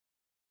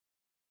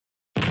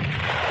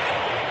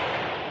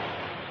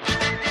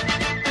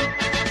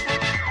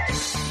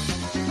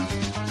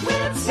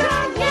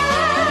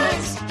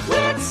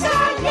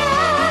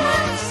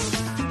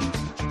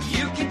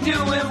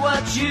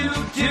you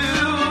do.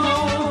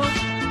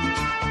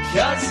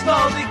 'Cause it's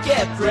for the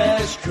Get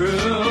Fresh crew.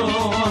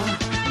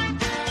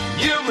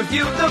 You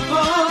review the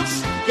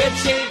books, get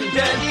shaved and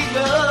dirty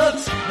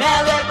looks.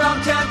 Now that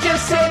wrong turn,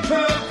 just say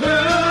poop poop.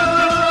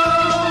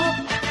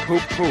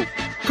 Poop poop.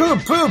 Poop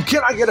poop.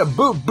 Can I get a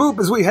boop boop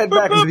as we head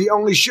back into the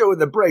only show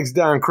that breaks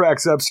down,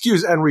 cracks up,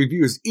 skews, and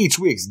reviews each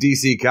week's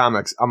DC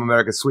Comics. I'm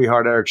America's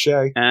sweetheart, Eric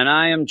Shea. And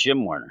I am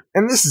Jim Warner.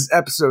 And this is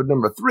episode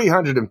number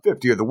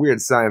 350 of the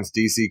Weird Science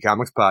DC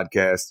Comics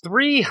podcast.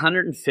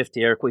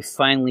 350, Eric. We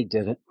finally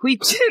did it. We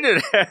did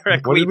it,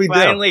 Eric. What did we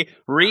finally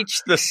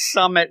reached the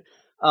summit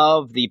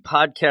of the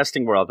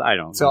podcasting world. I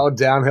don't know. It's all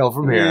downhill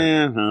from here.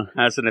 Yeah,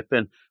 hasn't it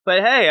been?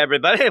 But hey,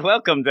 everybody,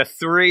 welcome to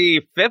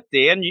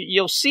 350. And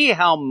you'll see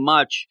how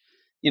much,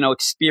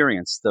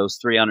 experience those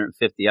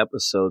 350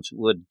 episodes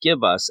would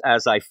give us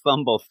as I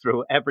fumble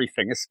through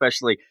everything,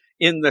 especially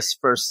in this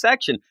first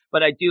section.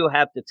 But I do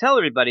have to tell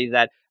everybody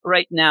that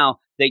right now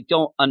they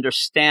don't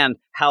understand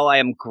how I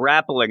am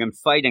grappling and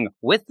fighting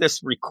with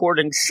this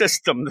recording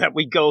system that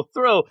we go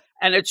through,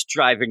 and it's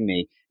driving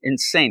me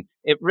insane.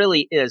 It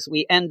really is.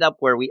 We end up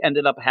where we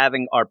ended up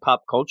having our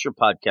pop culture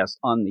podcast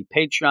on the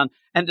Patreon.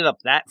 Ended up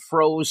that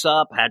froze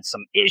up, had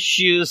some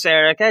issues,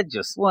 Eric.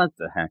 What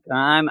the heck?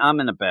 I'm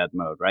in a bad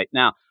mode right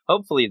now.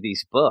 Hopefully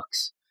these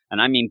books,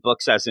 and I mean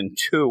books as in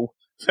two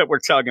that we're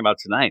talking about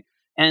tonight,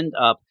 end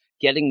up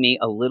getting me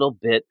a little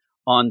bit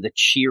on the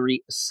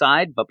cheery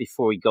side. But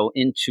before we go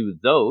into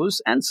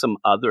those and some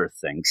other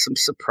things, some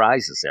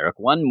surprises, Eric,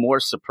 one more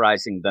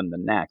surprising than the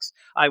next,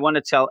 I want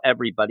to tell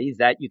everybody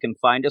that you can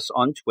find us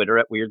on Twitter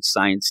at Weird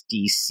Science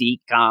DC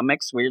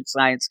Comics, Weird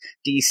Science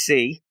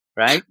DC,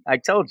 right? I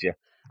told you.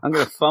 I'm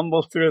going to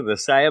fumble through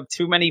this. I have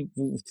too many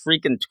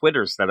freaking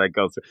Twitters that I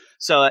go through.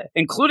 So,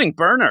 including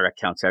burner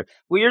accounts,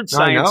 Weird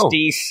Science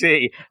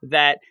DC,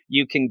 that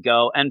you can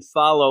go and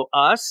follow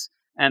us.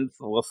 And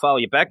we'll follow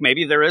you back.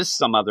 Maybe there is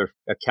some other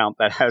account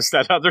that has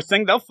that other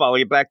thing. They'll follow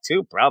you back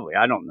too. Probably.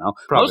 I don't know.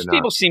 Most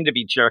people seem to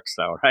be jerks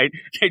though, right?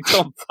 They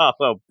don't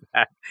follow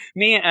back.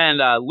 Me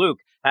and Luke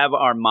have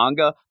our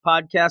manga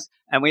podcast,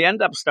 and we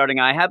end up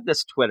I have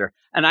this Twitter,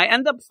 and I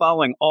end up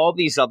following all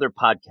these other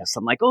podcasts.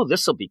 I'm like, oh,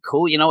 this will be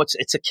cool.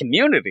 It's a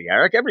community,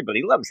 Eric.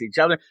 Everybody loves each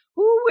other.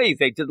 Ooh, wait,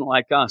 they didn't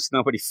like us.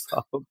 Nobody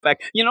followed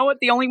back. You know what?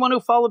 The only one who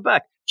followed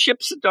back, Chip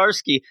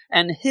Zdarsky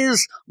and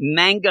his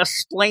manga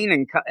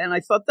splaining. And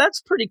I thought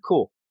that's pretty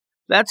cool.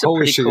 That's a Holy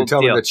pretty shit, cool you're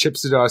telling deal. me that Chip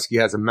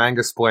Zdarsky has a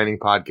manga splaining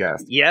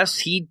podcast. Yes,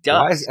 he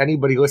does. Why is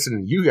anybody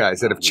listening to you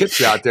guys that have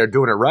Chips out there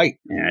doing it right?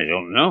 I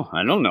don't know.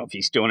 I don't know if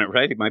he's doing it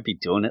right. He might be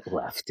doing it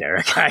left,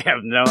 Eric. I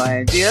have no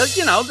idea.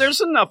 There's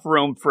enough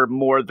room for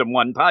more than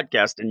one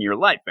podcast in your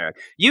life, Eric.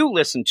 You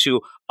listen to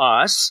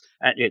us,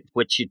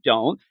 which you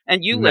don't,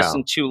 and you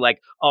listen to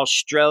like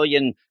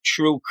Australian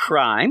true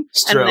crime,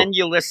 and then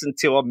you listen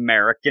to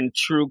American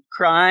true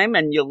crime,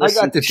 and you listen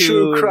to I got the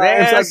true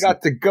crimes, I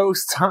got the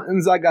ghost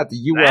huntings, I got the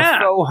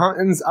UFO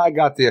huntings, I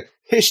got the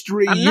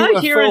history I'm UFO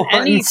not hearing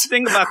huntings.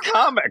 anything about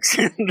comics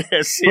in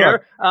this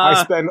here.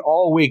 I spend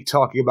all week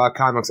talking about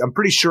comics. I'm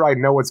pretty sure I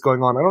know what's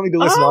going on. I don't need to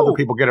listen to other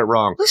people get it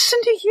wrong. Listen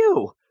to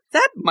you.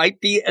 That might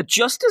be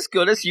just as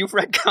good as you've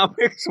read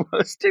comics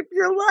most of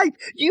your life.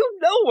 You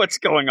know what's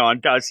going on,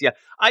 does you?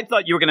 I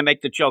thought you were going to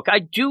make the joke. I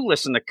do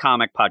listen to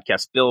comic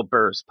podcasts, Bill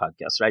Burr's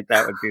podcast, right?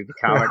 That would be the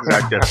comic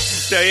podcast.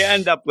 So you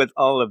end up with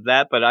all of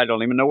that, but I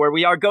don't even know where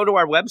we are. Go to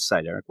our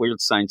website, Eric,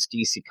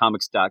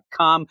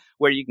 WeirdScienceDCComics.com,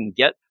 where you can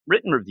get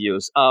written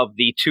reviews of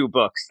the two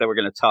books that we're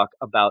going to talk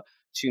about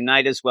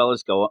tonight, as well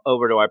as go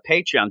over to our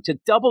Patreon to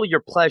double your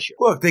pleasure.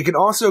 Look, they can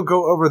also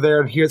go over there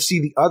and see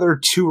the other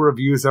two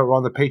reviews that were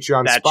on the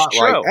Patreon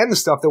Spotlight and the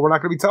stuff that we're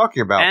not going to be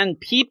talking about. And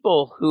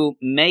people who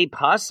may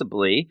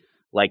possibly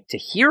like to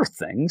hear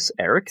things,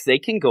 Eric, they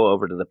can go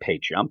over to the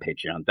Patreon,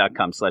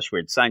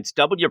 patreon.com/weirdscience,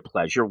 double your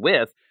pleasure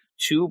with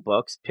two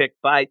books picked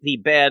by the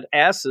bad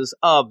asses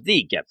of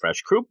the Get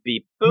Fresh crew,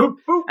 beep, boop,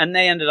 boop. And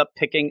they ended up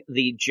picking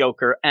the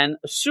Joker and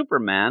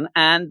Superman,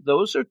 and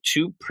those are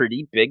two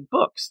pretty big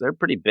books. They're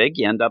pretty big.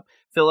 You end up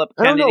Philip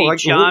Kennedy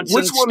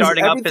Johnson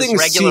starting up his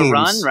regular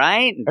run,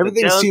 right?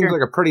 Everything seems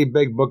like a pretty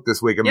big book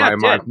this week in my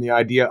mind. From the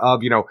idea of,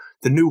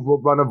 the new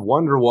run of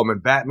Wonder Woman,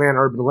 Batman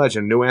Urban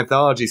Legend, new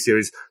anthology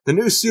series, the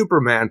new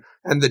Superman,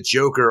 and the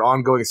Joker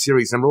ongoing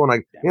series. Number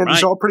one,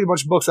 these are all pretty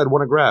much books I'd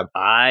want to grab.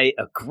 I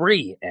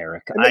agree,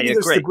 Eric. And maybe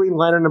there's the Green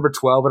Lantern number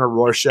 12 and a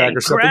Rorschach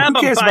or something. Who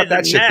cares about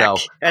that shit, though?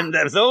 And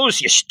those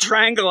you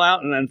strangle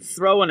out and then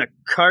throw in a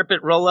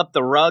carpet, roll up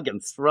the rug,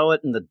 and throw it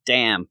in the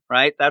dam,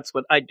 right? That's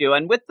what I do.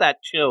 And with that,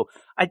 too,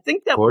 I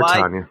think that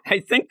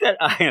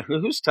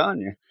who's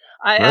Tanya?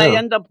 I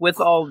end up with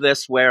all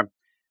this where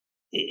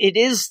it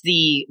is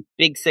the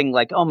big thing,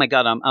 like, oh my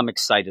God, I'm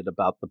excited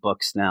about the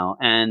books now.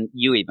 And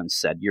you even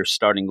said you're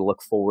starting to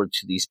look forward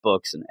to these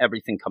books and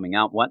everything coming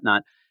out,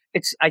 whatnot.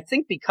 I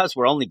think because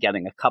we're only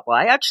getting a couple,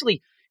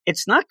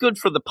 it's not good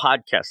for the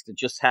podcast to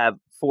just have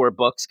 4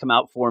 books come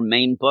out, 4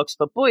 main books.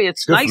 But boy,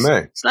 it's nice.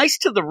 It's nice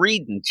to the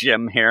reading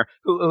Jim here,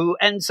 who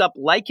ends up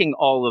liking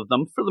all of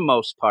them for the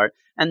most part.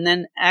 and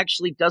then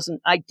actually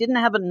I didn't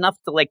have enough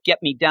to like get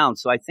me down.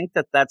 So I think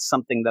that that's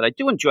something that I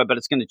do enjoy, but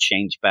it's going to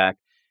change back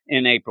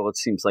in April. It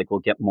seems like we'll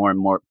get more and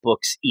more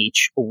books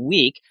each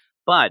week,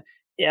 but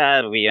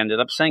yeah, we ended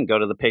up saying go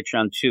to the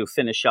Patreon to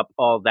finish up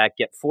all that,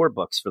 get 4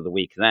 books for the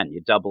week. Then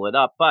you double it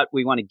up. But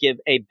we want to give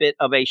a bit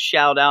of a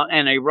shout out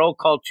and a roll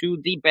call to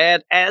the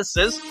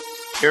badasses.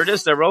 Here it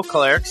is, the roll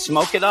call, Eric.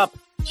 Smoke it up,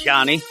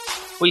 Johnny.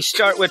 We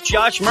start with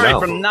Josh Murray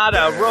from Not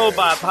a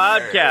Robot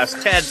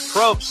Podcast, Ted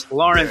Probst,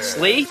 Lawrence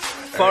Lee,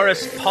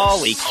 Forrest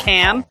Pauly,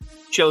 Cam,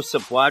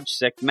 Joseph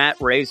Wojcik, Matt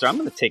Razor. I'm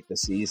going to take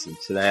this easy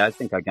today. I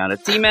think I got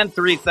it. D-Man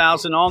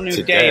 3000, All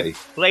New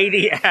Dave,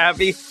 Lady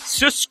Abby,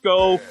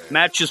 Cisco,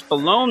 Matches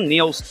Balone,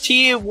 Niels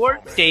T.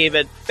 Wart,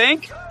 David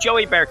Fink,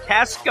 Joey Bear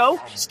Casco,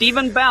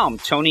 Stephen Baum,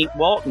 Tony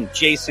Walton,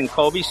 Jason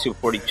Colby,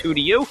 Sue42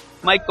 to you,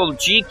 Michael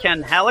G.,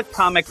 Ken Halleck,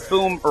 Comic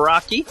Boom,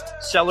 Rocky,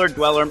 Cellar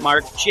Dweller,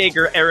 Mark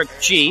Jager, Eric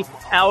G.,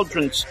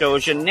 Aldrin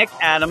Stoja, Nick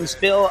Adams,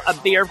 Bill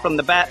Abir from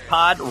the Bat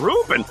Pod,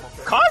 Ruben,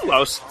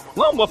 Carlos,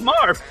 Lone Wolf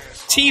Marv,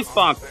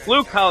 T-Funk,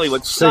 Luke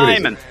Hollywood,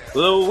 Simon,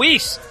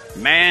 Luis,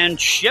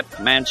 Manship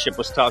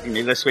was talking to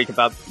me this week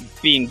about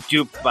being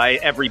duped by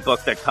every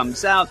book that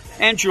comes out,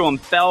 Andrew and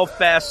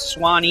Belfast,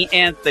 Swanee,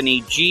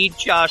 Anthony G.,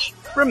 Josh,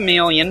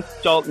 Vermilion,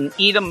 Dalton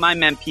Edom, my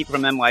man Pete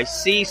from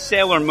NYC,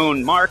 Sailor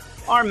Moon Mark,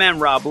 our man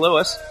Rob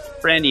Lewis,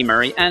 Brandy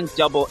Murray, and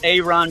Double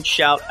A-Ron.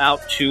 Shout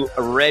out to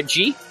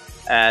Reggie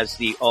as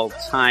the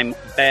all-time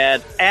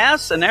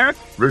badass. And Eric,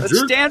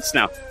 let's dance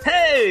now.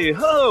 Hey,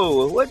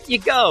 ho, what you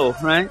go,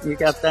 right? You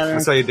got that?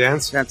 That's how you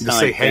dance? That's you just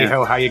say, hey,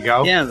 ho, how you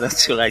go? Yeah,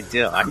 that's what I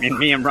do. I mean,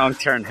 me and Wrong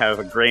Turn have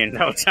a great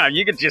no time.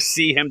 You could just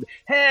see him,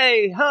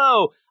 hey,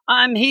 ho,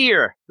 I'm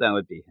here. That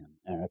would be him,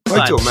 Eric. I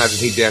like to imagine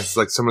he dances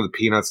like some of the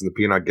Peanuts in the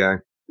Peanut Gang.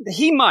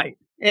 He might.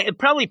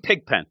 Probably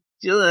Pigpen.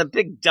 A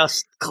big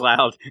dust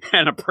cloud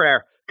and a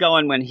prayer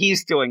going when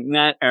he's doing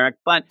that, Eric.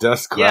 But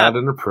dust cloud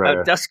and a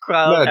prayer. Dust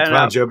cloud and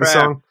Bon Jovi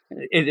song?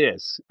 It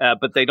is,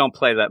 but they don't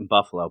play that in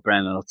Buffalo.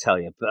 Brandon will tell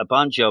you.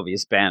 Bon Jovi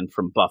is banned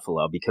from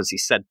Buffalo because he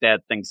said bad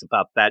things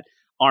about that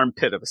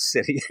armpit of a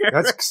city.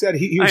 That's said.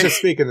 He was just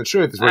speaking the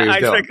truth. Is what he was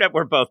doing. I think that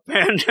we're both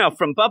banned now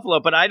from Buffalo,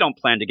 but I don't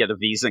plan to get a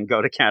visa and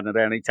go to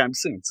Canada anytime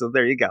soon. So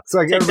there you go. It's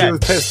like everybody was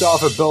pissed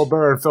off at Bill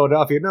Burr in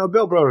Philadelphia. No,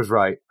 Bill Burr was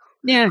right.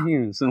 Yeah, he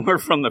is. And we're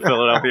from the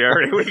Philadelphia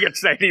area. We could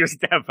say he was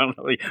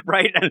definitely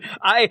right. And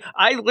I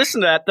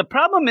listen to that. The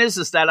problem is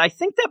that I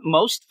think that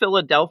most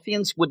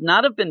Philadelphians would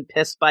not have been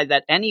pissed by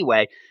that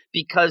anyway,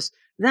 because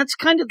that's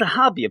kind of the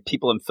hobby of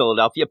people in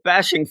Philadelphia,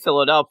 bashing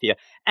Philadelphia.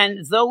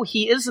 And though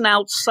he is an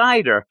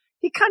outsider,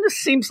 he kind of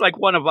seems like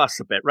one of us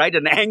a bit, right?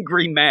 An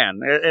angry man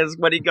is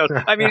what he goes.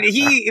 I mean,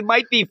 he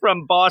might be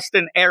from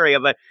Boston area,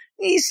 but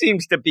he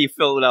seems to be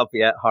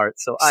Philadelphia at heart.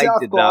 So South I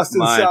did Boston,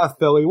 not mind. South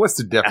Philly. What's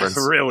the difference?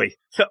 Really?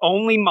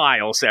 Only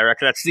miles, Eric.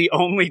 That's the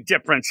only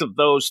difference of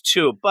those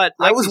two. But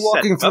like I was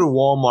walking through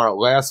Walmart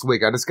last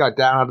week. I just got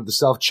down out of the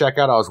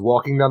self-checkout. I was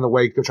walking down the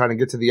way trying to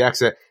get to the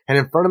exit. And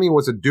in front of me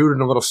was a dude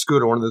in a little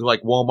scooter, one of the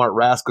like Walmart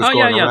rascals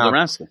going around. The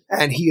rascal.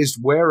 And he is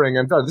wearing,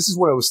 and this is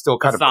when it was still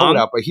kind of cold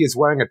out, but he is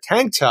wearing a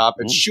tank top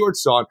and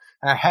shorts on,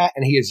 a hat,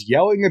 and he is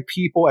yelling at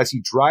people as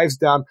he drives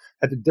down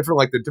at the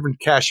different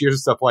cashiers and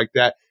stuff like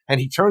that. And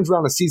he turns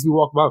around and sees me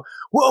walk by.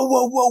 Whoa,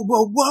 whoa, whoa,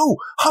 whoa, whoa.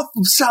 I'm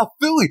from South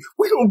Philly.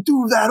 We don't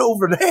do that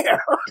over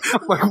there.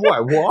 I'm like,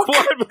 what?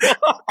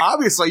 Walk?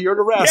 Obviously, you're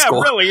the rascal.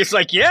 Yeah, really. It's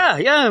like,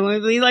 yeah.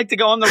 We like to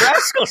go on the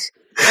rascals.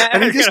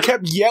 And he just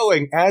kept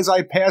yelling as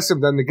I pass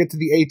him then to get to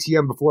the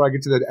ATM before I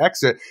get to the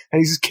exit. And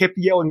he just kept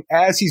yelling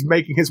as he's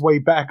making his way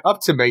back up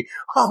to me.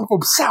 I'm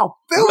from South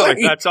Philly.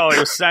 Really? That's all he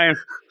was saying.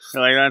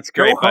 Like, that's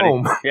great, Go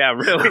home. buddy. Yeah,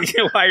 really.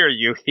 Why are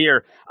you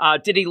here?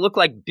 Did he look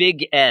like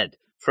Big Ed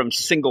from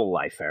Single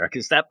Life, Eric?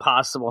 Is that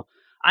possible?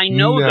 I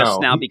know this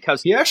now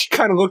because he actually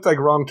kind of looked like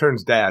Wrong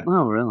Turn's dad.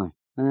 Oh, really?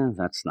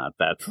 That's not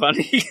that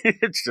funny.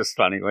 It's just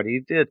funny what he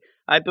did.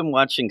 I've been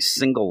watching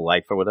Single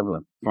Life or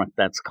whatever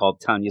that's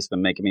called. Tanya's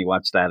been making me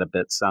watch that a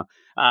bit. So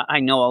I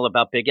know all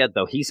about Big Ed,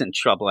 though. He's in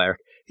trouble, Eric.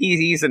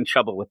 He's in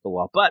trouble with the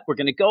law. But we're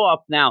going to go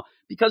off now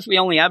because we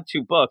only have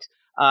 2 books.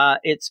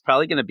 It's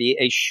probably going to be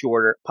a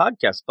shorter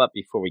podcast. But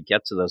before we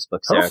get to those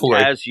books, Eric,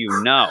 as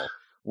you know,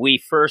 we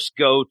first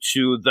go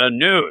to the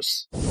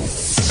news.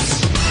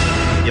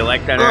 You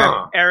like that,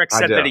 Eric? Eric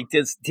said that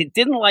he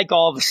didn't like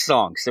all the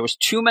songs. There was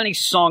too many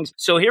songs.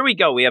 So here we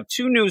go. We have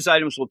 2 news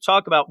items we'll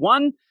talk about.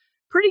 One,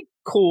 pretty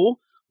cool.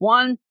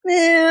 One,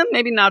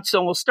 maybe not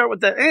so. We'll start with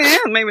the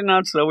maybe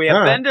not so. We have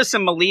Bendis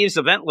and Malieve's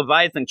Event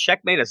Leviathan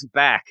Checkmate is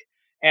back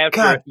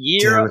after a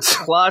year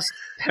plus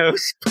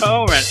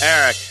postponement,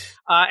 Eric.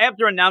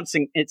 After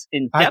announcing its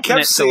indefinite delay. I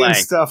kept seeing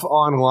stuff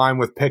online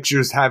with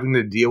pictures having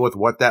to deal with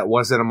what that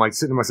was, and I'm like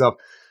sitting to myself,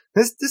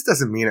 this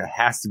doesn't mean it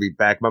has to be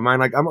back. My mind,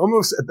 like I'm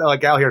almost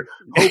like out here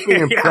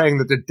hoping and praying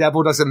that the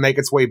devil doesn't make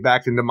its way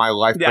back into my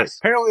life. Yes.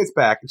 But apparently it's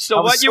back.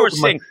 So what you were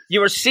seeing,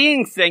 you were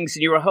seeing things,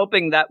 and you were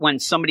hoping that when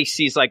somebody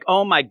sees like,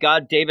 oh my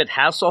God, David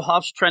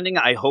Hasselhoff's trending,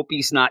 I hope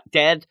he's not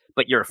dead,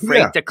 but you're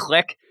afraid to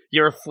click.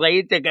 You're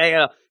afraid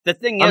to the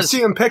thing I'm is,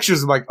 seeing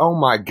pictures of like, oh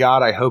my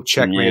God, I hope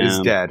Checkmate is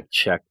dead.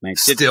 Checkmate.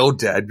 Still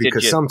dead,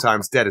 because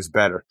sometimes dead is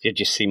better. Did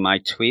you see my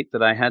tweet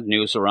that I had?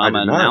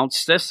 Newsarama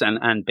announced this,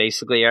 and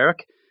basically,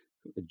 Eric,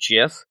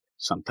 GIF,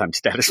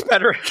 sometimes dead is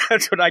better.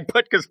 That's what I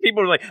put, because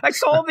people were like, I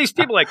saw all these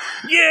people like,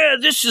 yeah,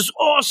 this is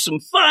awesome,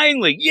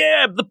 finally,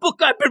 yeah, the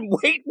book I've been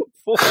waiting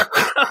for.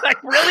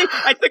 Like, really?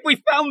 I think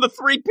we found the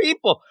 3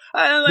 people.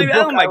 The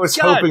book I was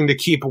hoping to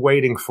keep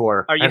waiting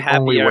for. Are you and happy?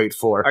 Only wait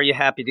for. Are you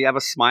happy? Do you have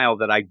a smile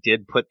that I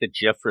did put the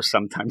GIF for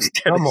sometimes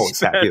dead? I'm always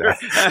happy that.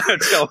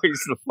 It's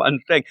always the fun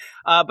thing.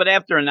 But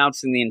after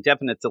announcing the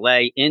indefinite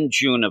delay in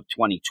June of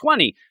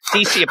 2020,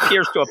 DC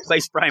appears to have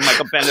placed Brian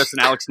Michael Bendis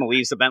and Alex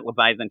Maleev's Event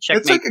Leviathan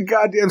Checkmate. It's like a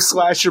goddamn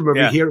slasher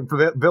movie here for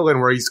that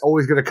villain where he's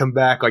always going to come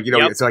back. Like,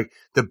 it's like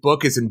the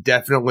book is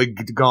indefinitely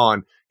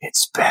gone.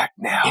 It's back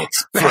now.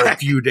 It's back. For a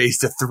few days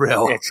to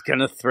thrill. It's going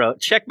to thrill.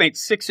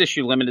 Checkmate's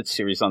 6-issue limited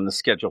series on the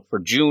schedule for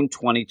June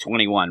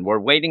 2021. We're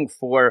waiting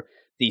for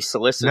the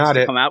solicits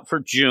to come out for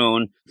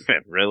June.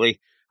 Really?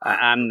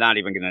 I'm not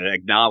even going to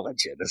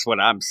acknowledge it. That's what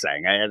I'm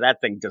saying.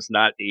 That thing does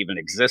not even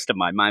exist in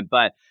my mind.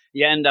 But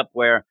you end up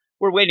where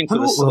we're waiting for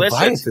the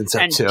solicits.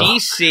 And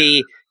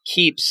DC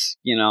keeps,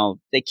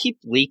 they keep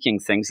leaking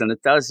things, and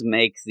it does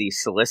make the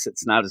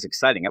solicits not as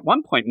exciting. At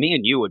one point, me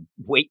and you would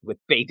wait with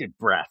bated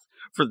breath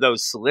for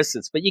those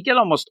solicits, but you get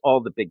almost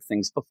all the big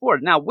things before.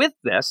 Now, with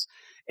this,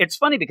 it's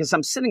funny because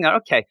I'm sitting there,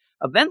 okay,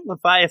 Event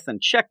Leviathan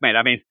Checkmate.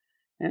 I mean,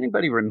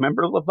 anybody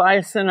remember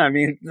Leviathan? I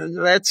mean,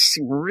 that's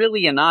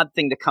really an odd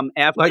thing to come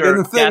after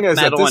Death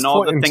Metal and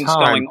all the things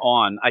going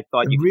on. I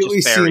thought you could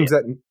really just bury seems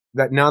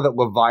that now that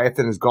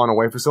Leviathan has gone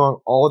away for so long,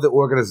 all the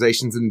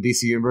organizations in the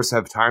DC Universe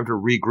have time to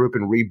regroup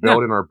and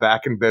rebuild and are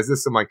back in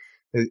business. I'm like,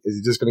 is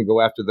he just going to go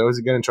after those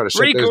again and try to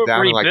shut those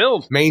down and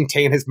like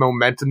maintain his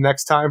momentum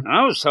next time?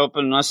 I was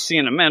hoping us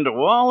seeing Amanda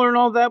Waller and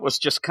all that was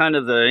just kind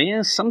of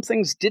some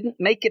things didn't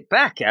make it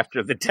back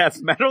after the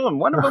Death Metal, and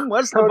one of them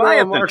was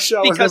Leviathan. No, Mark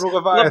Shaw because was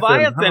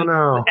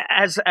Leviathan,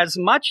 as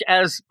much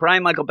as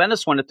Brian Michael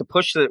Bendis wanted to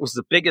push that it was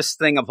the biggest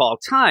thing of all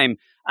time,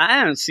 I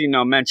haven't seen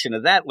no mention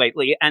of that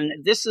lately,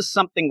 and this is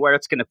something where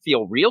it's going to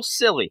feel real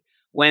silly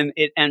when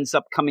it ends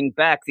up coming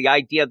back. The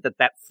idea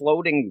that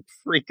floating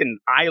freaking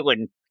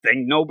island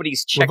thing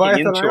nobody's checking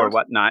Leviathan into Island? or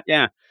whatnot.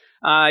 Yeah.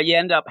 You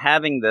end up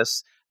having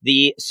this.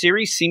 The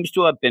series seems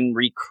to have been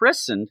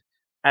rechristened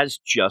as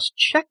just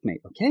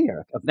Checkmate. Okay,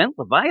 Eric, Event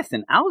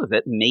Leviathan out of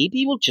it.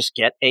 Maybe we'll just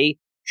get a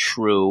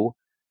true,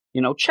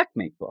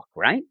 Checkmate book,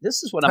 right?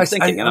 This is what I'm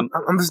thinking. I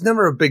was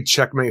never a big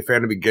Checkmate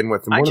fan to begin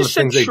with. And one of the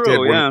things they did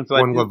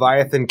when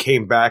Leviathan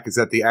came back is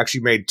that they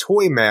actually made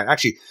Toyman.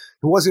 Actually,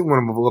 it wasn't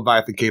when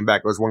Leviathan came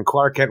back. It was when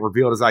Clark Kent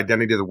revealed his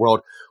identity to the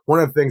world. One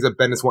of the things that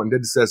Bendis went and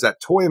did says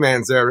that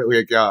Toyman's there.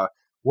 Like, I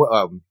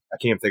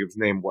can't think of his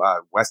name.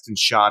 Weston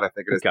Schott, I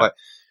think it is. Okay. But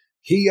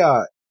he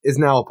is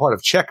now a part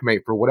of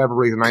Checkmate for whatever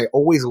reason. I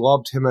always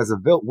loved him as a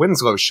villain.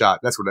 Winslow Schott,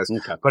 that's what it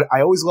is. Okay. But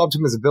I always loved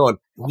him as a villain.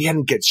 We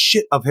hadn't get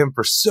shit of him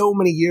for so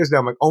many years now.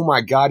 I'm like, oh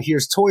my God,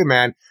 here's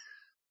Toyman.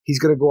 He's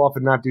going to go off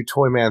and not do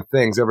Toyman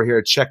things over here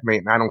at Checkmate,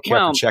 and I don't care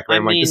for Checkmate.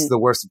 I'm like, this is the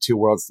worst of two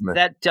worlds to me.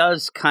 That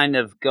does kind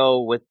of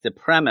go with the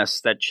premise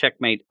that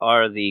Checkmate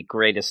are the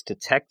greatest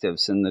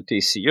detectives in the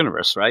DC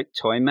universe, right?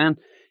 Toyman.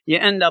 You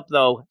end up,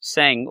 though,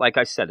 saying, like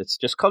I said, it's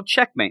just called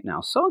Checkmate now.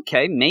 So,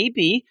 okay,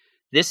 maybe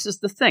this is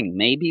the thing.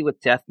 Maybe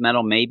with Death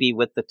Metal, maybe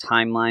with the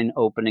timeline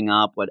opening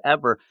up,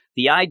 whatever,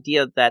 the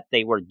idea that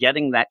they were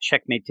getting that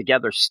Checkmate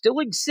together still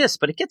exists,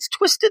 but it gets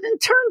twisted and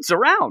turns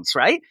around,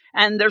 right?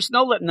 And there's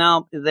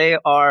now they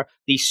are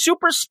the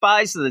super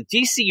spies of the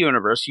DC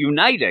universe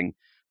uniting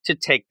to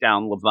take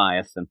down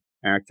Leviathan.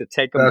 Eric, to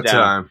take him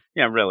down.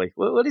 Yeah, really.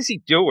 What is he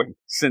doing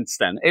since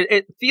then?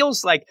 It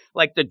feels like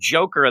the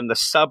Joker in the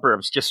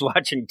suburbs just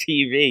watching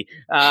TV.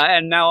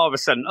 And now all of a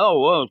sudden,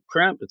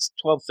 crap, it's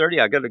 12:30.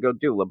 I got to go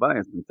do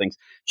Leviathan things.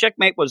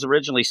 Checkmate was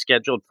originally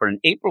scheduled for an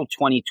April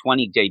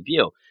 2020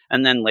 debut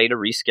and then later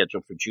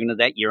rescheduled for June of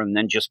that year and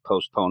then just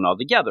postponed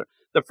altogether.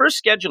 The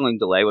first scheduling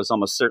delay was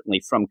almost certainly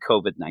from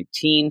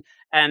COVID-19.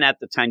 And at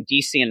the time,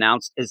 DC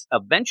announced its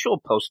eventual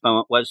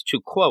postponement was to,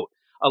 quote,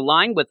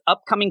 align with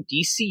upcoming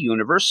DC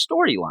Universe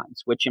storylines,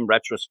 which in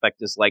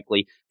retrospect is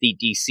likely the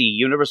DC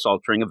Universe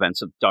altering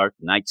events of Dark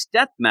Knight's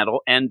Death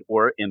Metal and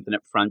or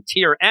Infinite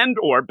Frontier and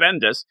or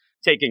Bendis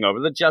taking over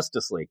the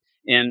Justice League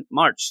in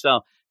March.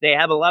 So they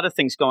have a lot of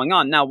things going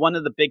on. Now, one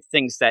of the big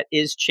things that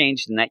is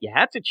changed and that you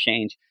had to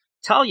change,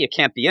 Talia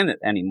can't be in it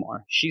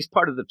anymore. She's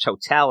part of the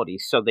totality.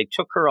 So they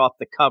took her off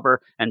the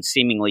cover and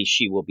seemingly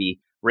she will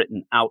be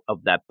written out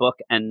of that book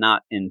and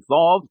not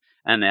involved.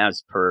 And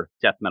as per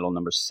Death Metal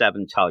number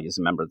 7, Talia is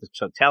a member of the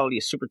Totality,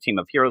 a super team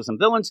of heroes and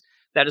villains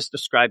that is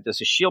described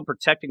as a shield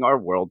protecting our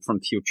world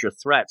from future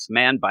threats,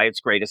 manned by its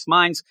greatest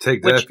minds.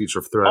 Take that,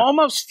 future threat.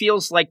 Almost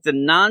feels like the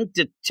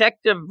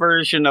non-detective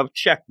version of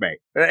Checkmate.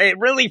 It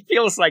really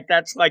feels like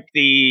that's like the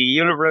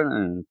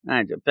universe.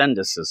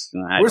 Bendis is.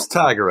 Where's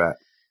Tiger at?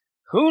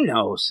 Who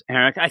knows,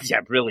 Eric?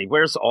 Really,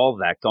 where's all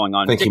that going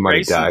on? I think he might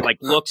have died.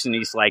 Looks and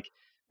he's like,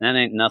 That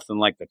ain't nothing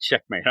like the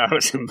Checkmate I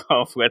was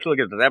involved with. Look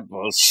at that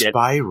bullshit.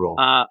 Spiral.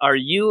 Are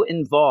you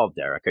involved,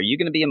 Eric? Are you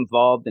going to be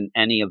involved in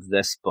any of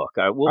this book?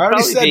 We'll I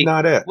already said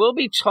not it. We'll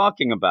be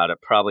talking about it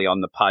probably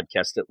on the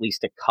podcast, at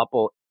least a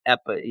couple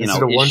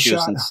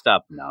issues and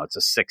stuff. No, it's a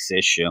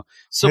 6-issue.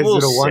 So is we'll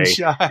it a see.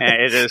 one-shot?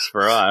 It is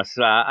for us.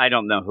 I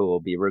don't know who will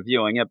be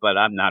reviewing it, but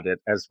I'm not it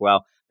as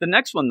well. The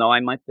next one, though,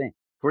 I might be.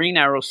 Green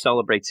Arrow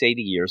celebrates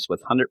 80 years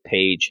with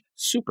 100-page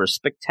Super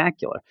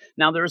Spectacular.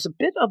 Now, there's a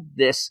bit of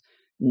this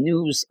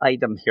news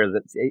item here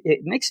that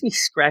it makes me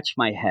scratch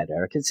my head,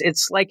 Eric.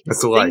 It's like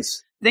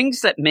things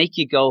that make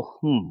you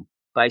go,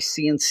 by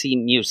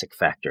CNC Music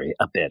Factory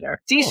a bit, Eric.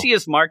 DC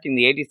is marking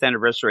the 80th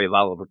anniversary of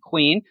Oliver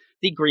Queen,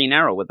 the Green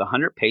Arrow, with a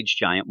 100-page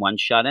giant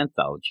one-shot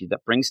anthology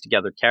that brings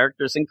together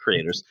characters and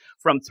creators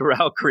from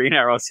throughout Green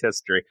Arrow's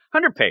history.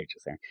 100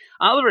 pages there.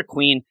 Oliver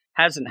Queen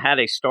hasn't had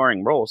a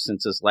starring role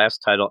since his last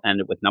title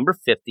ended with number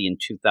 50 in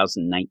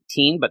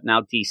 2019, but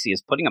now DC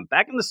is putting him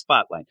back in the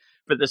spotlight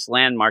for this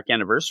landmark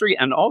anniversary,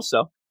 and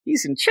also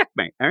he's in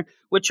Checkmate,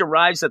 which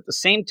arrives at the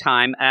same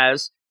time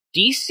as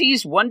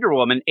DC's Wonder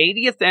Woman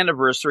 80th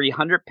anniversary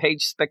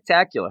 100-page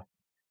spectacular.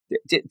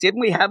 Didn't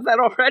we have that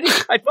already?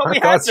 I thought we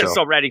had this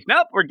already.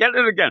 Nope, we're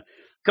getting it again.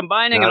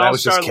 Combining an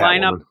all-star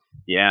lineup.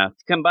 Yeah,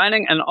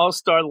 combining an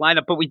all-star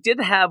lineup. But we did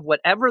have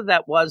whatever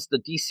that was, the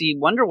DC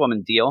Wonder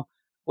Woman deal,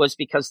 was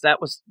because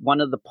that was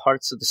one of the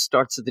parts of the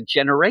starts of the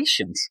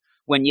Generations,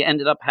 when you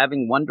ended up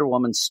having Wonder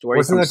Woman's story.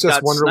 Wasn't that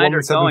just Wonder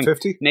Woman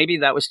 750? Maybe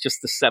that was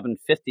just the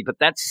 750, but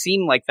that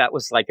seemed like that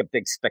was like a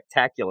big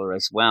spectacular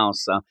as well.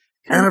 So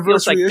kind of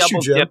feels like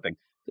double dipping.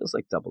 Feels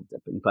like double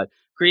dipping. But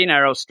Green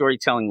Arrow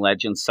storytelling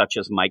legends such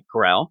as Mike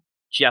Grell,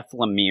 Jeff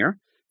Lemire,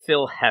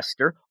 Phil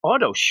Hester,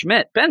 Otto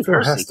Schmidt, Ben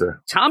Percy,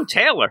 Tom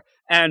Taylor,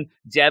 and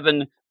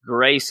Devin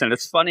Grayson.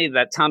 It's funny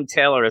that Tom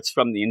Taylor, it's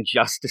from the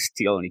Injustice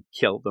deal, and he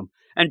killed him.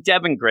 And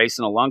Devin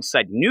Grayson,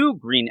 alongside new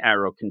Green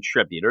Arrow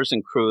contributors,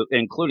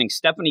 including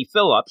Stephanie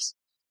Phillips.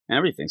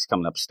 Everything's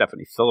coming up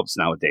Stephanie Phillips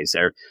nowadays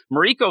there.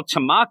 Mariko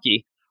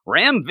Tamaki,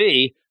 Ram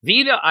V,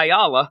 Vita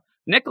Ayala,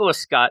 Nicholas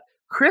Scott,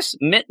 Chris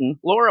Mitten,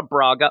 Laura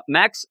Braga,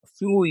 Max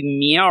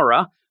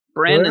Fuimiura,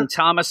 Brandon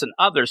Thomas, and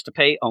others to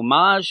pay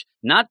homage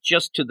not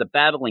just to the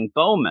battling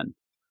bowmen,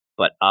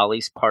 but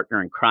Ollie's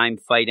partner in crime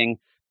fighting,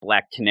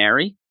 Black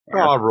Canary.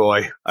 Oh,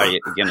 Roy. Are you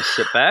going to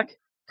sit back?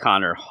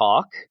 Connor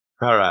Hawk.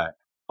 All right.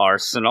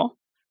 Arsenal,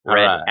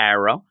 Red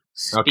Arrow,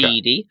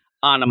 Speedy,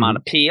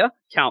 Onomatopoeia,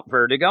 Count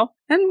Vertigo,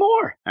 and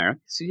more. Eric.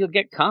 So you'll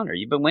get Connor.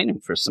 You've been waiting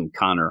for some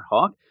Connor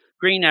Hawk.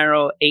 Green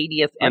Arrow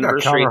 80th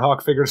anniversary. I got Connor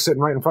Hawk figure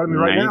sitting right in front of me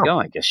right now. There you go.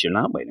 I guess you're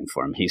not waiting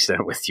for him. He's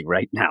there with you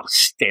right now,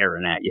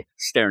 staring at you,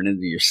 staring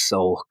into your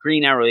soul.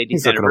 Green Arrow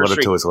 80th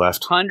anniversary. To his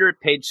left.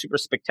 100-page Super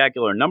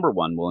Spectacular number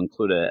 1 will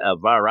include a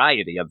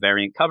variety of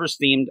variant covers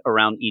themed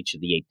around each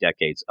of the 8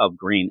 decades of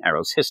Green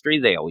Arrow's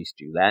history. They always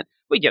do that.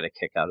 We get a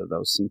kick out of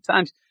those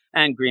sometimes.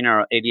 And Green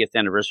Arrow 80th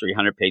Anniversary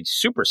 100-page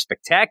Super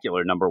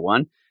Spectacular number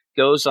 1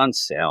 goes on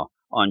sale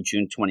on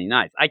June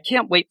 29th. I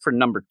can't wait for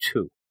number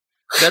 2.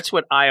 That's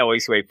what I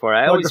always wait for.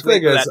 I always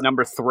wait for that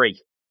number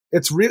 3.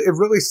 It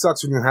really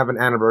sucks when you have an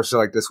anniversary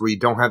like this where you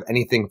don't have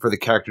anything for the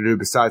character to do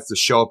besides to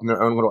show up in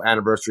their own little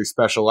anniversary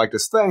special like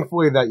this.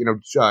 Thankfully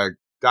that,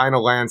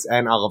 Dinah Lance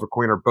and Oliver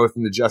Queen are both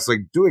in the Justice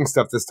League doing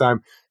stuff this time.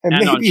 And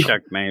maybe on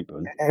Checkmate.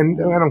 And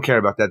I don't care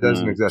about that. That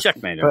doesn't exist.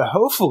 Checkmate. But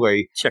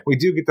hopefully we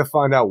do get to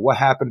find out what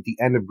happened at the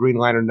end of Green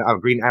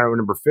Arrow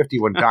number 50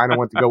 when Dinah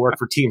went to go work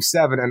for Team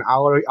 7 and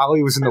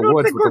Ollie was in the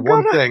woods with the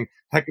one thing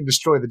that can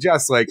destroy the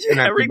Justice League.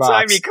 Every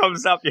time he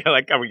comes up, you're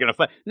like, are we going to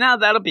fight? Now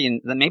that'll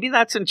be maybe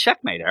that's in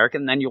Checkmate, Eric,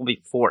 and then you'll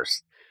be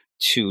forced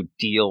to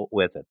deal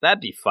with it.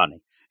 That'd be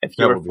funny. If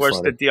you were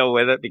forced to deal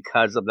with it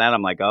because of that,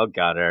 I'm like, oh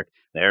God, Eric,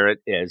 there it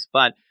is.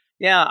 But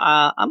yeah,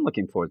 I'm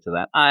looking forward to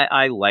that.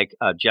 I like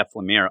Jeff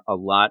Lemire a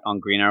lot on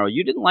Green Arrow.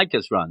 You didn't like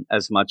his run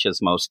as much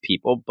as most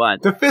people,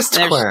 but the Fist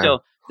Clan.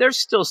 There's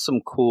still some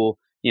cool,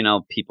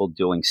 people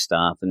doing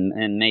stuff.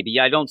 And maybe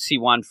I don't see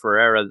Juan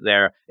Ferreira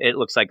there. It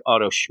looks like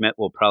Otto Schmidt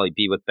will probably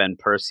be with Ben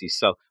Percy.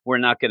 So we're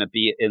not going to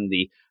be in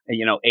the,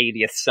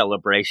 80th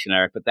celebration,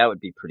 Eric, but that would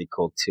be pretty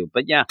cool too.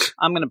 But yeah,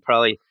 I'm going to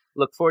probably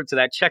look forward to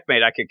that.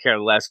 Checkmate, I could care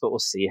less, but we'll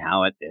see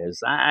how it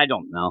is. I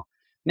don't know.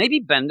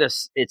 Maybe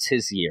Bendis, it's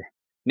his year.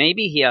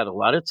 Maybe he had a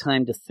lot of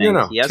time to think.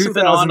 He hasn't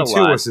been on a lot.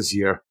 2002 was his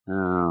year.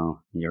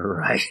 Oh, you're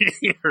right.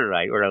 You're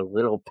right. We're a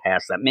little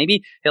past that.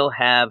 Maybe he'll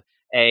have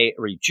a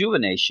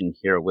rejuvenation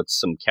here with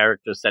some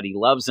characters that he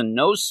loves and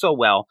knows so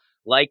well,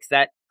 like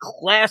that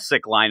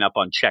classic lineup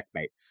on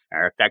Checkmate.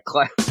 Eric, that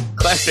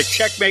classic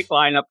Checkmate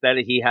lineup that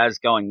he has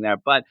going there.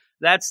 But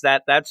that's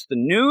that. That's the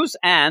news,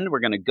 and we're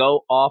going to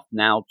go off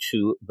now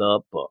to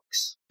the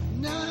books.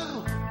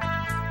 Now,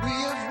 we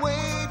have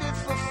waited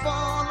for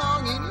far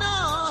long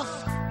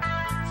enough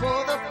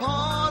for the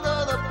part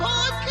of the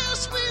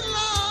podcast we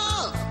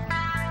love,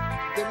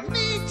 the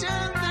meat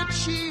and the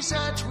cheese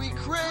that we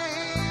crave.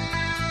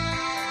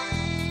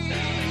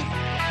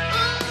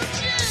 Oh,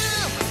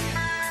 Jim,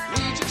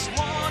 we just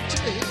want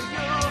to hear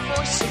your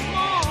voice some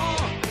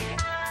more,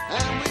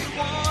 and we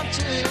want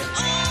to hear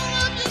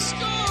all of your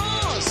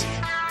scores.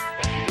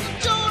 We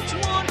don't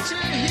want to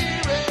hear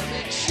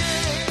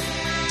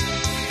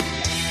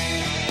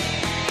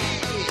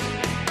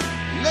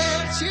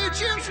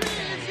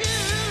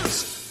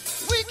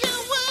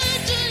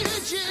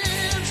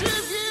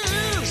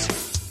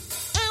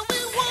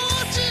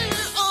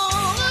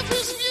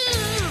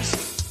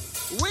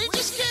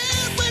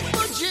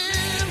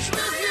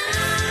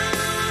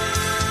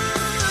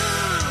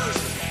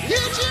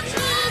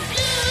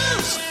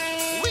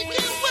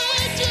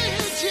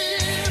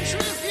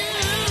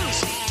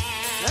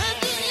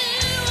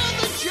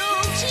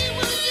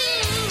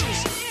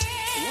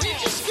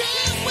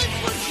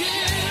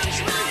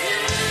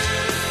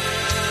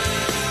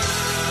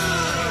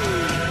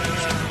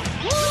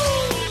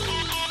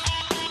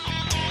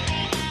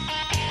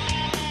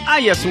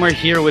Yes, and we're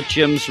here with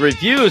Jim's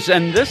Reviews,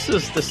 and this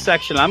is the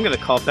section I'm going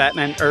to call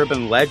Batman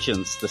Urban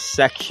Legends, the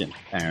section,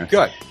 Aaron.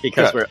 Good.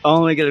 Because we're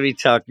only going to be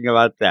talking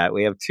about that.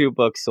 We have 2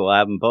 books, so we'll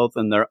have them both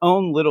in their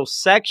own little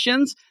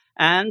sections,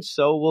 and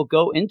so we'll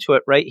go into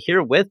it right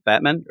here with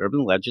Batman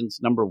Urban Legends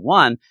number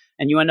 1,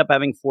 and you end up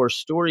having 4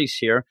 stories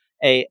here.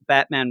 A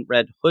Batman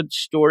Red Hood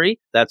story,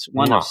 that's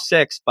 1 of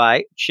 6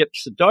 by Chip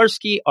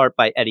Zdarsky, art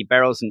by Eddie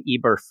Barrows and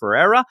Eber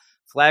Ferreira.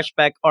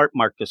 Flashback art,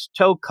 Marcus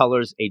Toe,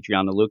 colors,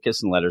 Adriana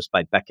Lucas, and letters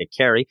by Becca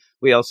Carey.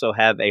 We also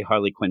have a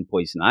Harley Quinn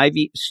Poison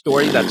Ivy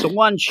story. That's a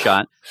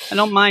one-shot. I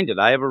don't mind it.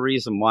 I have a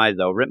reason why,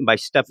 though. Written by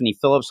Stephanie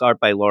Phillips, art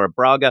by Laura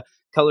Braga,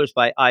 colors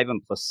by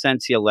Ivan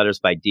Placencia, letters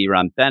by D.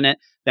 Ron Bennett.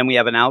 Then we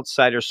have an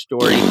Outsider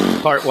story,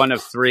 part 1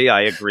 of 3.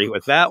 I agree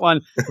with that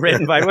one.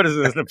 Written by, what is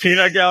this, the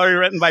Peanut Gallery?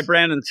 Written by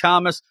Brandon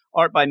Thomas,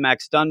 art by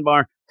Max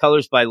Dunbar.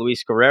 Colors by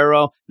Luis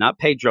Guerrero, not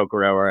Pedro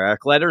Guerrero,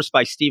 Eric. Letters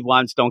by Steve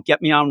Wands. Don't get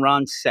me on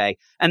Ron Say.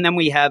 And then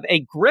we have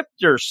a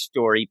Grifter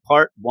story,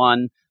 part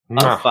 1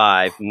 of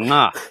 5.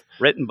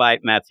 Written by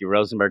Matthew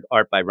Rosenberg,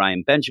 art by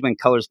Ryan Benjamin,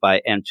 colors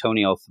by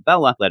Antonio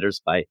Fabella,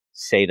 letters by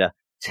Seda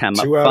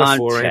Tema 2 out of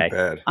 4 ain't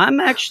bad. I'm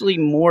actually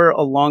more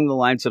along the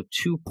lines of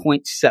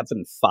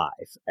 2.75,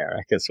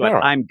 Eric, is what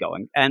I'm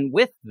going. And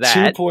with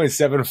that,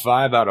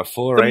 2.75 out of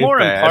 4 the ain't more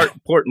bad.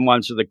 important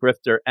ones are the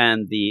Grifter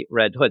and the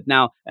Red Hood.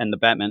 Now, and the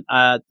Batman.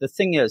 The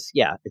thing is,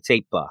 yeah, it's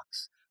 $8.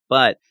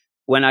 But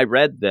when I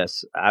read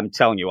this, I'm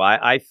telling you,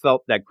 I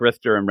felt that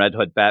Grifter and Red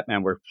Hood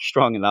Batman were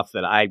strong enough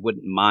that I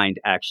wouldn't mind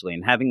actually.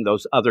 And having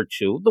those other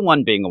 2, the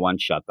one being a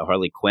one-shot, the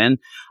Harley Quinn,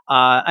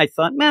 I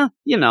thought, man,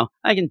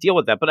 I can deal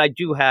with that. But I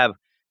do have,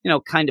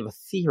 kind of a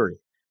theory,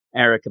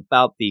 Eric,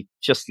 about the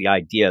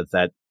idea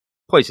that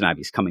Poison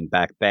Ivy's coming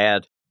back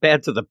bad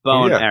to the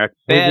bone, Eric.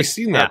 Bad, we've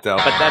seen that, though.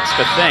 But that's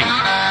the thing.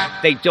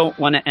 They don't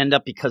want to end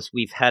up because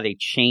we've had a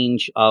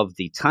change of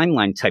the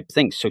timeline type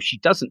thing. So she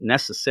doesn't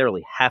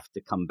necessarily have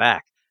to come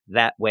back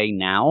that way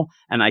now.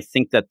 And I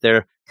think that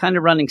they're kind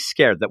of running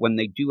scared that when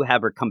they do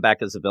have her come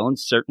back as a villain,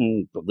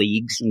 certain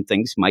leagues and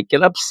things might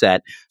get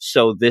upset.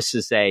 So this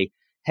is hey,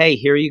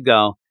 here you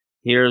go.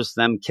 Here's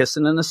them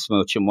kissing and a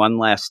smooch and one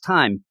last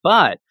time.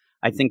 But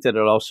I think that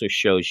it also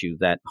shows you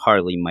that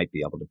Harley might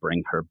be able to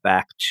bring her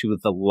back to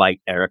the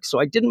light, Eric. So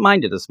I didn't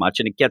mind it as much.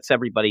 And it gets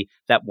everybody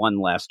that one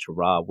last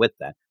hurrah with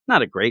that.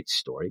 Not a great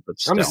story, but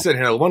still. I'm just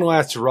sitting here. One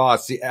last hurrah.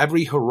 See,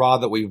 every hurrah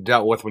that we've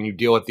dealt with when you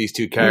deal with these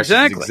 2 characters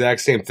is the exact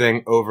same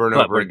thing over and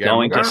over again. But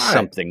we're going to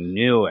something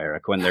new,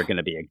 Eric, when they're going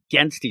to be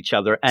against each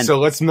other. And so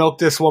let's milk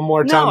this one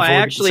more time. No,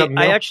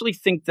 I actually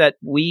think that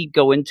we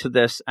go into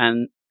this,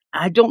 and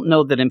I don't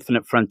know that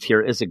Infinite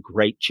Frontier is a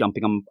great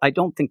jumping. I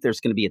don't think there's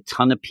going to be a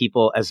ton of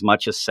people as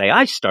much as say,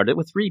 I started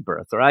with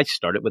Rebirth or I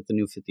started with the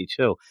New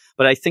 52.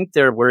 But I think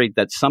they're worried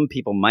that some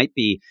people might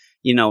be,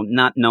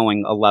 not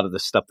knowing a lot of the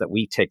stuff that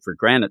we take for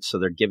granted. So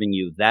they're giving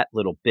you that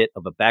little bit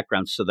of a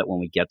background so that when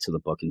we get to the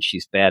book and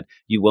she's bad,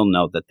 you will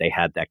know that they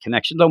had that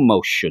connection, though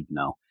most should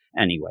know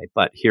anyway.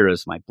 But here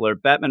is my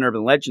blurb. Batman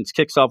Urban Legends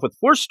kicks off with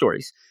 4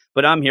 stories,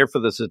 but I'm here for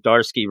the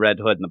Zdarsky Red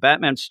Hood and the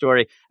Batman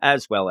story,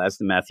 as well as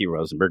the Matthew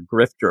Rosenberg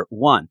Grifter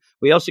 1.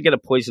 We also get a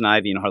Poison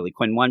Ivy and Harley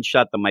Quinn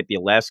one-shot that might be a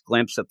last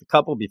glimpse at the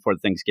couple before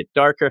things get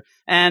darker,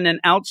 and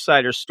an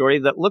Outsider story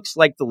that looks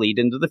like the lead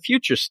into the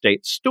Future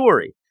State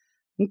story.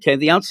 Okay,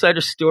 the Outsider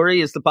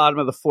story is the bottom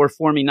of the 4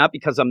 for me, not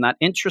because I'm not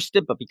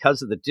interested, but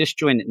because of the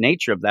disjointed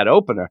nature of that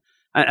opener.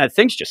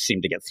 Things just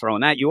seem to get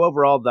thrown at you.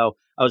 Overall, though,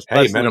 I was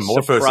pleasantly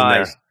Metamorpho's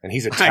surprised. in there, and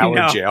he's a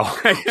tower jail.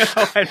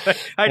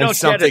 I don't and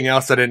something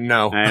else I didn't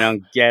know. I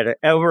don't get it.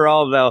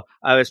 Overall, though,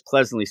 I was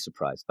pleasantly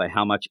surprised by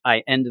how much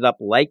I ended up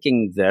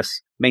liking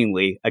this,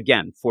 mainly,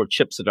 again, for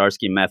Chip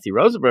Zdarsky and Matthew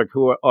Rosenberg,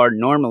 who are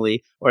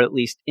normally, or at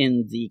least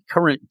in the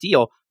current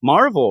deal,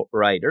 Marvel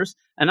writers.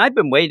 And I've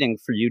been waiting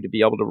for you to be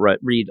able to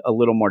read a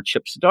little more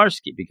Chip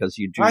Zdarsky because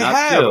you do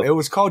not do. It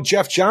was called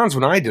Jeff Johns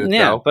when I did it,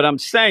 though. But I'm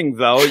saying,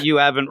 though, you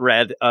haven't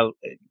read,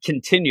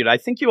 continued. I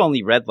think you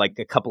only read like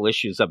a couple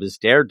issues of his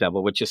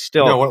Daredevil, which is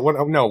still...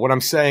 No, what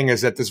I'm saying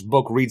is that this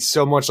book reads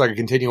so much like a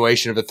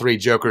continuation of the 3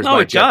 Jokers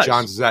by Jeff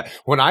Johns. Is that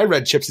when I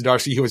read Chip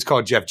Zdarsky, he was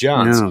called Jeff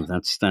Johns. No,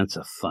 that's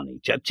a funny...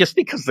 Just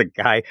because the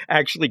guy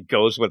actually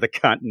goes with a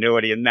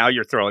continuity and now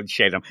you're throwing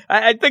shade at him.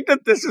 I think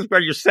that this is where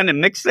you're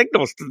sending mixed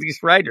signals to these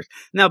writers.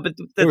 No, but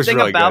the thing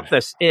really about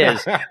this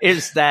is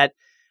that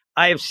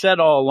I have said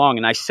all along,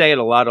 and I say it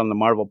a lot on the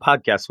Marvel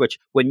podcast, which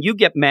when you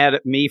get mad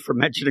at me for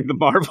mentioning the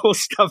Marvel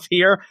stuff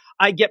here,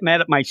 I get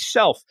mad at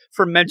myself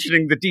for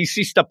mentioning the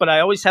DC stuff. But I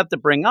always have to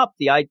bring up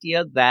the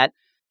idea that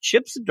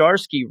Chip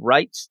Zdarsky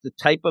writes the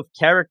type of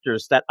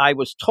characters that I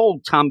was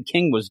told Tom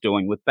King was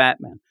doing with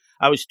Batman.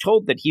 I was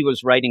told that he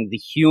was writing the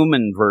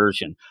human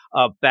version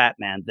of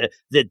Batman,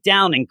 the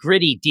down and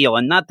gritty deal,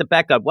 and not the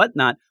back up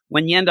whatnot,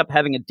 when you end up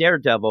having a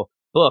Daredevil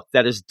book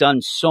that is done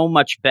so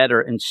much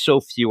better in so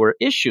fewer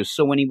issues.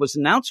 So when he was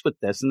announced with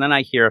this, and then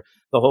I hear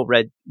the whole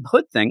Red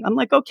Hood thing, I'm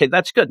like, okay,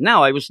 that's good.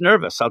 Now I was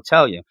nervous, I'll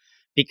tell you,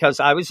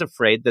 because I was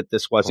afraid that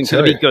this wasn't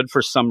going to be good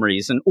for some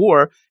reason,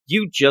 or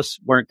you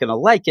just weren't going to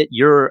like it.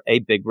 You're a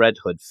big Red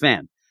Hood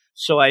fan.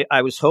 So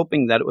I was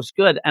hoping that it was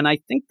good. And I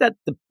think that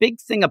the big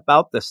thing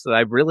about this that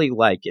I really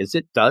like is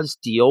it does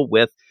deal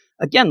with,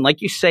 again,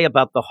 like you say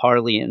about the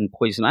Harley and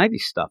Poison Ivy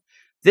stuff.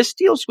 This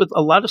deals with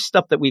a lot of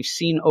stuff that we've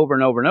seen over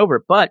and over and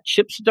over. But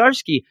Chip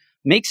Zdarsky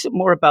makes it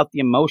more about the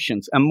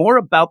emotions and more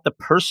about the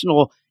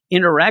personal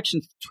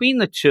interactions between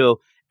the two.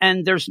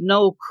 And there's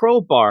no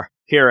crowbar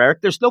here,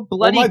 Eric. There's no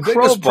bloody crowbar.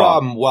 My biggest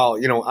problem,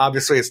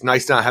 obviously it's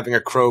nice not having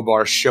a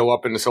crowbar show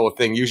up in this whole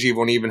thing. Usually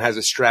everyone even has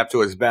a strap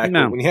to his back.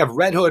 No. But when you have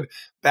Red Hood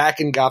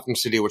back in Gotham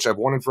City, which I've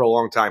wanted for a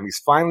long time, he's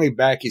finally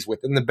back. He's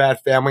within the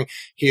Bat family.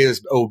 He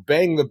is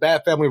obeying the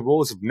Bat family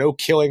rules of no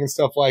killing and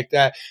stuff like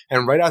that.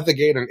 And right out the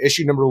gate on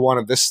issue number 1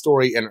 of this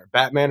story in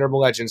Batman Urban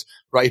Legends,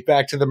 right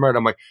back to the murder.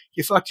 I'm like,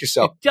 you fucked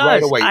yourself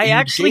right away. I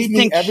actually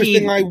think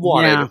everything I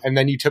wanted, and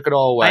then you took it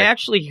all away. I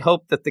actually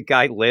hope that the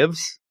guy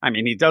lives. I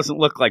mean, he doesn't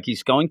look like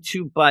he's going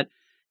to, but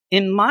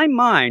in my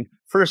mind,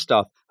 first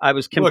off, I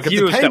was confused. Look,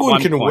 if the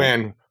Penguin can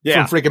win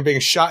from freaking being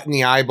shot in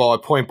the eyeball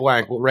at point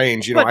blank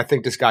range, I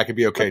think this guy could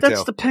be okay, but too.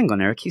 That's the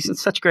Penguin, Eric. He's in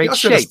such great he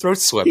also shape. Has throat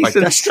slip, he's like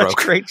in Deathstroke. Such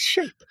great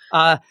shape.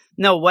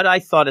 No, what I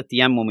thought at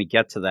the end when we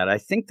get to that, I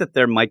think that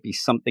there might be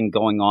something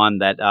going on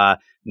that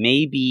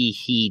maybe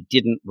he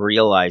didn't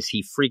realize.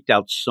 He freaked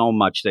out so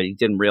much that he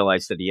didn't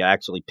realize that he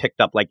actually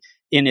picked up, like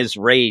in his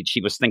rage,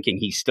 he was thinking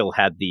he still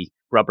had the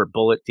rubber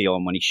bullet deal.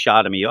 And when he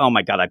shot him, oh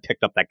my God, I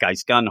picked up that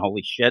guy's gun.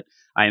 Holy shit.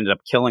 I ended up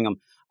killing him.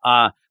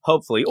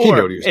 Hopefully,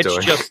 or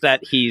it's just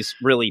that he's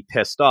really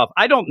pissed off.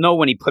 I don't know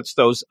when he puts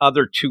those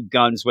other 2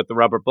 guns with the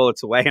rubber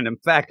bullets away. And in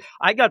fact,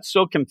 I got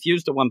so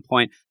confused at one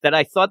point that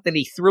I thought that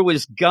he threw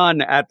his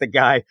gun at the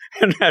guy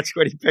and that's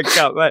what he picked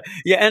up. But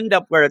you end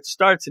up where it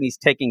starts and he's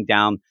taking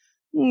down,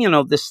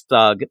 this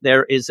thug.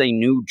 There is a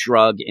new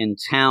drug in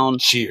town.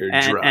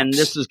 And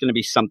this is going to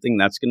be something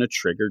that's going to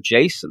trigger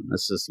Jason.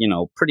 This is,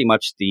 pretty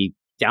much the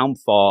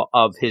downfall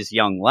of his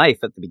young life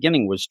at the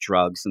beginning was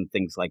drugs and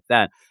things like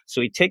that.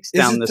 So he takes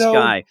down this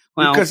guy.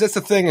 Well, because that's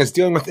the thing is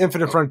dealing with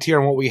Infinite Frontier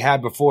and what we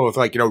had before with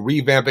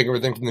revamping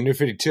everything from the New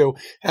 52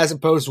 as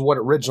opposed to what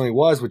it originally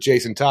was with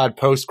Jason Todd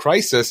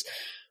post-Crisis.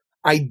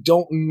 I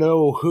don't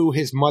know who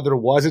his mother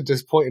was at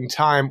this point in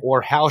time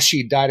or how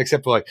she died,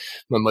 except for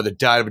my mother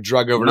died of a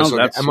drug overdose. Am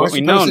I supposed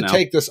to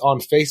take this on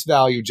face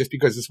value just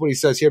because that's what he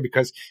says here?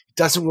 Because it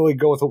doesn't really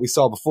go with what we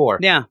saw before.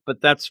 Yeah, but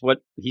that's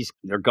what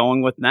they're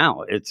going with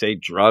now. It's a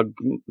drug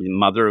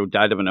mother who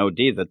died of an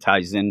OD that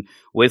ties in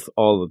with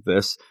all of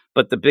this.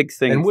 But the big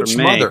thing and which for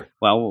me, mother?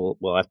 Well,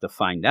 we'll have to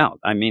find out.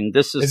 I mean,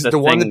 this is the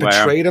one that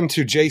betrayed him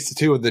to Jason,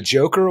 to the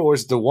Joker, or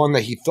is it the one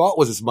that he thought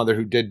was his mother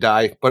who did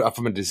die, but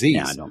from a disease?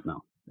 Yeah, I don't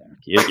know.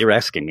 You're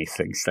asking me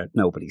things that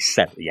nobody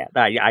said yet.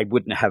 I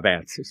wouldn't have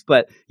answers.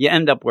 But you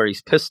end up where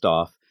he's pissed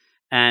off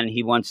and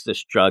he wants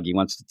this drug. He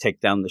wants to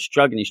take down this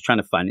drug and he's trying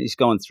to find it. He's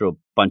going through a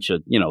bunch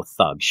of,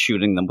 thugs,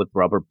 shooting them with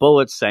rubber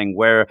bullets, saying,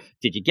 where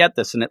did you get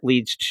this? And it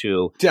leads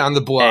to... Down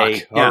the block.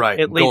 All right.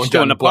 It leads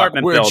to an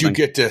apartment building. Where'd you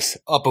get this?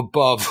 Up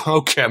above.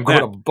 Okay, I'm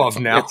going up above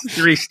now. It's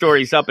 3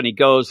 stories up and he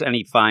goes and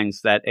he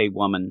finds that a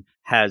woman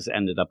has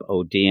ended up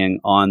ODing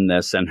on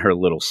this and her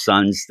little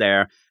son's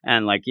there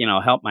and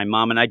help my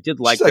mom. And I did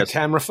like this. Like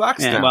Tamara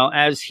Fox now. Well,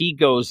 as he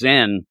goes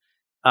in,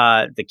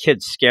 the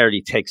kid's scared.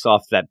 He takes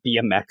off that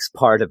BMX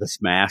part of his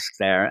mask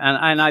there.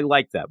 And I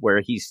like that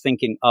where he's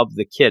thinking of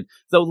the kid,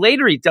 though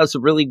later he does a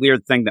really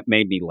weird thing that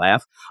made me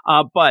laugh.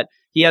 But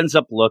he ends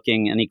up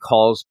looking and he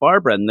calls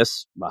Barbara, and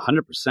this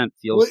 100%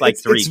 feels like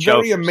Three Jokers. It's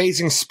very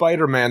Amazing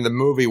Spider-Man, the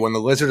movie, when the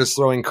lizard is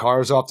throwing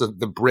cars off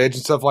the bridge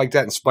and stuff like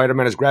that, and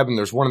Spider-Man is grabbing.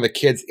 There's one of the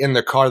kids in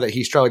the car that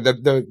he's trying,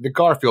 the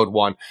Garfield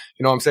one.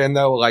 You know what I'm saying,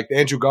 though? Like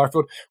Andrew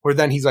Garfield, where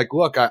then he's like,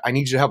 look, I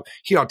need you to help.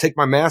 Here, I'll take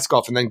my mask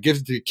off, and then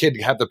gives the kid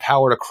to have the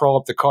power to crawl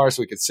up the car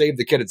so he could save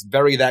the kid. It's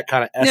very that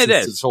kind of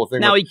essence to this whole thing.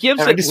 Now, he gives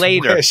it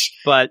later,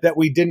 but that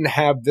we didn't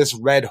have this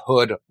Red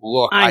Hood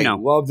look. I know.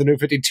 love the New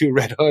 52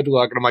 Red Hood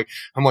look, and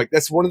I'm like,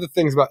 that's one of the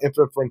things about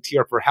Infinite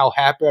Frontier for how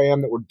happy I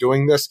am that we're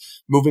doing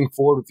this, moving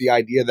forward with the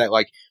idea that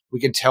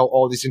we can tell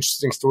all these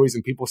interesting stories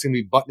and people seem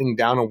to be buttoning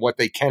down on what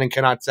they can and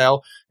cannot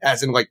tell,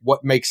 as in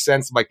what makes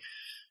sense.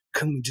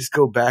 Couldn't we just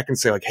go back and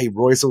say hey,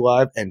 Roy's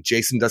alive and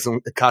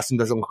the costume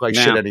doesn't look like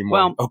shit anymore?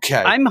 Well,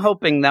 okay. I'm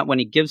hoping that when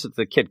he gives it to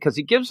the kid, because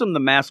he gives him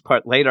the mask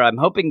part later, I'm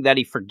hoping that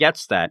he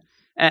forgets that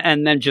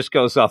and then just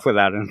goes off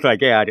without it. And it's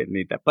like, yeah, I didn't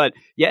need that. But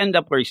you end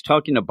up where he's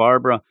talking to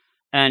Barbara.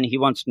 And he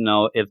wants to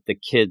know if the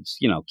kids,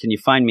 can you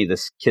find me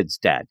this kid's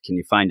dad? Can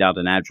you find out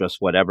an address,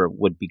 whatever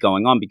would be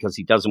going on? Because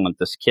he doesn't want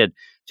this kid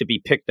to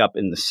be picked up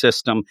in the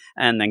system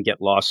and then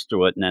get lost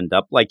through it and end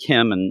up like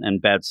him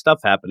and bad stuff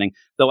happening.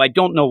 Though I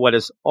don't know what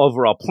his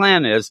overall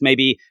plan is.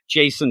 Maybe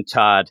Jason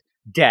Todd,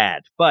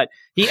 dad. But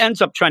he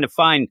ends up trying to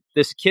find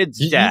this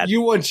kid's dad.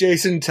 You want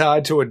Jason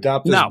Todd to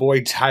adopt his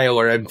boy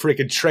Tyler and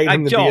freaking train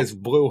him to be his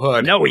Blue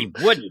Hood. No, he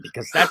wouldn't,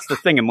 because that's the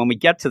thing. And when we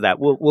get to that,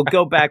 we'll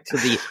go back to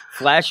the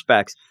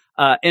flashbacks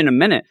in a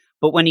minute.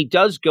 But when he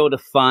does go to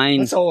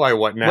find... That's all I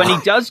want now. When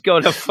he does go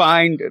to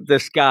find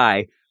this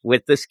guy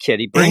with this kid,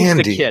 he brings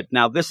the kid.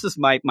 Now, this is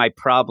my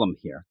problem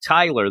here.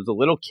 Tyler, the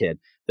little kid,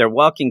 they're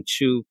walking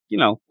to,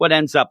 what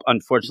ends up,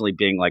 unfortunately,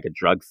 being like a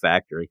drug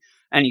factory.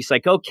 And he's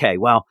like, okay,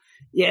 well,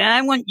 yeah,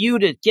 I want you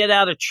to get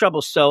out of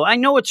trouble. So I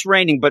know it's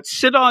raining, but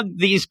sit on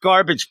these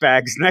garbage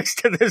bags next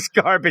to this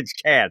garbage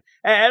can.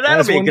 And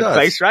that'll be a good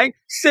place, right?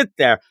 Sit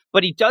there.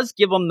 But he does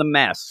give him the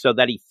mask so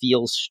that he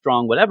feels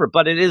strong, whatever.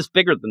 But it is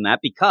bigger than that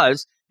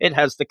because it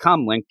has the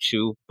comm link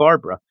to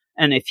Barbara.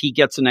 And if he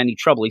gets in any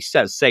trouble, he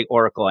says, say,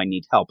 Oracle, I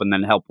need help. And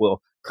then help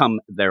will come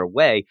their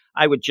way.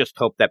 I would just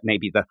hope that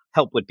maybe the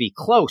help would be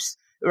close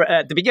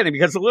at the beginning,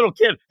 because the little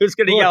kid who's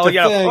going to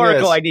yell,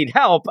 Oracle, I need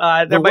help. There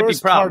might be problems. The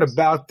worst part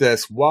about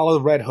this, while the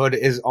Red Hood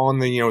is on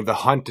the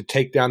hunt to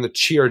take down the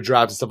cheer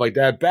drops and stuff like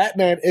that,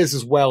 Batman is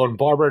as well. And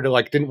Barbara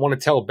didn't want to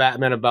tell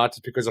Batman about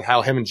it because of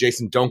how him and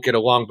Jason don't get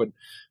along. But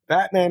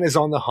Batman is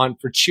on the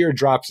hunt for cheer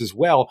drops as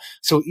well.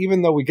 So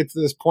even though we get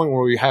to this point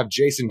where we have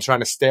Jason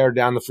trying to stare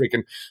down the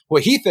freaking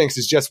what he thinks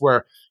is just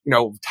where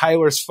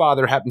Tyler's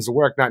father happens to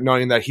work, not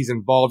knowing that he's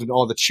involved in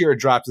all the cheer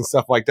drops and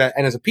stuff like that,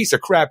 and is a piece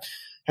of crap.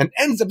 And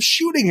ends up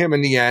shooting him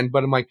in the end.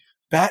 But I'm like,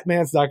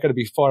 Batman's not going to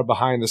be far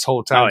behind this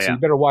whole time. So you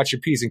better watch your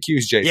P's and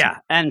Q's, Jason. Yeah.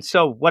 And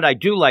so what I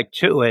do like,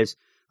 too, is,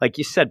 like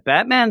you said,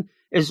 Batman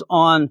is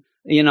on,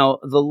 the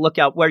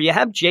lookout where you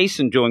have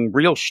Jason doing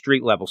real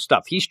street level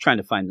stuff. He's trying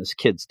to find this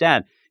kid's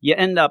dad. You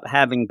end up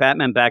having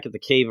Batman back at the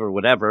cave or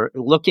whatever,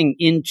 looking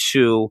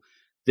into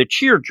the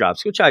cheer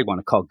drops, which I want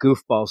to call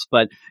goofballs,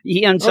 but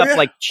he ends up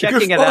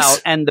checking it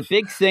out. And the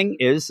big thing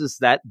is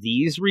that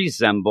these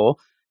resemble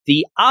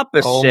the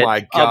opposite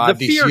of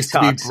the fear used to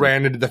be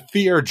branded the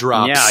fear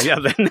drops. Yeah.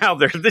 Now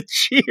they're the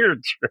cheer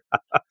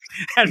drops.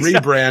 And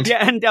rebrand. So you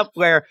end up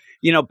where,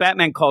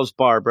 Batman calls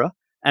Barbara,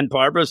 and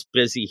Barbara's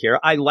busy here.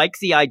 I like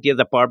the idea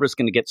that Barbara's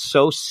going to get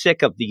so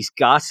sick of these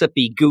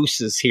gossipy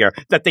gooses here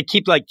that they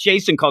keep,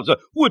 Jason calls her,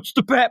 what's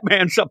the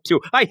Batman's up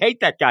to? I hate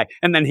that guy.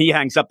 And then he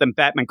hangs up, and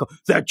Batman calls,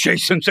 that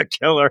Jason's a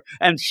killer.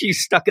 And she's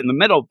stuck in the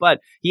middle.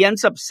 But he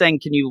ends up saying,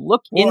 can you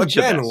look into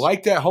again, this?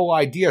 Like that whole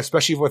idea,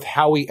 especially with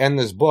how we end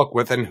this book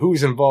with and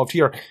who's involved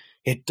here.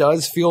 It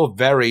does feel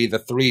very the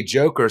three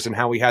Jokers and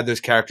how we had those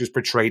characters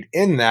portrayed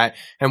in that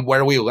and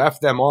where we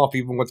left them off,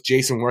 even with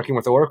Jason working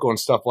with Oracle and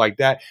stuff like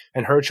that,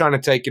 and her trying to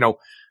take,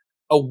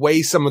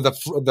 away some of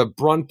the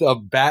brunt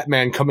of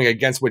Batman coming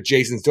against what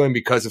Jason's doing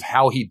because of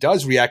how he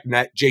does react and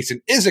that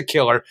Jason is a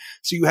killer.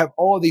 So you have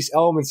all of these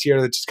elements here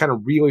that just kind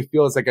of really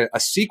feels like a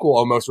sequel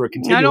almost or a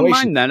continuation. I don't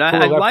mind that.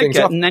 I like it.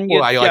 And then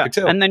I like it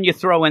too. And then you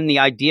throw in the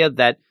idea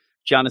that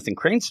Jonathan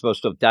Crane's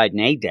supposed to have died in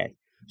A-Day.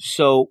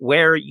 So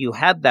where you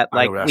had that,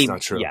 that's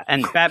not true. Yeah,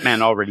 and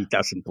Batman already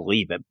doesn't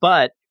believe it,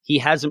 but he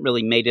hasn't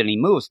really made any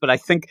moves. But I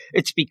think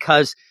it's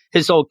because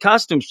his old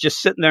costume's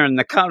just sitting there in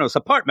Nakano's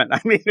apartment.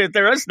 I mean,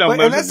 there is no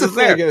moves. And that's the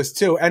thing is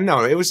too. And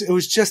no, it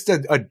was just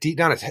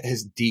not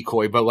his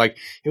decoy, but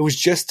it was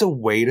just a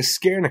way to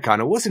scare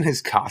Nakano. It wasn't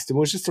his costume. It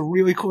was just a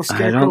really cool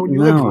scarecrow in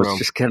your living room. It's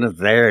just kind of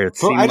there. It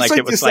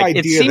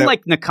seemed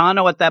like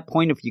Nakano at that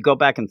point. If you go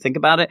back and think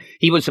about it,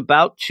 he was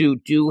about to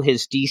do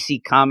his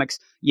DC Comics,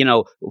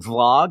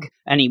 vlog,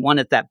 and he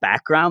wanted that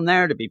background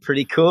there to be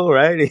pretty cool,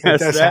 right? He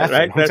has that,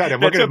 right? I'm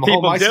looking at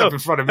all my stuff in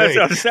front of me. That's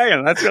what I'm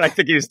saying. That's what I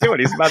think he was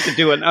doing. He's about to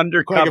do an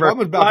undercover Craig, if I'm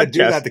about podcast. to do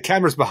that, the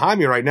camera's behind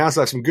me right now,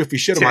 so I have some goofy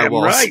shit on my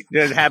walls. Right.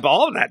 And have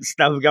all that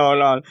stuff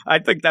going on. I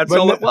think that's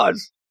all it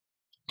was.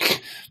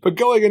 But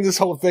going into this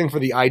whole thing for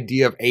the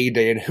idea of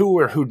A-Day and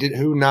who did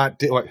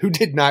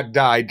not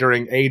die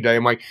during A-Day,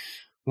 I'm like,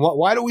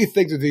 why do we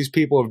think that these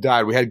people have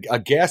died? We had a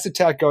gas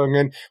attack going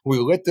in. We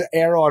lit the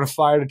air on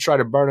fire to try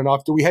to burn it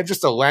off. Do we have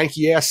just a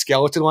lanky-ass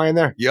skeleton lying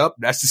there? Yep,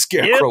 that's the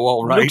Scarecrow,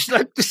 all right. Looks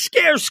like the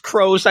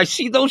Scarecrows. I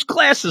see those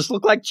glasses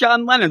look like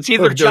John Lennon's.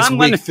 Either look at John those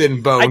Lennon. Weak,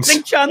 thin bones. I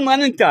think John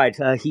Lennon died.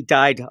 He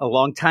died a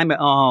long time ago.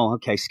 Oh,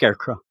 okay,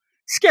 Scarecrow.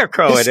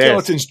 Scarecrow His it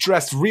skeleton's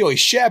dressed really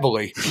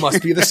shabbily.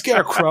 Must be the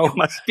Scarecrow.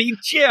 Must be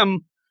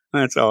Jim.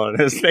 That's all it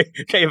is. They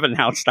have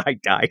announced I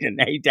died in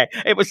A-Day.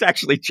 It was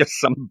actually just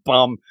some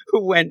bum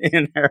who went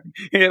in there.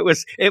 It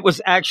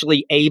was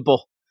actually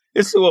Abel.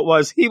 It's who it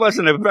was. He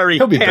wasn't a very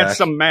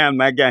handsome man,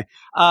 that guy.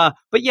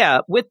 But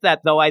yeah, with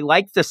that though, I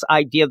like this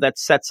idea that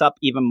sets up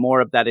even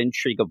more of that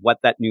intrigue of what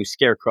that new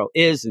Scarecrow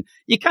is. And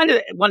you kind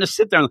of want to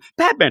sit there and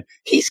Batman,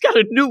 he's got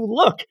a new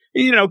look.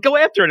 Go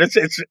after it.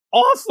 It's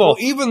awful. Well,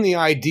 even the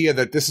idea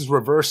that this is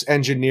reverse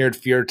engineered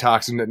fear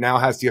toxin that now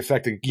has the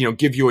effect to,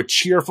 give you a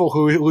cheerful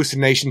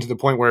hallucination to the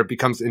point where it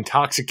becomes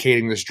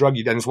intoxicating, this drug,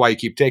 and that's why you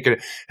keep taking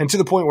it. And to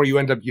the point where you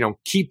end up,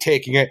 keep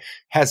taking it,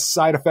 has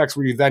side effects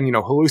where you then,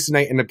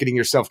 hallucinate, end up getting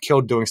yourself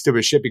killed doing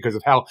stupid shit because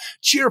of how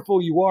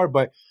cheerful you are.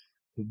 But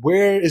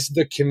where is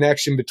the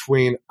connection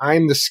between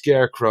I'm the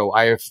Scarecrow?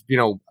 I have,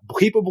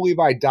 people believe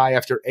I die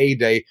after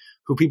A-Day,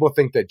 who people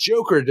think that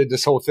Joker did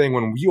this whole thing,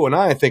 when you and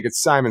I think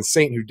it's Simon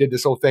Saint who did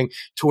this whole thing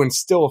to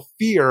instill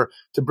fear,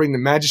 to bring the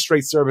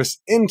magistrate service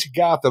into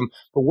Gotham.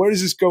 But where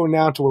does this go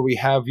now to where we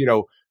have,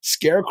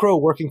 Scarecrow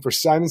working for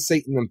Simon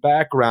Saint in the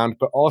background,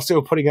 but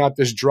also putting out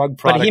this drug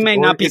product. But he may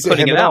not be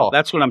putting it out.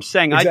 That's what I'm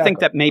saying. Exactly. I think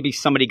that maybe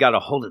somebody got a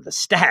hold of the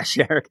stash,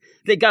 Eric.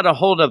 They got a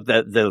hold of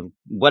the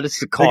what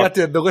is it called?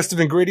 They got the list of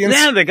ingredients?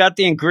 Yeah, they got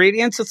the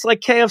ingredients. It's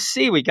like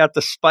KFC. We got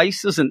the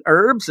spices and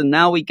herbs, and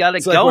now we got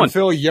it going. Like when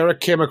Phil Urich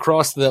came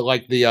across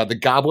the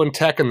Goblin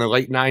tech in the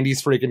late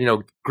 90s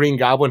freaking, Green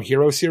Goblin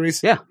Hero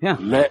series. Yeah.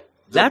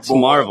 That's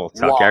Marvel,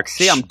 Tucker.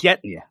 See, I'm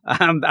getting you.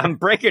 I'm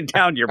breaking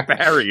down your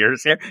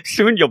barriers here.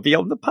 Soon you'll be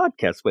on the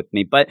podcast with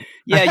me. But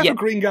yeah, I have a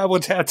Green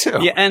Goblin tattoo.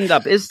 You end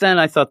up,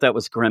 I thought that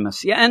was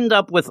Grimace. You end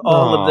up with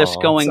all of this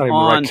going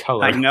on.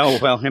 I know.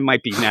 Well, it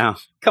might be now.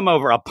 Come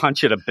over. I'll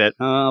punch it a bit.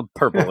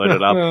 Purple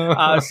it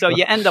up. So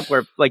you end up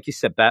where, like you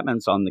said,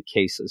 Batman's on the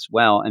case as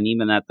well. And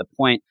even at the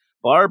point,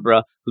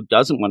 Barbara, who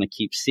doesn't want to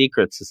keep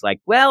secrets, is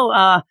like,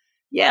 well,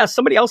 yeah,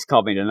 somebody else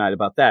called me tonight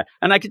about that.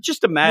 And I could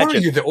just imagine. What are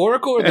you, the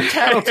Oracle or the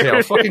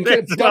Tattletale? Fucking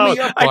dumb me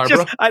up,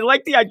 Barbara. I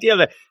like the idea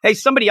that, hey,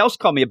 somebody else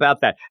called me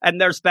about that. And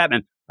there's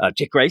Batman.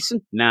 Dick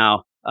Grayson?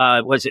 No.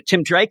 Was it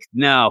Tim Drake?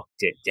 No.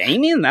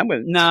 Damien? That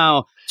was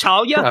no.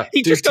 Talia?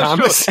 He Duke just goes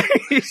Thomas?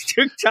 through.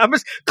 Duke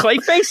Thomas?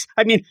 Clayface?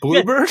 I mean,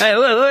 Bluebird?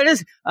 What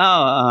is?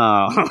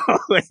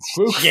 It's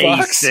Luke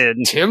Jason.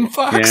 Fox? Tim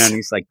Fox? Yeah, and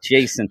he's like,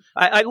 Jason.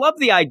 I love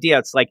the idea.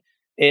 It's like,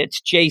 it's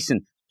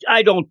Jason.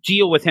 I don't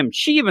deal with him.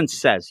 She even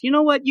says, you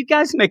know what? You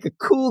guys make a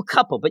cool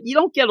couple, but you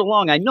don't get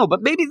along. I know,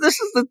 but maybe this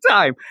is the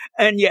time.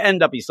 And you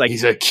end up, he's like,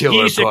 he's a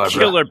killer, Barbara. A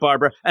killer,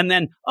 Barbara. And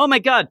then, oh my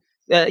God,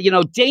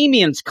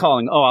 Damien's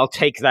calling. Oh, I'll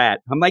take that.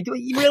 I'm like,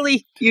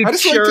 really? I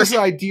just like this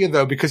idea,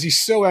 though, because he's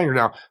so angry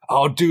now.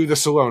 I'll do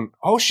this alone.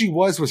 All she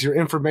was your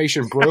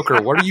information broker.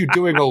 What are you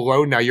doing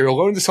alone now? You're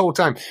alone this whole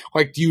time.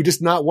 Like, do you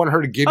just not want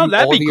her to give you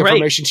all the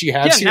information she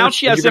has here? Yeah, now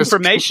she has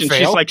information.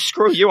 She's like,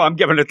 screw you. I'm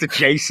giving it to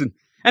Jason.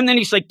 And then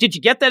he's like, did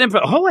you get that info?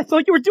 Oh, I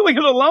thought you were doing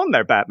it alone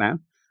there, Batman.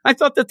 I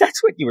thought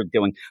that's what you were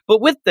doing. But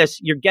with this,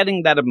 you're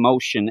getting that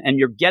emotion and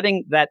you're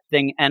getting that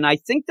thing. And I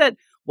think that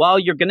while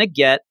you're going to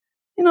get,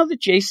 the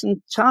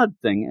Jason Todd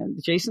thing.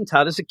 Jason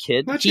Todd is a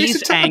kid.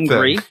 He's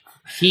angry.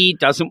 He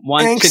doesn't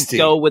want to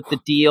go with the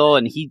deal,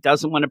 and he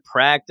doesn't want to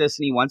practice,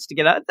 and he wants to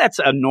get out. That's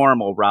a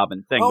normal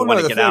Robin thing. Oh,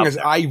 no, the thing is,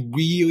 I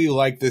really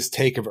like this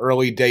take of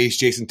early days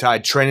Jason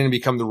Todd training to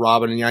become the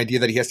Robin, and the idea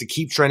that he has to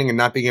keep training and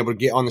not being able to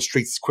get on the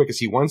streets as quick as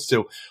he wants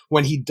to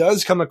when he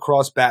does come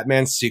across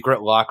Batman's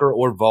secret locker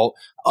or vault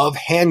of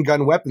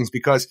handgun weapons.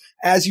 Because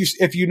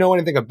if you know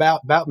anything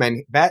about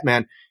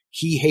Batman,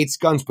 he hates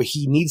guns, but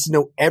he needs to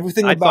know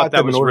everything about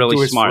them in order to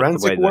do his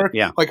forensic work.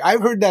 Like,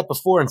 I've heard that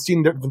before and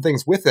seen different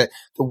things with it.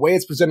 The way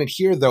it's presented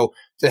here, though,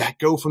 to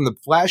go from the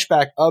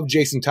flashback of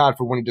Jason Todd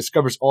for when he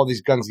discovers all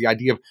these guns, the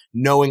idea of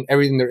knowing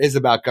everything there is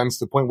about guns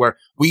to the point where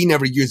we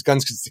never use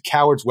guns because it's a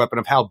coward's weapon,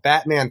 of how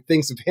Batman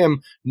thinks of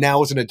him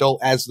now as an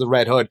adult as the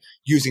Red Hood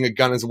using a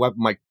gun as a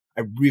weapon. Like,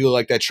 I really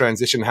like that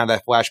transition, how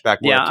that flashback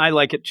worked. Yeah, I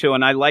like it too.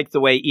 And I like the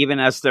way, even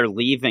as they're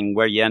leaving,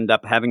 where you end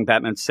up having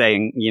Batman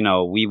saying,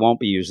 we won't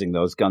be using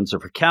those guns, are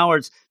for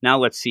cowards. Now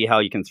let's see how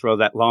you can throw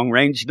that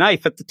long-range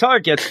knife at the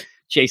target.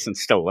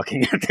 Jason's still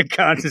looking at the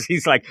guns.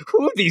 He's like,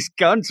 ooh, these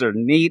guns are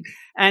neat.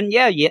 And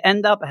yeah, you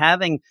end up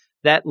having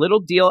that little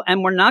deal.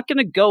 And we're not going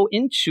to go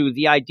into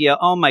the idea,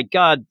 oh my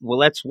God, well,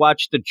 let's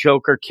watch the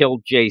Joker kill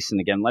Jason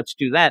again. Let's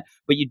do that.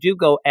 But you do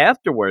go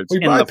afterwards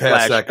in the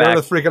flashback. That. Go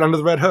to the freaking Under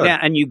the Red Hood. Yeah,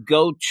 and you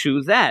go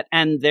to that.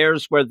 And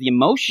there's where the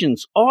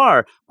emotions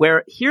are,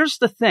 where here's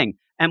the thing.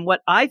 And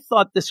what I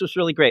thought this was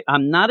really great.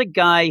 I'm not a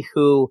guy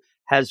who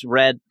has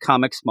read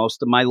comics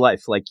most of my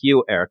life like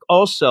you, Eric.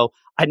 Also,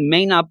 I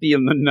may not be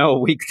in the know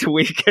week to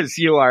week as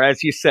you are,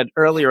 as you said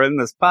earlier in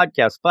this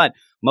podcast, but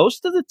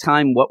most of the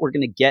time what we're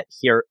going to get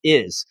here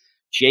is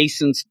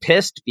Jason's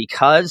pissed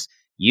because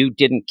you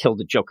didn't kill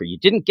the Joker. You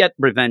didn't get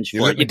revenge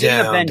for it. You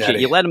didn't avenge it.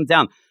 You let him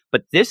down.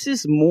 But this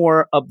is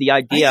more of the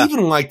idea. I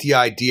even like the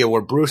idea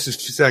where Bruce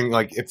is saying,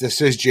 like, if this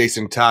is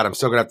Jason Todd, I'm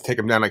still going to have to take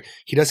him down. Like,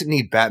 he doesn't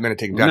need Batman to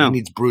take him down. No, he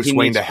needs Bruce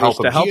Wayne to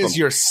help him. He is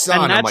your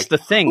son. And that's the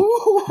thing.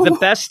 Ooh. The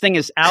best thing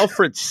is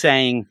Alfred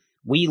saying,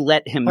 we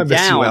let him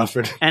down. You,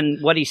 Alfred.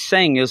 And what he's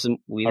saying isn't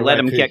we let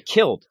him get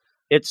killed.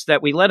 It's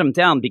that we let him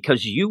down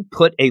because you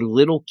put a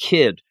little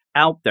kid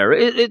out there.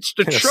 It's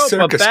the trope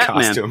of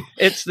Batman. Costume.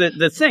 It's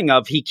the thing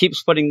of he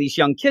keeps putting these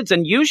young kids.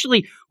 And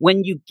usually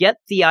when you get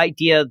the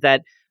idea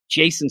that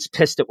Jason's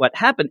pissed at what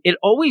happened, it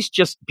always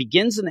just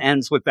begins and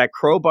ends with that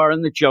crowbar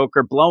and the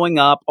Joker blowing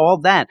up, all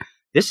that.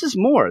 This is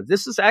more.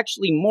 This is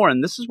actually more.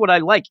 And this is what I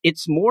like.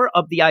 It's more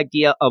of the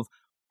idea of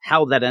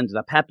how that ended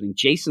up happening.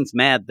 Jason's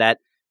mad that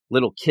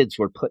little kids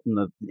were put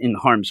in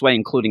harm's way,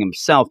 including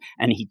himself,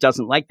 and he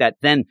doesn't like that.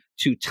 Then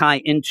to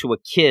tie into a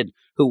kid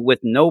who, with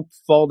no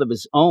fault of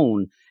his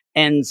own,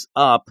 ends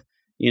up,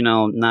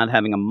 not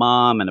having a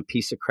mom and a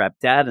piece of crap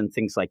dad and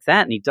things like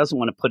that. And he doesn't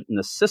want to put it in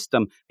the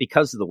system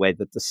because of the way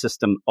that the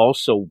system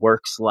also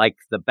works like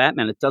the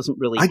Batman. It doesn't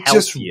really help you. I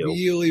just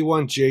really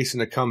want Jason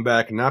to come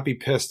back and not be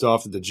pissed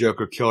off that the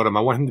Joker killed him.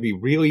 I want him to be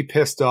really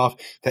pissed off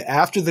that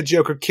after the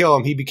Joker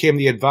killed him, he became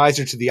the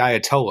advisor to the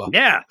Ayatollah.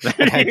 Yeah.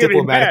 And had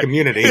diplomatic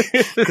immunity.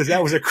 Because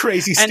that was a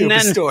crazy,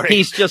 stupid story.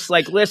 He's just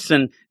like,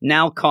 listen,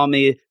 now call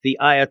me the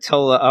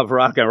Ayatollah of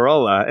rock and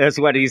rolla, is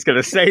what he's going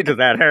to say to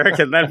that, Eric.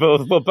 And then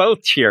we'll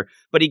both cheer.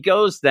 But he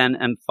goes then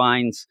and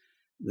finds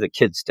the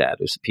kid's dad,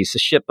 who's a piece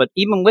of shit. But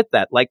even with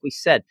that, like we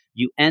said,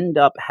 you end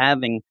up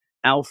having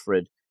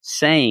Alfred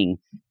saying,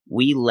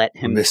 we let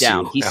him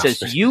down. He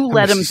says, you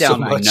let him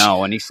down. I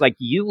know. And he's like,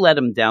 you let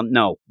him down.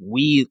 No,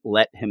 we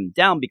let him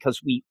down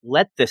because we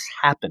let this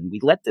happen. We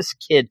let this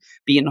kid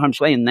be in harm's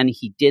way. And then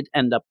he did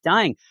end up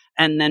dying.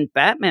 And then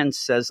Batman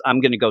says,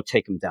 I'm going to go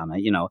take him down.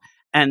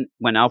 And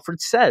when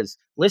Alfred says,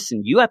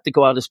 listen, you have to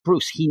go out as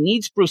Bruce. He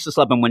needs Bruce's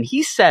love. And when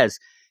he says,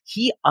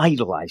 he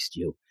idolized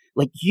you,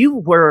 like you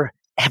were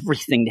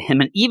everything to him,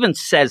 and even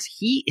says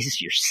he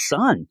is your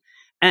son.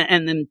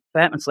 And then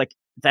Batman's like,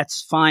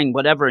 that's fine,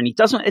 whatever. And he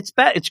doesn't, it's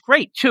bad. It's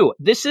great too.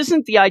 This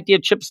isn't the idea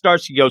of Chip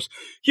Zdarsky goes,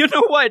 you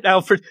know what,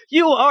 Alfred,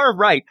 you are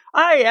right.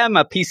 I am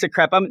a piece of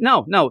crap.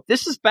 No,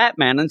 this is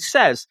Batman and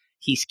says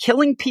he's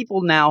killing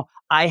people now.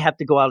 I have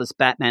to go out as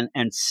Batman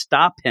and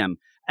stop him.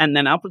 And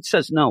then Alfred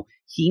says, no,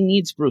 he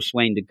needs Bruce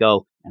Wayne to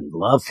go and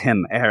love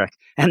him, Eric.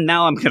 And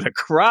now I'm going to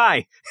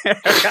cry.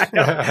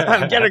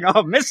 I'm getting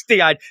all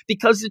misty-eyed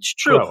because it's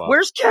true. Well.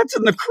 Where's Cats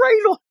in the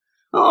Cradle?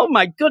 Oh,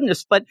 my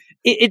goodness. But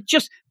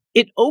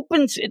it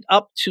opens it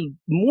up to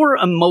more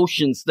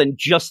emotions than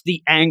just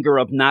the anger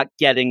of not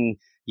getting,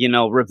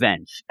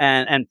 revenge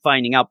and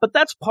finding out. But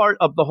that's part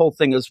of the whole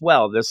thing as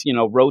well, this,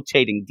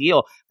 rotating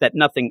deal that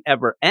nothing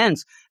ever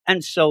ends.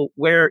 And so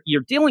where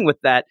you're dealing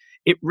with that,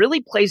 it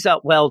really plays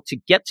out well to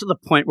get to the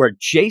point where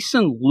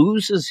Jason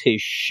loses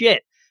his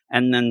shit.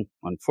 And then,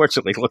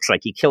 unfortunately, it looks like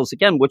he kills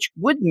again, which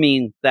would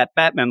mean that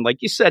Batman, like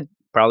you said,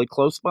 probably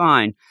close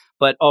behind,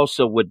 but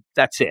also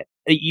that's it.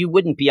 You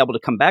wouldn't be able to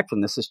come back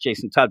from this as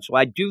Jason Todd. So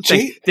I do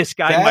think this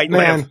guy Batman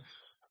might live.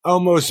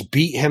 Almost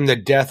beat him to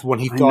death when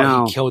he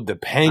thought he killed the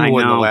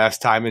Penguin the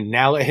last time, and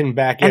now let him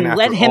back in and after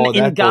let him all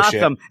in that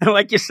Gotham. bullshit. And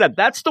like you said,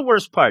 that's the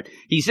worst part.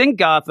 He's in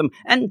Gotham,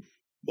 and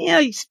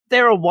he's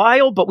there a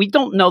while, but we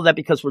don't know that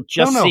because we're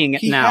just seeing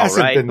it now,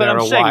 right? But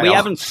I'm saying we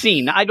haven't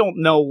seen. I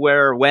don't know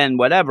where, when,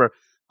 whatever.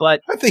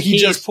 But I think he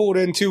just pulled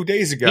in 2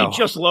 days ago. He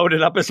just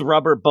loaded up his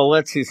rubber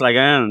bullets. He's like,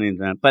 I don't need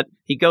that. But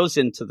he goes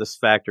into this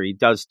factory. He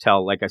does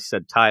tell, like I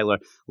said, Tyler,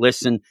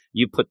 listen,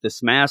 you put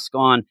this mask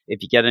on.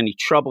 If you get any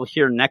trouble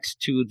here next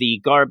to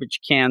the garbage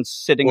cans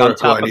sitting on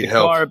top of the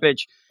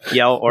garbage,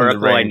 yell,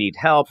 Oracle, I need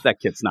help. That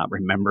kid's not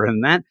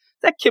remembering that.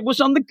 That kid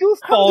was on the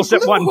Goofballs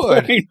at one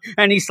point.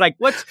 And he's like,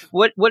 what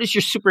is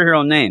your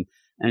superhero name?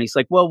 And he's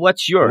like, well,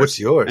 what's yours? What's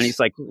yours? And he's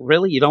like,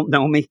 really? You don't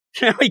know me?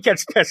 He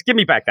gets pissed. Give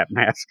me back that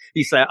mask.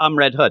 He said, I'm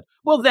Red Hood.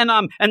 Well, then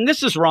and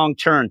this is Wrong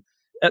Turn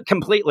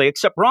completely,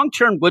 except Wrong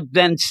Turn would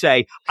then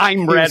say,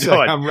 I'm Red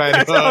Hood. I'm Red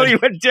That's Hood. all he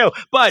would do.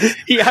 But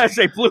he has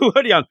a blue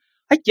hoodie on.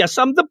 I guess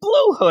I'm the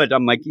Blue Hood.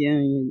 I'm like,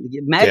 yeah,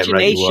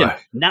 imagination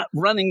not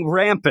running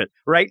rampant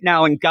right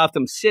now in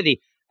Gotham City.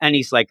 And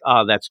he's like,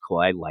 oh, that's cool.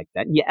 I like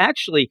that. And you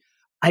actually...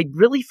 I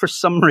really, for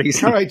some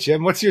reason... All right,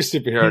 Jim, what's your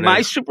superhero name?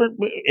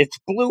 It's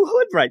Blue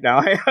Hood right now.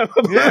 I have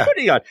a blue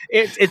hoodie on.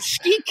 It's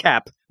Ski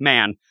Cap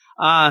Man.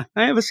 I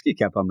have a ski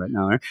cap on right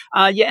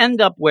now. You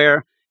end up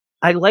where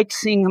I like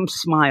seeing him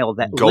smile,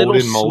 that Golden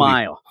little moldy.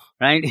 smile,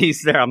 right?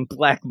 He's there on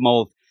Black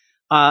Mold.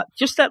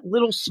 Just that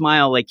little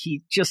smile, like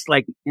he just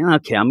like,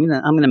 okay, I'm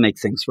gonna make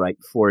things right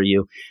for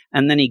you.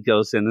 And then he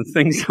goes in and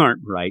things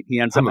aren't right. He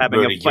ends up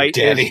having a fight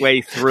his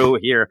way through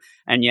here,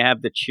 and you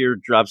have the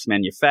Teardrops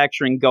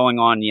manufacturing going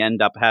on. You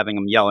end up having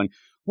him yelling,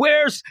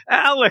 "Where's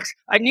Alex?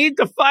 I need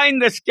to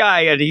find this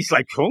guy." And he's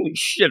like, "Holy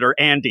shit!" Or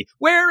Andy,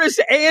 "Where is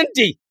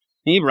Andy?"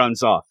 He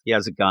runs off. He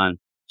has a gun.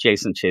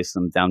 Jason chases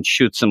him down,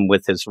 shoots him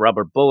with his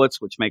rubber bullets,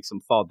 which makes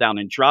him fall down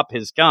and drop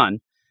his gun.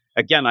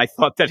 Again, I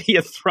thought that he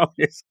had thrown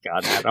his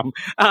gun at him.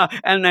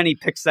 And then he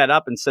picks that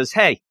up and says,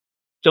 "Hey,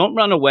 don't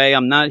run away.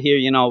 I'm not here.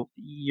 You know,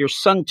 your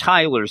son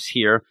Tyler's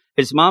here.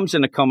 His mom's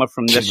in a coma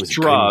from this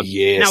drug."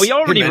 Now, he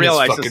already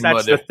realizes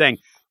that's the thing.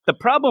 The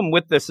problem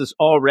with this is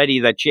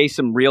already that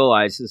Jason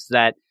realizes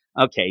that,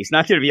 okay, he's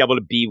not going to be able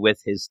to be with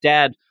his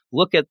dad.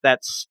 Look at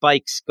that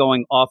spikes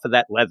going off of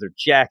that leather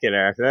jacket,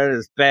 Eric. That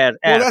is bad.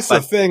 Well, that's the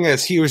thing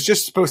is he was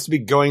just supposed to be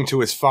going to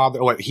his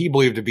father, what he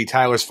believed to be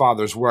Tyler's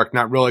father's work,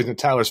 not realizing that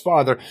Tyler's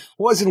father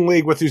was in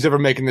league with who's ever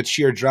making the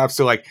Teardrops.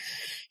 So like,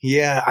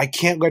 yeah, I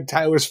can't let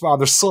Tyler's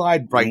father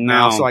slide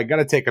now, so I got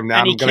to take him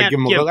down. I'm going to give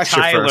him a lecture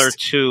Tyler first.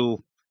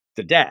 to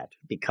the dad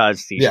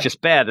because he's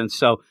just bad. And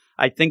so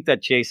I think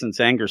that Jason's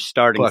anger's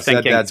starting. Plus,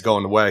 thinking, that dad's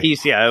going away.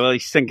 He's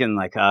thinking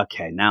like,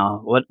 okay, now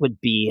what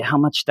would be, how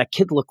much that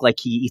kid look like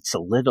he eats a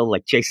little,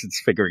 like Jason's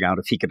figuring out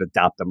if he could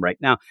adopt him right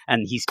now.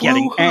 And he's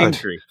getting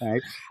angry,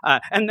 right?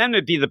 And then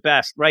it'd be the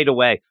best right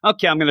away.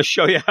 Okay, I'm going to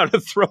show you how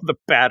to throw the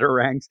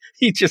batarangs.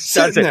 He just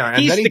does it. There,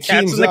 and he's then he the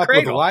teams in the up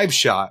cradle. with a live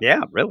shot.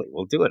 Yeah, really.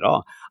 We'll do it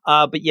all.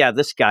 But yeah,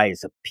 this guy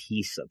is a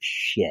piece of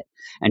shit.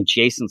 And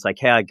Jason's like,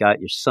 hey, I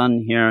got your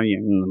son here.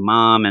 And the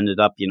mom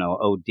ended up,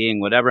 ODing,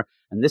 whatever.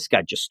 And this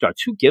guy just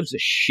starts, who gives a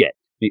shit?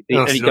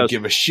 And he don't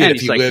give a shit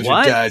if he lives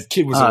or dies.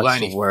 Kid was a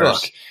whiny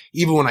fuck.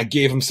 Even when I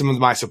gave him some of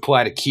my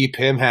supply to keep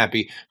him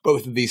happy,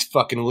 both of these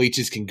fucking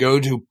leeches can go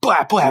to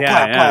blah, blah,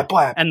 blah,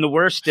 blah. And the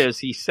worst is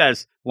he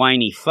says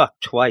whiny fuck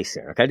twice,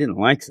 Eric. I didn't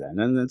like that.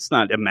 And it's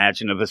not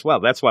imaginative as well.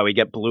 That's why we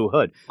get Blue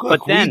Hood. Look,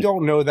 but then, we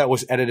don't know that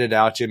was edited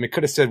out, Jim. It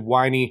could have said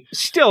whiny.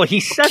 Still,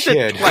 he says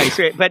it twice.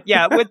 Right? But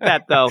yeah, with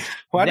that though.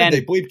 Why did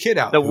they bleep kid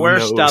out? The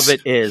worst of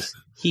it is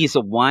he's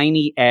a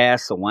whiny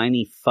ass, a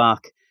whiny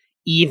fuck.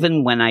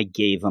 Even when I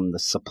gave him the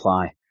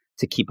supply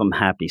to keep him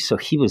happy. So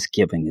he was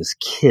giving his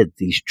kid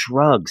these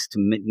drugs to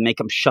make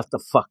him shut the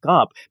fuck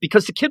up.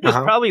 Because the kid was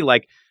probably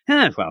like,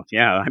 well,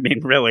 yeah, I mean,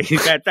 really,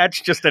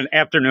 that's just an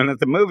afternoon at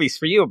the movies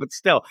for you. But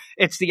still,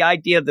 it's the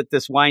idea that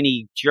this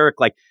whiny jerk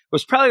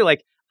was probably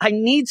like, I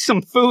need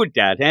some food,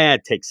 Dad.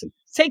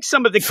 Take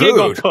some of the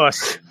giggle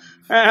puss.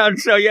 And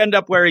so you end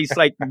up where he's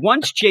like,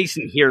 once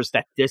Jason hears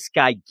that this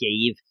guy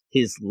gave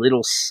his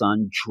little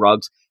son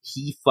drugs,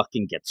 he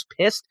fucking gets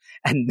pissed.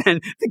 And then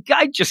the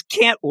guy just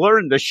can't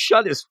learn to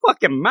shut his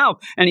fucking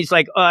mouth. And he's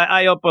like,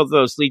 I hope both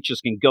those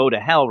leeches can go to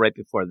hell. Right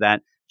before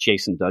that,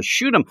 Jason does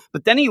shoot him.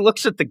 But then he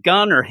looks at the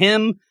gun or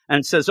him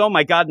and says, oh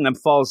my God, and then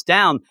falls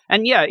down.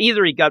 And yeah,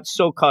 either he got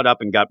so caught up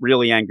and got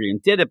really angry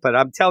and did it. But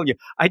I'm telling you,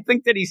 I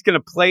think that he's going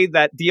to play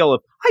that deal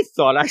of, I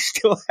thought I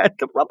still had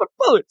the rubber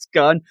bullets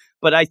gun.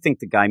 But I think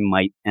the guy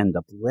might end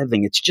up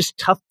living. It's just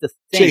tough to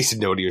think. Jason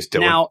knew what he was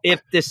doing. Now,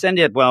 if this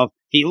ended, well,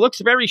 he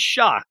looks very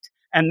shocked.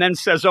 And then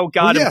says, oh,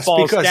 God, and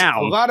falls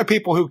down. A lot of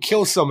people who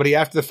kill somebody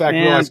after the fact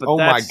realize, oh,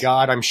 my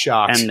God, I'm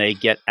shocked. And they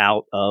get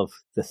out of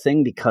the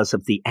thing because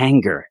of the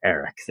anger,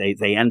 Eric.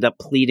 They end up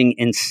pleading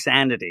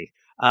insanity.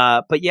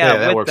 But yeah,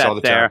 that with works that all the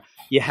there, time.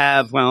 you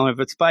have, well, if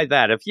it's by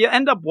that, if you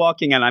end up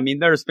walking in, I mean,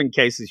 there's been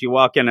cases you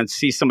walk in and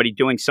see somebody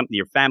doing something to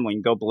your family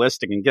and go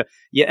ballistic and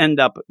you end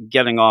up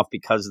getting off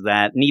because of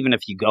that. And even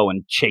if you go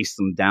and chase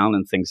them down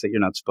and things that you're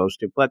not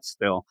supposed to, but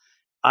still,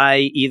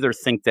 I either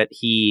think that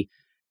he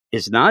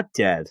is not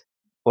dead,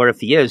 or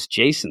if he is,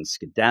 Jason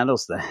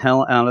skedaddles the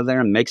hell out of there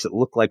and makes it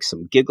look like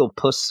some giggle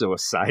puss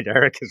suicide,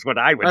 Eric, is what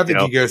I would do. I think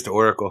he goes to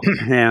Oracle.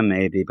 Yeah,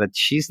 maybe, but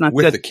she's not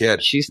with good. The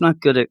kid. She's not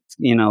good at,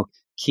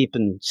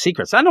 keeping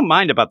secrets. I don't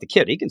mind about the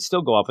kid. He can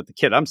still go off with the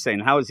kid. I'm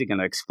saying, how is he going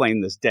to explain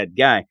this dead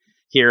guy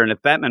here? And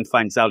if Batman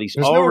finds out he's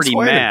already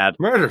mad,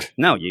 murdered.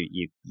 No,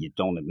 you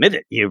don't admit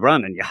it. You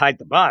run and you hide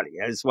the body.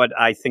 Is what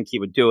I think he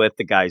would do if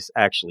the guy's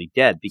actually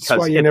dead. Because that's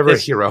why you're never a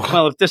hero.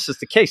 Well, if this is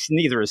the case,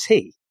 neither is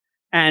he.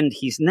 And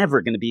he's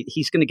never going to be,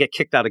 he's going to get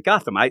kicked out of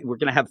Gotham. We're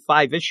going to have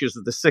 5 issues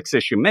of the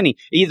 6-issue mini,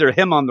 either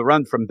him on the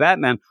run from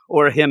Batman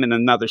or him in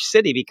another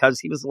city, because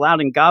he was allowed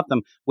in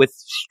Gotham with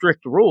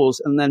strict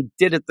rules and then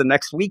did it the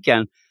next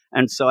weekend.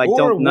 And so I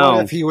don't know. Or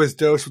what if he was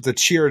dosed with the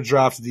cheer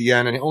drops at the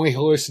end and only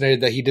hallucinated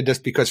that he did this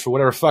because for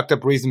whatever fucked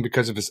up reason,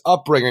 because of his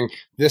upbringing,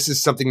 this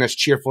is something that's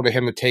cheerful to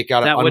him to take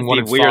out an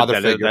unwanted father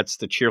figure. That's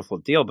the cheerful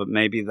deal, but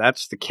maybe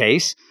that's the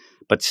case.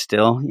 But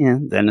still, yeah,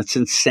 then it's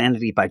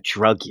insanity by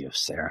drug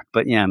use there.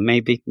 But yeah,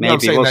 maybe I'm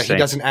saying we'll that see. He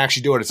doesn't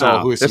actually do it. It's all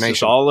hallucination. This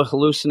is all a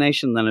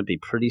hallucination. Then it'd be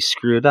pretty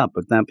screwed up.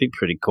 But that'd be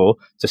pretty cool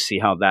to see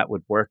how that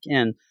would work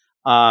in.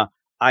 I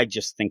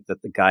just think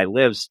that the guy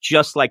lives.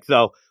 Just like,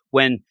 though,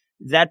 when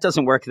that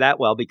doesn't work that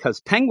well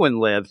because Penguin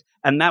lived,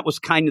 and that was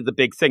kind of the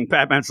big thing.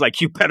 Batman's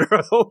like, you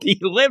better hope he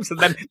lives,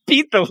 and then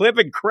beat the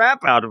living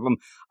crap out of him.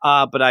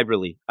 But I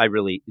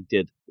really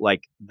did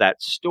like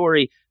that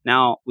story.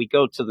 Now we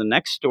go to the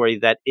next story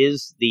that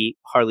is the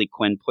Harley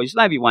Quinn Poison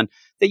Ivy one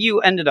that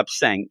you ended up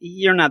saying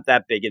you're not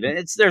that big in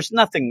it. There's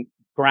nothing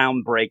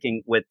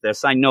groundbreaking with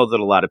this. I know that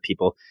a lot of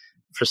people,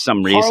 for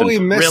some reason, Harley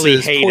misses really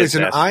hated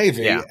Poison this.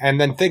 Ivy, yeah. And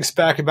then thinks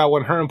back about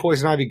when her and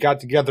Poison Ivy got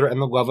together and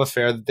the love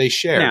affair that they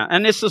shared. Yeah,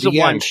 and this is a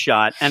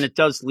one-shot, and it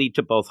does lead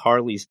to both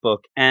Harley's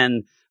book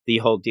and the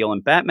whole deal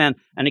in Batman.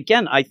 And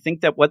again, I think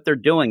that what they're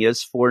doing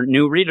is for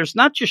new readers,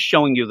 not just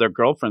showing you their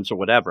girlfriends or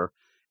whatever.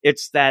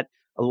 It's that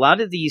a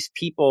lot of these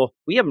people,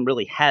 we haven't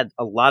really had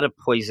a lot of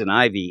Poison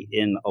Ivy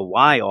in a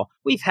while.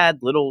 We've had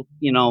little,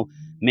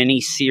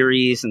 mini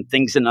series and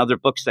things in other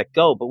books that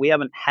go, but we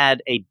haven't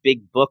had a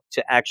big book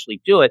to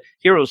actually do it.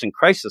 Heroes in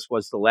Crisis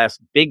was the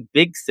last big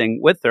thing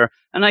with her.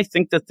 And I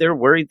think that they're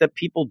worried that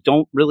people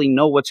don't really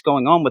know what's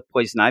going on with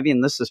Poison Ivy.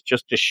 And this is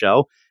just a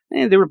show.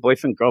 They were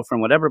boyfriend,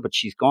 girlfriend, whatever, but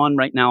she's gone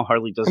right now.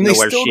 Harley doesn't know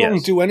where she is. And they still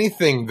don't do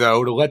anything,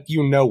 though, to let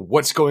you know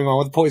what's going on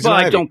with Poison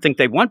Ivy. I don't think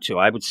they want to.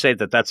 I would say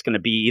that that's going to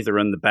be either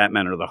in the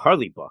Batman or the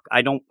Harley book.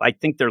 I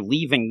think they're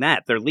leaving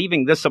that. They're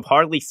leaving this of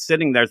Harley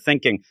sitting there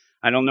thinking,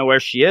 I don't know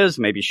where she is.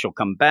 Maybe she'll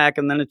come back.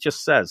 And then it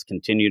just says,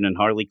 continued in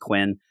Harley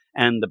Quinn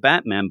and the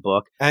Batman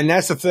book. And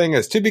that's the thing,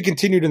 is to be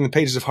continued in the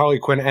pages of Harley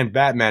Quinn and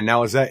Batman.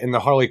 Now, is that in the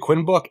Harley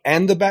Quinn book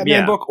and the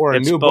Batman book, or a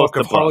new book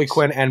of Harley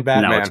Quinn and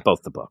Batman? No, it's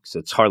both the books.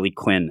 It's Harley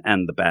Quinn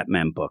and the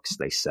Batman books,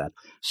 they said.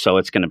 So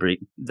it's going to be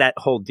that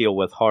whole deal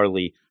with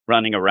Harley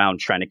running around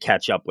trying to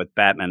catch up with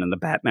Batman in the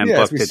Batman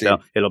book.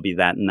 It'll be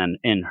that, and then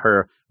in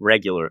her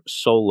regular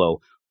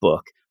solo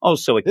book.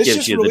 Also, it gives you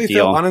the deal. This just really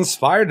felt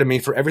uninspired to me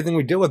for everything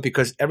we deal with,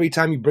 because every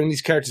time you bring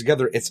these characters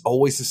together, it's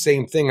always the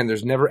same thing, and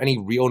there's never any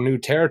real new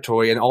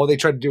territory. And all they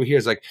try to do here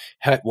is, like,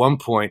 at one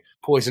point,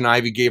 Poison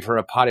Ivy gave her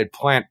a potted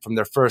plant from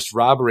their first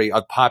robbery.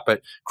 A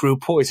puppet grew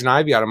Poison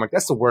Ivy out. I'm like,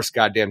 that's the worst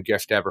goddamn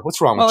gift ever.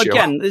 What's wrong with you?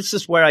 Well, again, this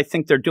is where I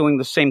think they're doing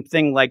the same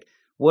thing. Like,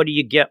 what do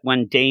you get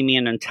when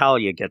Damian and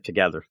Talia get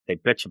together? They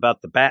bitch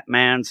about the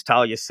Batmans.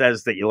 Talia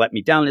says that you let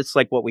me down. It's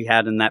like what we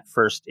had in that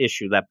first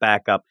issue, that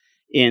backup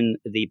in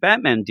the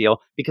Batman deal,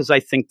 because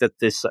I think that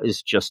this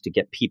is just to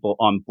get people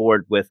on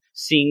board with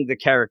seeing the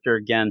character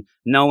again,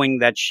 knowing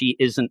that she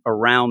isn't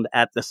around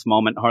at this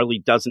moment. Harley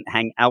doesn't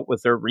hang out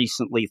with her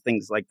recently,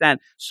 things like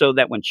that, so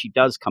that when she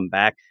does come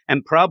back,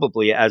 and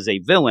probably as a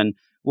villain,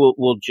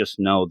 we'll just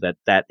know that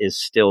that is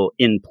still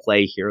in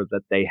play here,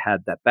 that they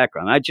had that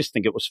background. I just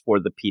think it was for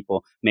the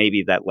people,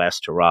 maybe that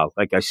last hurrah,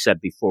 like I said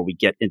before we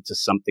get into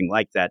something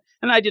like that,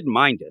 and I didn't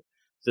mind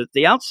it.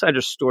 The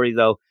Outsider story,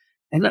 though,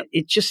 and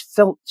it just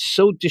felt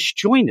so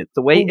disjointed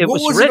the way it was written.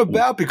 What was it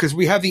about? Because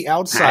we have the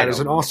Outsiders,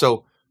 and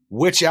also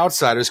which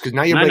Outsiders? Because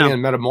now you're bringing in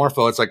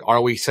Metamorpho. It's like,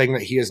 are we saying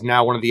that he is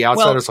now one of the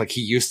Outsiders like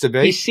he used to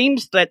be? He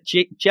seems that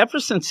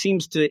Jefferson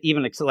seems to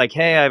even like,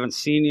 hey, I haven't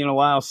seen you in a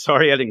while.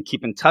 Sorry, I didn't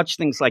keep in touch.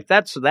 Things like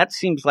that. So that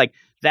seems like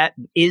that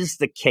is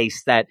the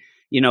case, that,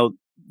 you know,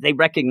 they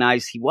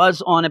recognize he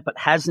was on it but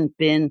hasn't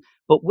been.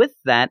 But with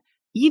that,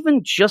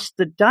 even just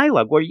the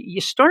dialogue, where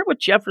you start with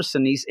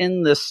Jefferson, he's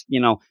in this,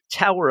 you know,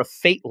 Tower of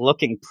Fate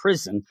looking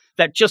prison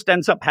that just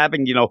ends up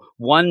having, you know,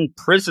 one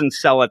prison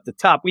cell at the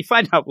top. We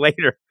find out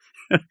later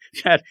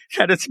that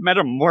it's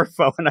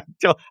Metamorpho, and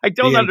I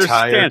don't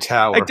understand.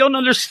 Tower. I don't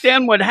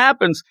understand what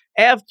happens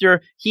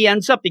after he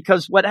ends up,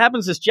 because what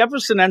happens is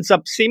Jefferson ends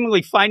up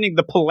seemingly finding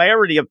the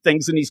polarity of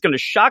things, and he's going to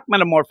shock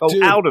Metamorpho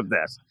out of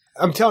this.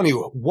 I'm telling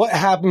you, what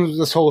happens with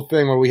this whole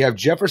thing where we have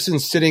Jefferson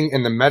sitting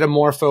in the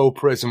Metamorpho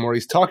prison, where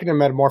he's talking to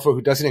Metamorpho,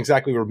 who doesn't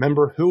exactly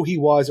remember who he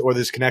was or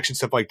this connection,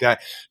 stuff like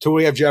that, to where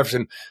we have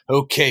Jefferson,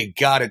 okay,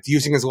 got it,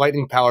 using his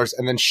lightning powers,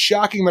 and then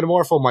shocking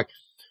Metamorpho. I'm like,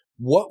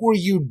 what were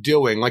you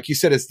doing? Like you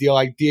said, it's the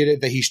idea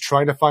that he's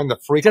trying to find the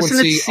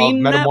frequency of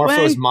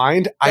Metamorpho's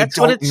mind. That's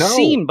I don't what it know.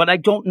 seemed, but I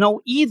don't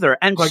know either.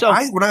 And like, so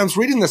when I was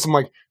reading this, I'm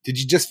like, did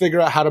you just figure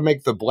out how to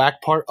make the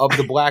black part of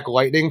the black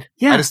lightning?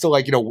 Yeah. I just still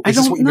like, you know, is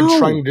this what you've been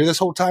trying to do this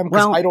whole time?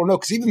 Because I don't know.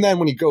 Because even then,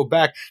 when you go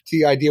back to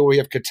the idea where you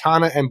have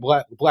Katana and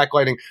Black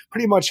Lightning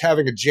pretty much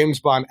having a James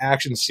Bond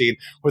action scene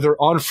where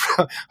they're on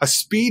a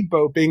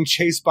speedboat being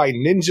chased by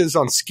ninjas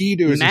on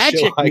ski-doos and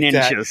shit like that.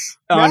 Magic ninjas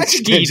on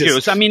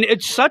ski-doos. I mean,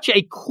 it's such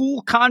a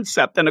cool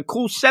concept and a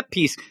cool set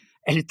piece,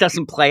 and it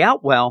doesn't play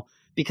out well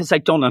because I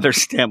don't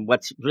understand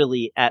what's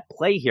really at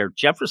play here.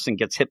 Jefferson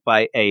gets hit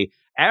by a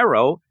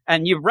arrow,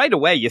 and right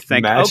away you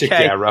think, magic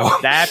okay, arrow.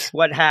 That's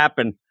what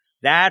happened.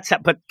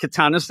 But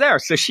Katana's there,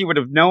 so she would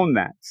have known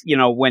that, you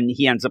know, when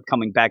he ends up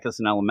coming back as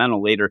an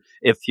elemental later,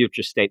 if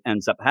Future State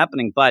ends up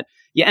happening. But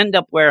you end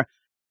up where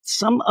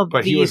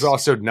But he was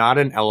also not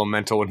an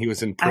elemental when he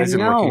was in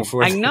prison working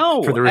for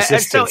the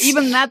resistance. So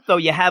even that, though,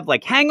 you have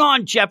like, hang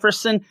on,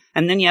 Jefferson,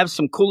 and then you have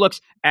some cool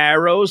looks,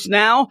 arrows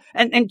now.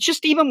 And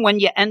just even when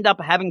you end up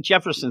having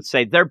Jefferson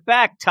say, they're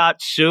back,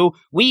 Tatsu,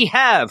 we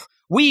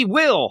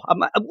will. I'm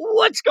like,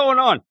 what's going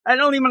on? I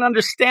don't even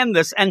understand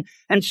this. And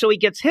so he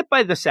gets hit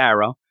by this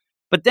arrow,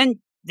 but then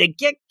they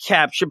get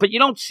captured, but you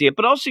don't see it.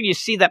 But also you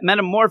see that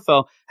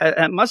Metamorpho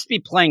must be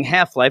playing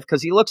Half-Life,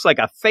 because he looks like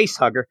a face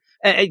hugger,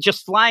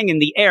 just flying in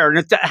the air.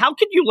 And how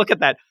could you look at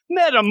that?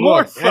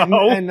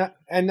 Metamorpho! Look,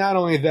 and not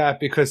only that,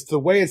 because the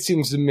way it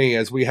seems to me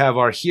is we have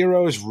our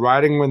heroes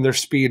riding when their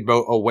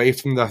speedboat away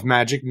from the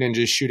magic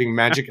ninjas shooting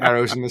magic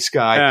arrows in the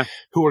sky,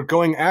 who are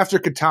going after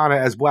Katana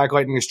as Black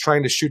Lightning is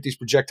trying to shoot these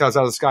projectiles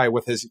out of the sky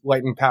with his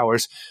lightning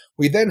powers.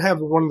 We then have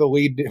one of the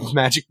lead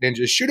magic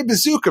ninjas shoot a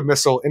bazooka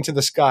missile into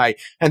the sky,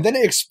 and then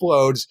it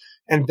explodes,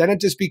 and then it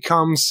just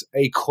becomes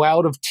a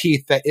cloud of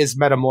teeth that is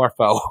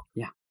Metamorpho.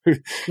 Yeah.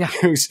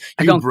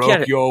 You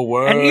broke your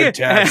word,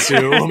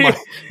 Tatsu. Like,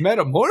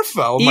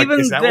 Metamorpho? I'm like,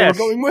 is that what we're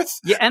going with?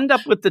 You end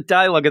up with the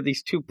dialogue of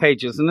these 2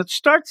 pages, and it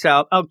starts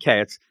out, okay,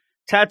 it's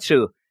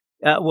Tatsu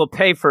will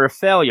pay for a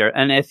failure,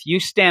 and if you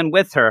stand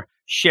with her,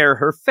 share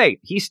her fate.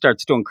 He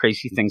starts doing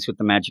crazy things with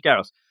the magic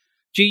arrows.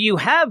 Do you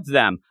have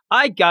them?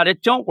 I got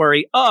it. Don't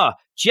worry.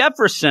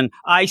 Jefferson,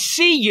 I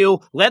see you.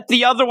 Let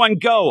the other one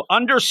go.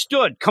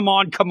 Understood. Come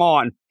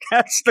on.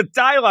 That's the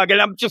dialogue.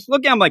 And I'm just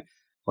looking, I'm like,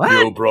 what?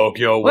 You broke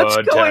your word, What's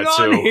going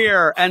Tatsu. on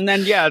here? And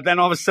then, then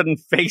all of a sudden,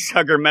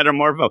 Facehugger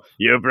Metamorpho.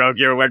 You broke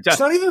your word. It's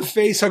not even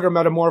Facehugger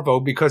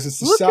Metamorpho, because it's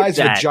the size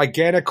of a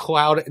gigantic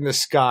cloud in the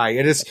sky.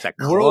 It is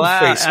World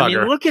Facehugger. I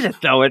mean, look at it,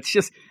 though. It's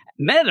just,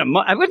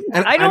 I wouldn't.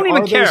 I don't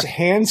even care. Are those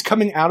hands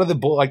coming out of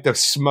the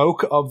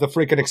smoke of the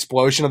freaking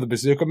explosion of the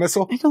bazooka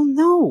missile? I don't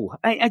know.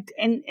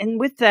 And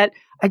with that,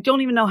 I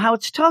don't even know how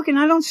it's talking.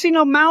 I don't see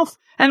no mouth.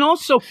 And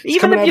also,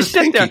 even if you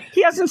sit there,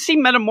 he hasn't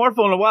seen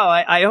Metamorpho in a while.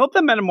 I hope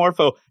that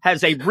Metamorpho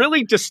has a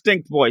really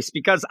distinct voice,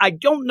 because I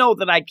don't know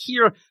that I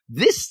hear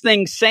this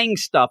thing saying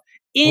stuff.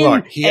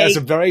 Look, he has a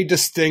very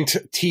distinct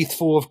cloud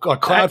full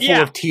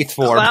of teeth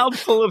form. Cloud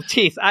full of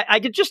teeth. I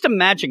could just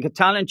imagine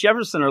Katana and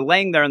Jefferson are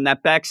laying there in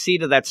that back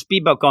seat of that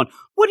speedboat going,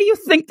 what do you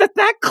think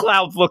that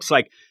cloud looks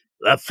like?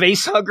 A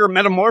face hugger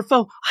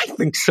Metamorpho? I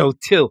think so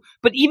too.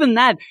 But even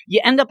that,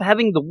 you end up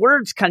having the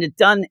words kind of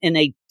done in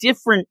a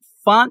different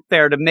font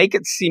there to make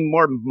it seem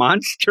more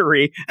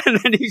monstery.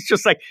 And then he's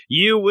just like,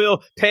 you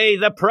will pay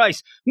the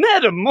price.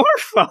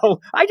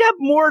 Metamorpho? I'd have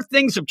more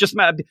things of just...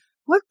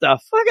 What the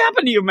fuck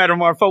happened to you,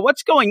 Metamorpho?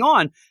 What's going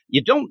on?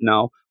 You don't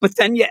know. But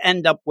then you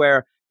end up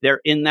where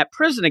they're in that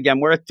prison again,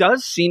 where it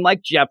does seem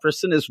like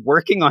Jefferson is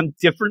working on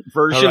different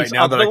versions of the Lightning.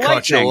 All right, now that I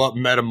caught you up,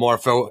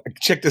 Metamorpho,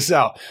 check this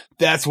out.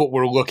 That's what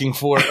we're looking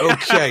for.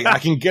 Okay, I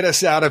can get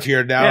us out of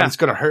here now. Yeah. It's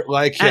going to hurt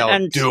like hell.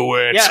 And do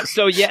it. Yeah,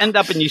 so you end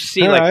up and you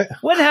see,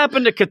 what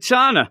happened to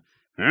Katana?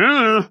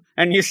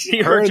 And you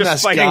see her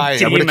just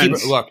fighting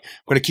demons. I'm going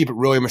to keep it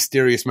really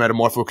mysterious,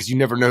 Metamorpho, because you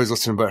never know who's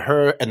listening. But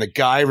her and the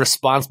guy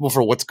responsible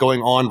for what's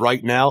going on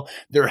right now,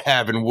 they're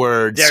having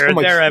words. They're having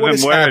words. What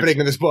is happening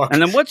in this book?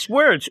 And then what's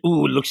words?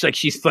 Ooh, it looks like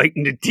she's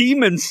fighting the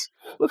demons.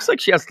 Looks like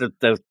she has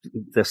the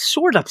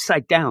sword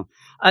upside down.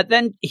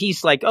 Then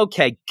he's like,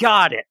 okay,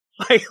 got it.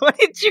 Like, what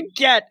did you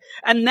get?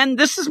 And then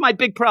this is my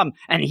big problem.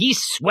 And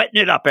he's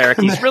sweating it up, Eric.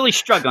 He's really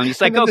struggling.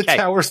 He's like, okay. The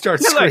tower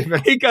starts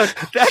screaming. He goes,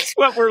 that's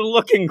what we're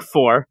looking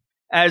for.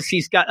 As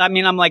he's got, I'm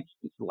like,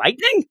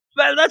 lightning?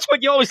 That's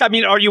what you always,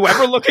 are you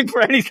ever looking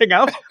for anything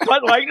else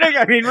but lightning?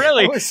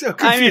 Really? I was so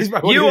confused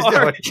by what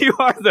you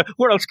are the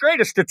world's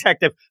greatest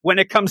detective when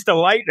it comes to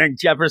lightning,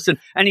 Jefferson.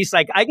 And he's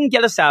like, I can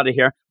get us out of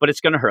here, but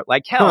it's going to hurt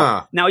like hell.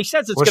 Huh. Now he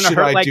says it's going to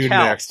hurt like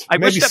hell. Next? I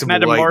wish that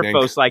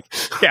Metamorpho's like,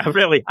 yeah,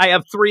 really. I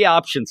have 3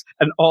 options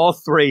and all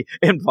 3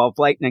 involve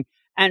lightning.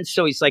 And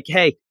so he's like,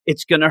 hey,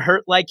 it's going to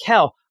hurt like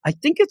hell. I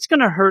think it's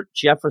going to hurt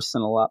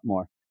Jefferson a lot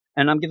more.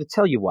 And I'm going to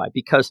tell you why,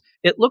 because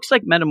it looks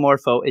like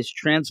Metamorpho is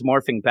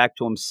transmorphing back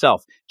to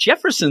himself.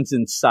 Jefferson's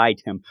inside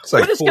him. It's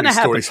like 40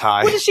 stories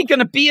high. What is he going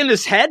to be in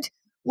his head?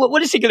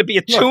 What is he going to be,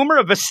 a tumor,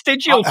 a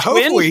vestigial twin?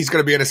 Hopefully he's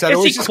going to be in his head.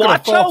 Or he's just going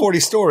to fall 40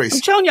 stories.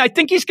 I'm telling you, I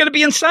think he's going to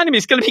be inside him.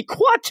 He's going to be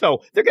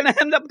Quato. They're going to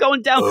end up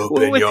going down.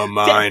 Open your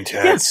mind,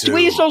 Tatsu.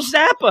 Dweezil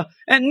Zappa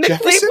and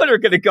Mick Fleetwood are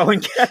going to go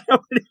and get him.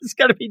 It's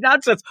going to be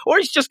nonsense. Or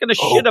he's just going to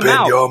shit him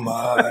out. Open your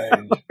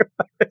mind.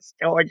 What's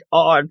going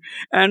on?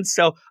 And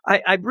so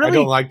I really... I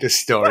don't like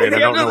this story, and I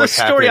don't know what's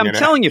happening I'm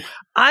telling you,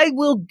 I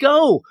will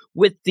go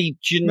with the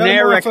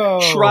generic,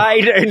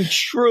 tried and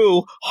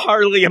true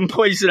Harley and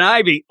Poison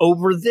Ivy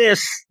over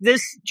this.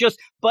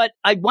 But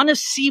I want to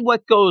see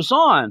what goes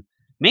on.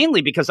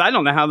 Mainly because I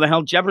don't know how the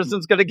hell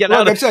Jefferson's going to get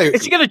out of it.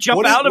 Is he going to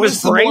jump out of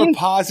his brain? What is the more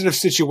positive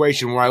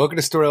situation where I look at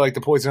a story like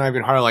the Poison Ivy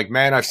and Harley, like,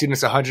 man, I've seen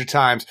this 100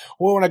 times.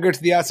 Or when I go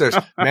to the Outsiders,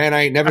 man,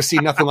 I ain't never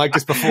seen nothing like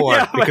this before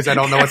because I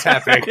don't know what's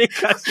happening.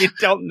 Because you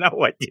don't know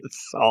what you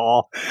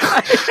saw.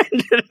 I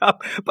ended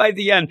up by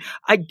the end.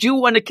 I do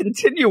want to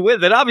continue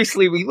with it.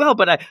 Obviously, we will,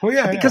 but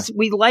because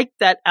we like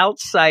that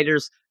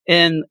Outsiders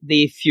in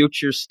the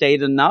future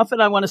state enough,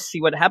 and I want to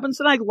see what happens.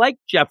 And I like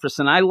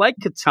Jefferson. I like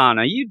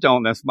Katana. You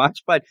don't as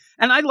much,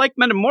 and I like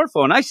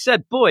Metamorpho. And I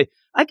said, boy,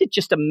 I could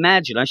just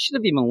imagine. I should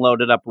have even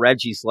loaded up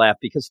Reggie's laugh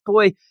because,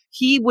 boy,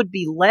 he would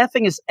be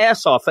laughing his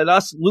ass off at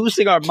us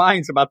losing our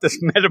minds about this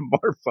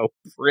Metamorpho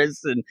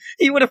prison.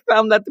 He would have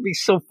found that to be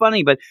so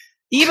funny. But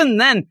even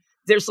then,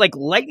 there's like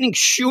lightning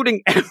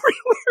shooting everywhere.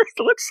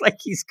 It looks like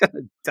he's going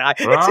to die.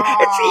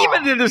 It's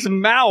even in his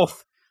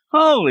mouth.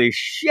 Holy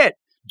shit.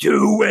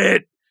 Do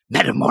it.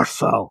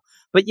 Metamorpho.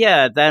 But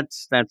yeah,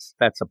 that's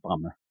a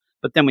bummer.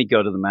 But then we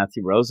go to the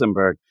Matthew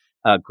Rosenberg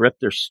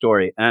Grifter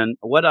story. And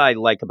what I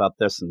like about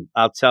this, and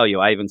I'll tell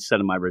you, I even said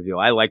in my review,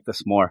 I like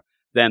this more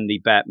than the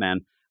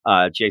Batman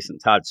Jason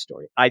Todd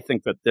story. I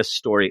think that this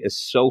story is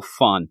so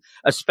fun,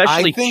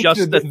 especially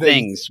just the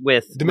things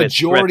with the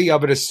majority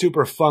of it is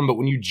super fun. But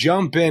when you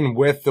jump in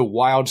with the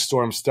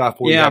Wildstorm stuff,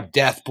 where you have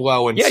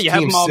Deathblow and you have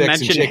Team them all 6 and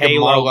mentioned Jacob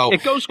Halo. Marlowe,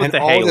 It goes with and the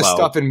all Halo. this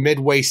stuff in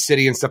Midway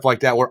City and stuff like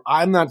that, where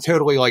I'm not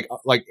totally like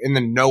in the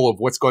know of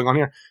what's going on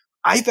here.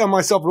 I found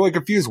myself really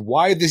confused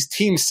why this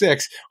Team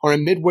 6 are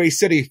in Midway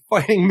City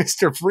fighting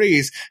Mr.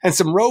 Freeze and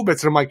some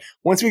robots. And I'm like,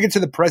 once we get to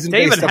the present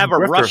day stuff, they even have a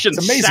Russian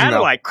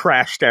satellite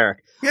crash,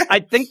 Derek. Yeah. I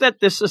think that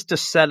this is to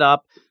set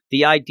up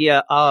the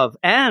idea of,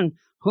 and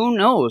who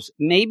knows,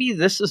 maybe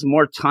this is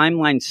more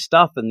timeline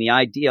stuff and the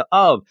idea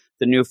of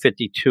the New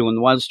 52 and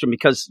Wildstorm,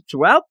 because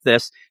throughout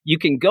this, you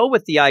can go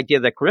with the idea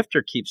that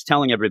Grifter keeps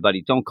telling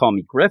everybody, don't call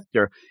me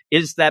Grifter.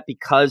 Is that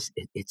because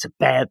it's a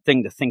bad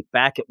thing to think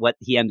back at what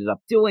he ended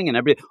up doing and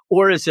everything?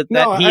 Or is it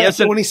that he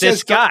isn't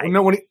this guy?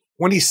 No,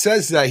 when he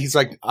says that, he's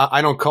like,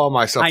 I don't call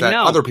myself that.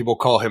 Other people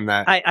call him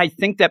that. I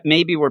think that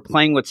maybe we're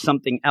playing with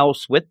something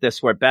else with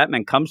this, where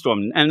Batman comes to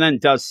him and then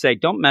does say,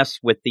 don't mess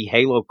with the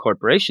Halo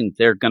Corporation.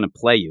 They're going to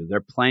play you.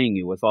 They're playing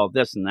you with all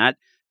this. And that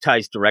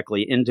ties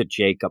directly into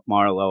Jacob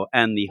Marlowe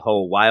and the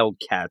whole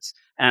Wildcats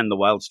and the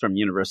Wildstorm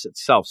universe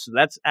itself. So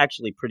that's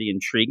actually pretty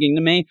intriguing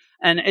to me.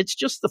 And it's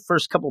just the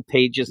first couple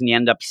pages, and you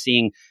end up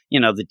seeing,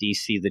 the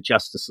DC, the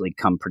Justice League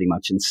come pretty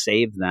much and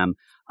save them.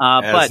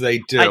 As they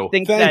do.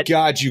 Thank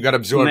God you got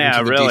absorbed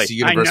into the DC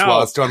universe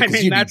Wildstorm,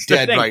 because you'd be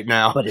dead right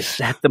now. But is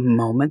that the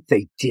moment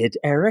they did,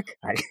 Eric?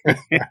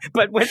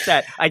 But with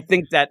that, I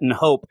think that and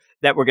hope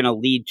that we're going to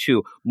lead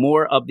to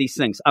more of these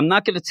things. I'm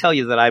not going to tell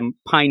you that I'm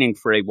pining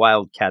for a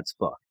Wildcats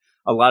book.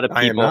 A lot of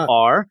people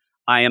are.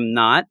 I am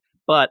not.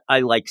 But I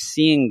like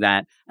seeing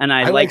that, and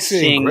I like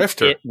seeing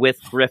it with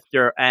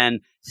Grifter, and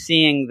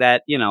seeing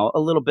that, a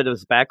little bit of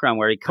his background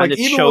where he kind of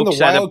chokes at a bit. Even when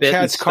the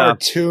Wildcats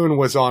cartoon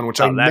was on,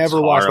 which I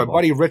never watched, my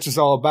buddy Rich is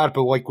all about it,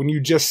 but like when you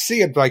just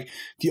see it, like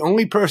the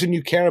only person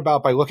you care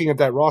about by looking at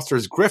that roster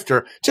is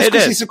Grifter, just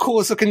because he's the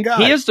coolest looking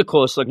guy. He is the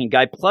coolest looking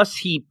guy. Plus,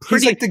 he's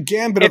like the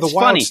Gambit of the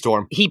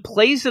Wildstorm. He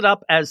plays it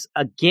up as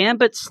a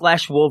Gambit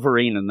 /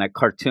 Wolverine in that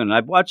cartoon.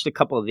 I've watched a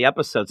couple of the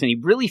episodes, and he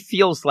really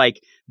feels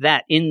like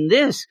that. In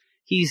this,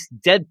 he's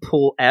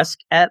Deadpool-esque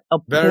at a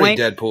point. Very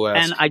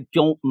Deadpool-esque. And I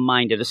don't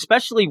mind it,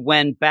 especially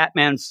when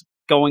Batman's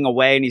going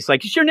away and he's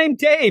like, is your name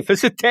Dave?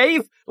 Is it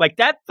Dave? Like,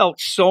 that felt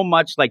so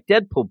much like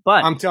Deadpool.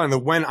 But I'm telling you,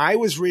 when I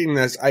was reading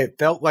this, I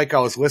felt like I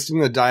was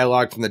listening to the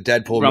dialogue from the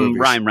Deadpool movies. From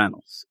Ryan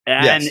Reynolds.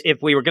 And if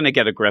we were going to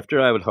get a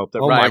Grifter, I would hope that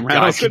Ryan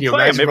Reynolds would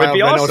play him. It would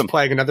be Reynolds awesome.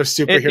 Playing another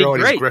superhero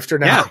and he's Grifter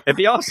now. Yeah, it'd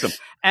be awesome.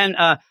 And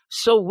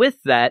so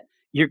with that,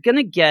 you're going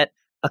to get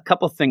a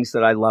couple things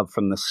that I love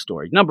from this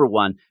story. Number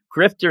one,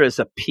 Grifter is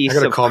a piece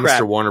of crap. I gotta call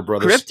Mr. Warner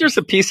Brothers. Grifter's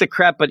a piece of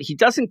crap, but he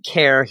doesn't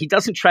care. He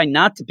doesn't try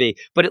not to be,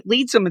 but it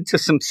leads him into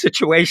some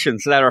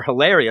situations that are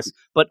hilarious.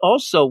 But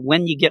also,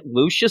 when you get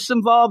Lucius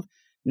involved,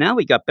 now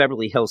we got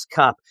Beverly Hills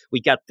Cop.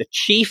 We got the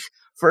chief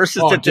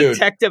versus the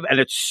detective, and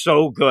it's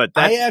so good.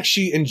 I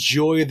actually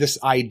enjoy this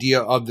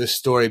idea of this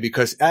story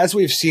because, as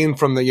we've seen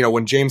from the,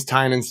 when James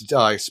Tynan's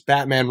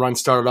Batman run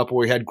started up,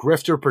 where we had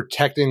Grifter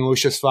protecting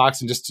Lucius Fox,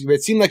 and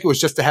it seemed like it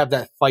was just to have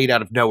that fight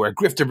out of nowhere.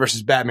 Grifter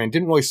versus Batman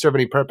didn't really serve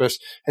any purpose.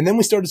 And then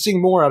we started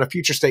seeing more out of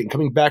Future State and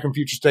coming back from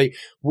Future State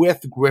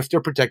with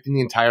Grifter protecting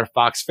the entire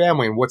Fox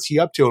family. And what's he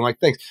up to? And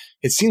things.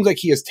 It seems like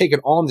he has taken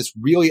on this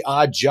really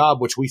odd job,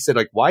 which we said,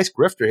 why is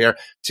Grifter here?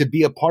 To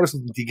be a part of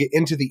something, to get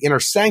into the inner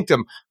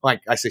sanctum,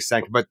 I say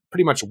sanctum, but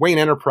pretty much Wayne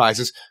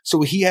Enterprises.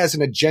 So he has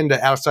an agenda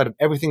outside of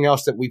everything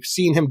else that we've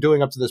seen him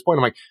doing up to this point.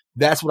 I'm like,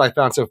 that's what I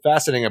found so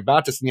fascinating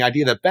about this, and the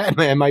idea that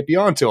Batman might be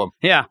onto him.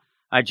 Yeah.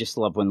 I just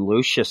love when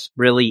Lucius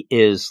really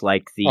is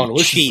like the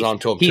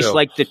chief. He's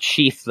like the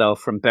chief, though,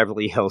 from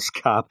Beverly Hills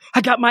Cop.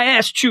 I got my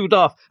ass chewed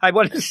off. I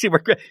wanted to see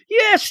where...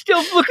 Yeah,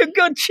 still looking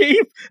good,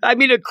 chief. I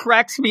mean, it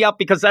cracks me up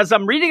because as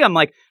I'm reading, I'm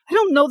like, I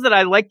don't know that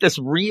I like this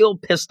real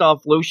pissed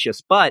off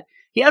Lucius, but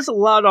he has a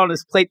lot on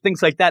his plate,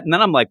 things like that. And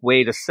then I'm like,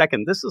 wait a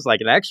second, this is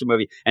like an action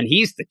movie, and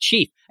he's the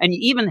chief. And you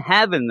even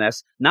have in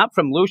this, not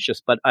from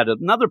Lucius, but at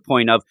another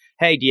point of,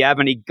 hey, do you have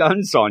any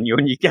guns on you?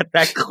 And you get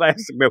that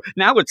classic movie.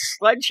 Now it's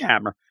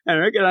Sledgehammer.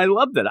 And again, I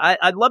loved it.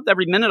 I loved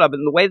every minute of it,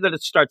 and the way that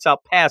it starts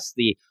out past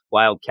the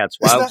Wildcats,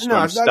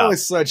 Wildstorm it's not only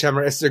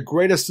Sledgehammer. It's the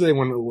greatest thing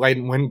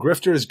when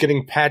Grifter is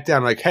getting pat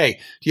down, like, hey,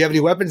 do you have any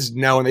weapons?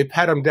 No. And they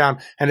pat him down,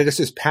 and it just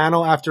is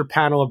panel after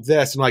panel of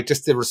this, and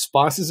just the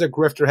responses that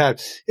Grifter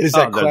had. It is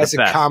that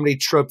classic comedy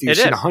trope that you've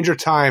seen 100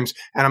 times,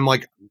 and I'm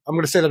like, I'm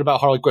going to say that about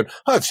Harley Quinn.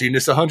 I've seen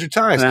this 100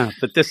 times. Yeah,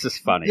 but this is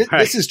funny.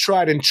 This is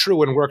tried and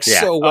true and works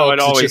so well. It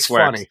always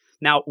works. Funny.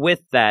 Now,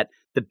 with that,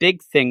 the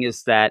big thing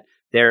is that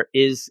there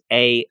is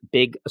a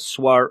big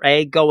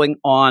soiree going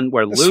on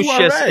where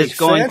Lucius is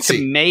going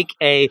to make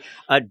a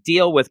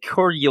deal with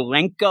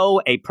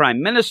Kuryalenko, a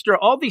prime minister,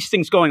 all these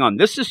things going on.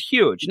 This is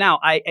huge. Now,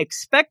 I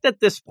expect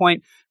at this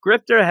point,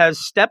 Grifter has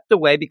stepped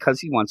away because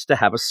he wants to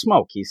have a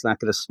smoke. He's not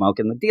going to smoke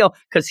in the deal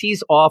because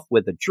he's off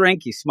with a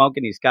drink. He's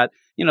smoking. He's got,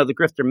 the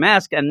Grifter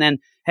mask. And then,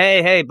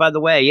 hey, by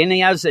the way, and he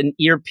has an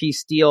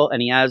earpiece deal,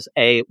 and he has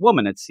a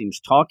woman, it seems,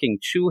 talking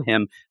to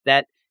him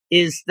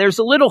there's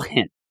a little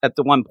hint at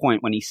the one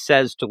point when he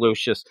says to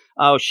Lucius,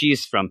 "Oh,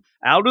 she's from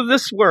out of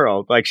this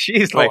world." Like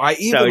she's like. I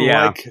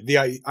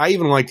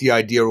even like the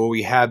idea where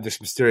we have this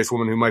mysterious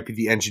woman who might be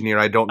the engineer.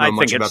 I don't know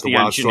much about the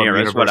Wildstorm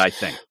universe. Is what I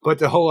think. But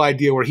the whole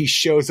idea where he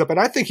shows up, and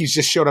I think he's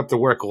just showed up to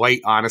work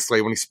late.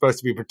 Honestly, when he's supposed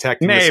to be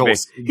protecting this whole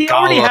he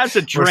already has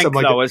a drink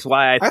though, is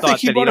why I thought that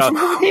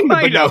he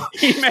might have.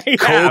 He may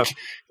have.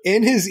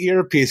 In his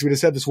earpiece, we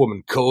just have this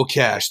woman, Cole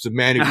Cash, the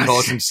man who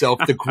calls himself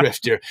the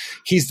Grifter.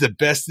 He's the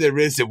best there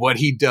is at what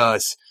he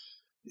does.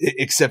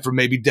 Except for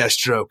maybe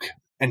Deathstroke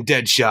and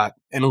Deadshot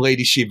and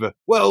Lady Shiva.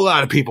 Well, a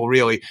lot of people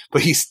really,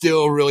 but he's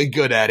still really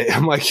good at it.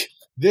 I'm like,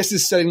 this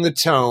is setting the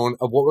tone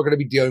of what we're going to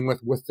be dealing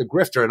with the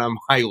Grifter, and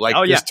I like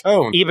this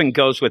tone. Even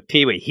goes with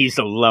Pee-wee. He's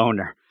a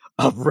loner.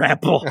 a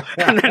rebel.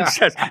 And then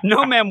says,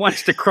 no man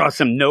wants to cross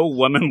him. No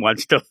woman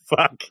wants to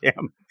fuck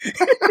him.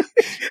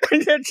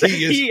 And then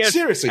he is.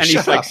 Seriously, and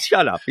he's like,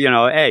 shut up. You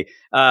know, hey,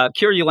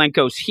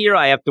 Kirilenko's here.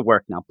 I have to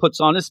work now.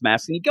 Puts on his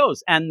mask and he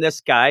goes. And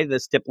this guy,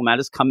 this diplomat,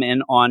 has come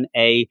in on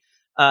a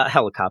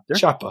helicopter.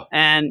 Chopper.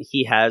 And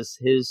he has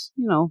his,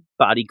 you know,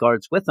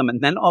 bodyguards with him.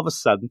 And then all of a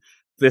sudden,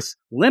 this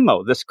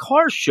limo, this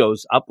car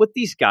shows up with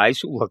these guys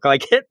who look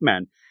like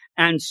hitmen.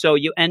 And so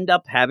you end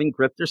up having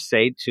Grifter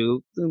say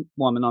to the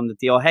woman on the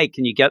deal, hey,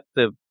 can you get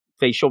the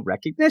facial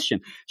recognition?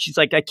 She's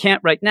like, I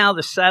can't right now.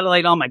 The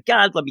satellite. Oh, my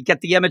God. Let me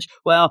get the image.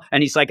 Well,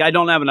 and he's like, I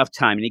don't have enough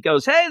time. And he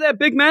goes, hey, there,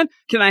 big man.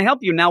 Can I help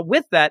you? Now,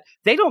 with that,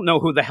 they don't know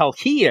who the hell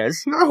he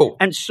is. No.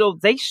 And so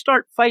they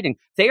start fighting.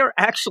 They are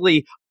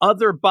actually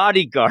other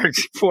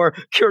bodyguards for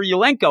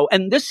Kirilenko.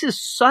 And this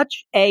is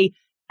such a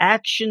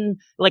action,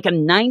 like a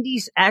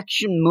 90s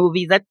action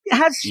movie that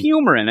has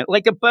humor in it,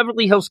 like a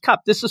Beverly Hills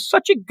Cop. This is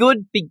such a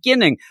good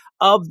beginning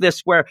of this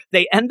where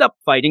they end up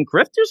fighting.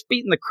 Grifter's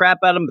beating the crap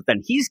out of him, but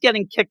then he's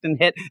getting kicked and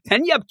hit.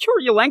 Then you have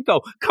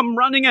Kirilenko come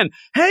running in.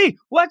 Hey,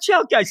 watch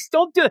out, guys.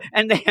 Don't do it.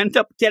 And they end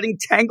up getting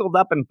tangled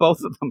up and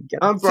both of them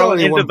get thrown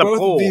into the pool.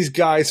 Both of these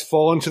guys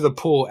fall into the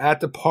pool at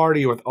the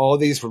party with all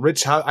these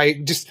rich,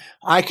 I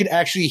could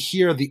actually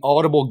hear the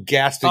audible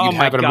gasp that you'd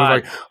have in a movie.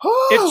 Like,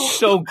 oh! It's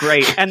so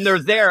great. And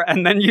they're there.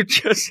 And then you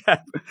just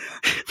have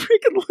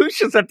freaking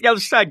Lucius at the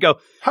other side go,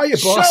 hiya,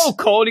 boss. So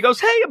cold. He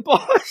goes, hey,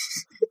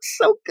 boss. It's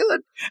so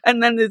good.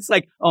 And then it's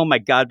like, oh my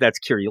God, that's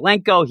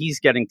Kirilenko. He's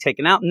getting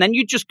taken out. And then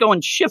you just go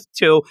and shift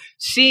to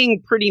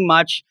seeing pretty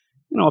much,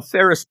 you know, a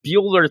Ferris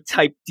Bueller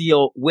type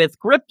deal with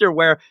Grifter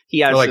where he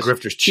has,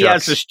 he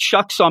has his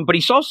chucks on, but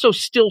he's also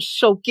still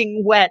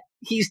soaking wet.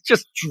 He's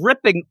just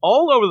dripping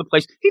all over the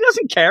place. He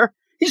doesn't care.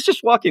 He's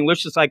just walking.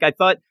 Lucius like, I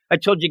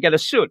told you to get a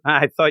suit.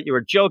 I thought you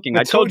were joking.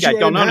 I told you I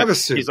don't have a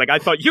suit. He's like, I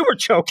thought you were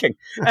joking.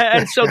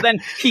 And so then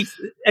he,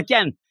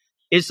 again,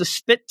 is the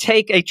spit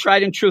take a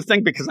tried and true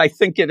thing? Because I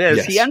think it is.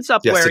 Yes. He ends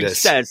up where he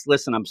says,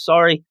 listen, I'm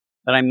sorry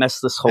that I messed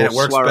this whole soiree up.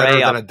 And it works better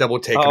than a double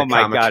take in a comic.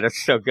 Oh my God,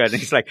 it's so good. And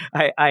he's like,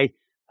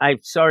 I'm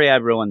sorry I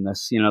ruined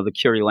this, you know, the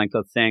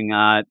Kirilenko thing.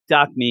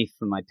 Dock me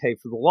for my pay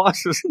for the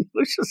losses. And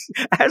Lucius,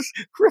 as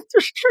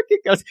Grifter's tricking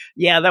goes,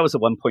 yeah, that was a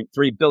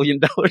 $1.3 billion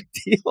deal.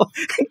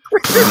 And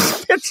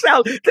Grifter spits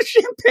out the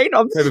champagne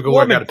on this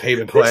woman.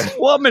 This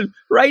woman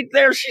right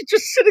there, she's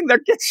just sitting there,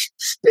 gets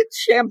spit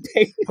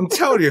champagne. I'm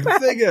telling you, the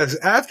thing is,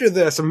 after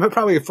this, I'm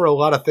probably for a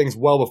lot of things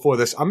well before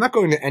this, I'm not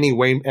going to any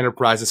Wayne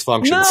Enterprises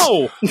functions.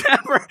 No,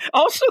 never.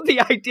 Also the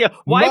idea,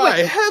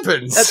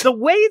 heavens. The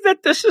way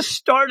that this is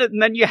started,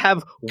 and then you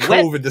have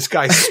COVID, this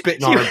guy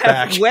spitting on her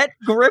back. Wet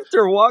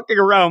Grifter walking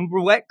around,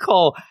 wet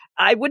Cole.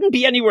 I wouldn't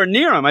be anywhere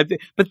near him.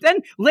 But then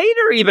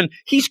later, even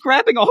he's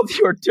grabbing all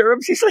the hors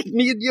d'oeuvres. He's like,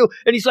 me and you,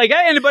 and he's like,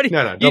 hey, anybody,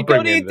 you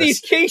don't eat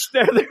these quiche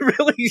there. They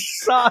really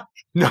suck.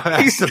 No,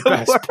 that's the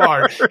best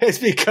part. It's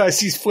because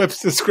he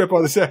flips the script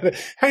on the set.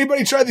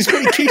 Anybody try these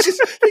pretty quiches?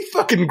 They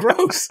fucking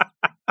gross.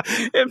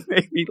 It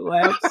made me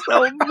laugh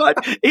so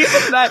much.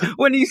 Even that,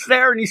 when he's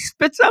there and he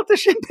spits out the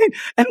champagne,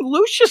 and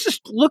Lucius is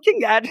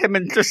looking at him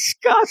in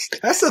disgust.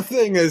 That's the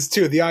thing is,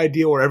 too, the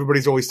idea where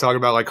everybody's always talking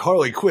about, like,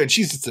 Harley Quinn,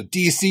 she's just a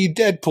DC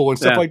Deadpool and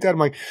stuff like that. I'm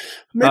like,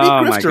 maybe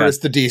Grifter is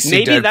the DC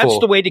Deadpool. Maybe that's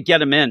the way to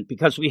get him in,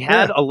 because we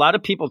had a lot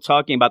of people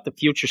talking about the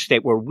future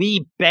state where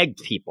we begged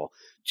people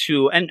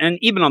to, and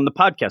even on the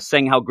podcast,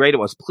 saying how great it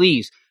was.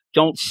 Please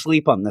don't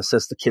sleep on this,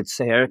 as the kids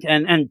say, Eric,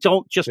 and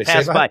don't just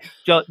pass by.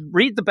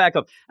 Read the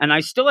backup. And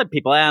I still had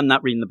people, I'm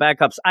not reading the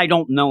backups. I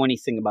don't know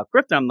anything about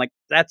Grifter. I'm like,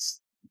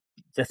 that's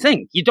the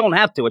thing. You don't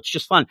have to. It's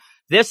just fun.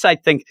 This, I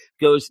think,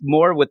 goes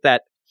more with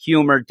that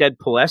humor,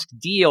 Deadpool-esque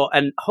deal,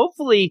 and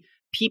hopefully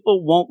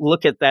people won't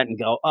look at that and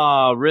go,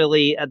 oh,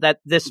 really? That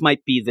this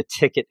might be the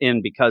ticket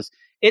in, because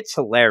it's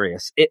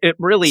hilarious. It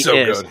really is.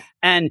 Good.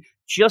 And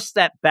just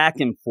that back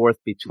and forth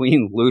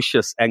between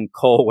Lucius and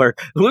Cole, where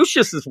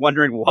Lucius is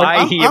wondering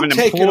why he even employs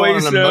him. I'm taking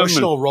on an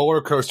emotional roller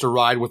coaster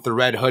ride with the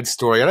Red Hood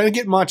story. I didn't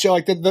get much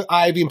like the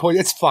Ivy employee.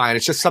 It's fine.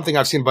 It's just something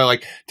I've seen, but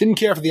like didn't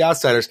care for the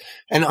outsiders.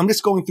 And I'm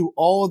just going through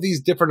all of these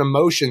different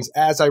emotions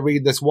as I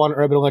read this one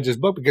Urban Legends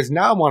book, because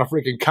now I'm on a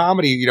freaking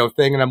comedy,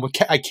 thing, and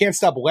I can't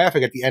stop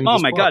laughing at the end. Oh of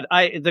this my book.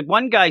 God! The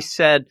one guy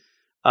said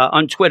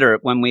on Twitter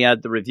when we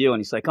had the review, and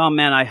he's like, oh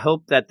man, I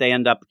hope that they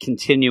end up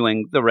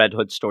continuing the Red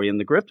Hood story and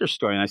the Grifter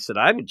story. And I said,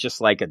 I would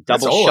just like a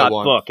double shot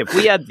book. If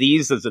we had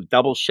these as a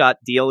double shot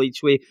deal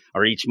each week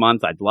or each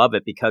month, I'd love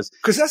it, because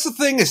that's the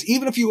thing is,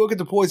 even if you look at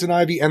the Poison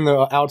Ivy and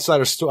the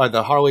Outsider story,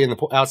 the Harley and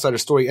the Outsider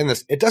story in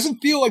this, it doesn't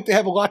feel like they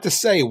have a lot to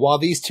say, while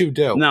these two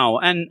do. No,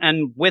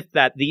 and with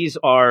that, these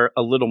are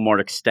a little more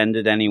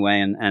extended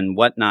anyway, and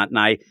whatnot. And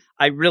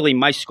I really,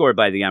 my score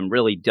by the end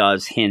really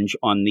does hinge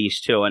on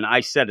these two. And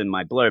I said in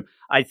my blurb,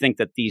 I think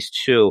that these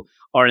two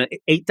are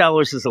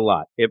 $8 is a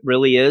lot. It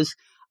really is.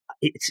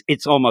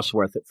 it's almost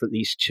worth it for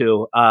these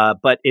two.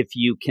 But if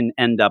you can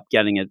end up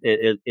getting it,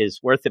 it is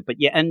worth it. But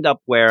you end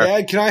up where...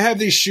 Dad, can I have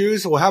these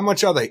shoes? Well, how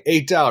much are they?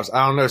 $8.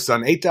 I don't know,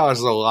 son. $8 is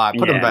a lot.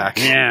 Put them back.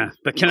 Yeah,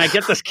 but can I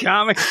get this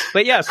comic?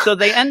 But yeah, so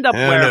they end up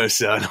where... No,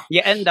 son.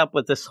 You end up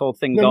with this whole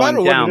thing no going down.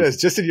 No matter what it is,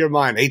 just in your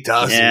mind,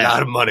 $8 is a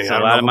lot of money. It's a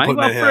lot of money.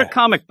 Well, for a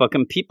comic book,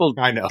 and people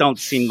don't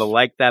seem to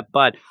like that.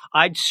 But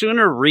I'd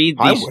sooner read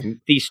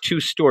these two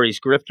stories,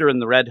 Grifter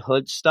and the Red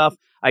Hood stuff.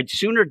 I'd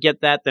sooner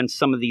get that than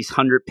some of these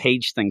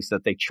 100-page things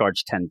that they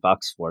charge $10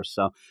 for.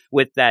 So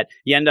with that,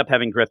 you end up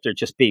having Grifter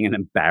just being an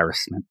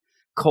embarrassment.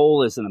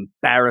 Cole is an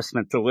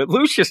embarrassment to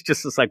Lucius.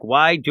 Just is like,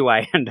 why do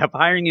I end up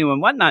hiring you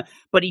and whatnot?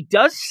 But he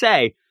does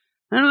say,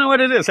 I don't know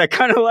what it is. I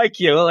kind of like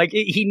you. Like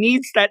he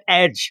needs that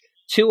edge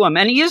to him,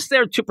 and he is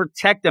there to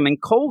protect him. And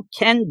Cole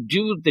can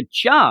do the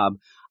job,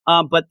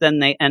 but then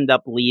they end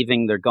up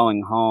leaving. They're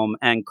going home,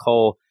 and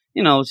Cole,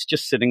 is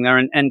just sitting there.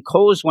 And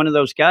Cole is one of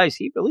those guys.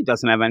 He really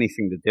doesn't have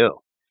anything to do.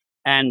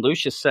 And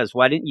Lucius says,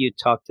 why didn't you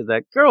talk to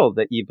that girl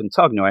that you've been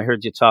talking to? I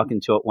heard you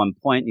talking to at one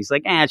point. And he's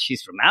like,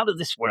 she's from out of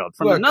this world,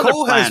 from another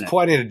Cole planet. Has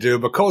plenty to do,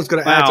 but Cole's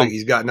going to act like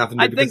he's got nothing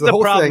to do. I think the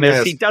problem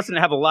is he doesn't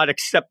have a lot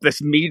except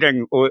this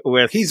meeting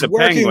with he's the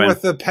working Penguin.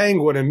 With the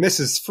Penguin and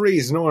Mrs.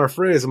 Freeze, Nora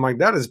Freeze. I'm like,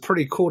 that is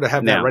pretty cool to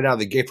have that right out of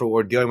the gate for what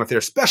we're dealing with here,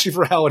 especially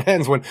for how it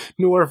ends when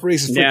Nora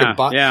Freeze is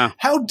freaking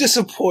How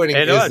disappointing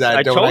is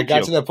that? When I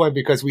got to that point,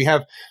 because we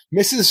have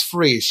Mrs.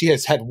 Freeze. She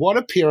has had one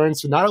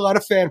appearance, but not a lot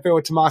of fanfare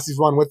with Tomasi's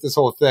run with this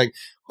whole thing.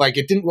 Like,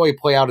 it didn't really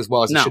play out as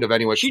well as it should have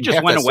anyway. She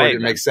just went away.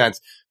 It makes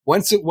sense.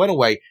 Once it went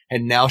away,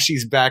 and now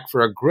she's back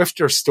for a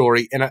Grifter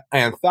story in an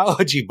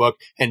anthology book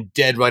and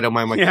dead right on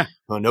my mind. I'm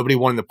like, nobody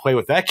wanted to play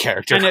with that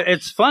character. And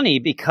it's funny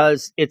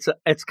because it's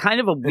kind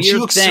of a weird thing. She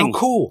looks so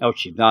cool. Oh,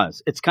 she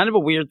does. It's kind of a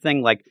weird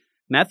thing. Like,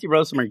 Matthew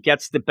Rosenberg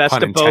gets the best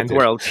of both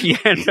worlds. He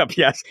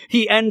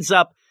ends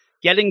up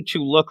getting to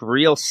look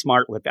real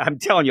smart with it. I'm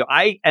telling you,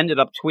 I ended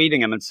up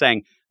tweeting him and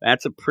saying,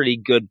 that's a pretty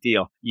good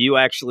deal. You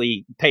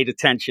actually paid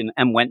attention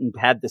and went and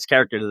had this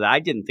character that I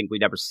didn't think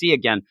we'd ever see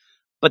again.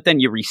 But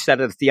then you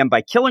reset it at the end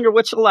by killing her,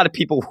 which a lot of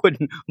people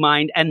wouldn't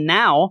mind. And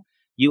now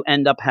you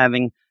end up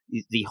having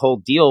the whole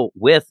deal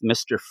with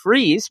Mr.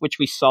 Freeze, which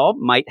we saw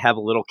might have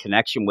a little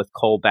connection with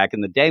Cole back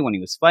in the day when he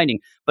was fighting.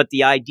 But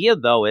the idea,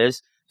 though,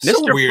 is so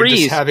Mr. weird Freeze,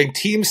 just having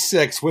Team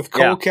 6 with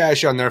Cole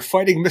Cash on there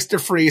fighting Mr.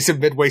 Freeze in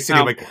Midway City.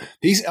 Now, like,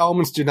 these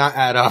elements do not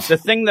add up. The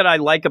thing that I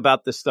like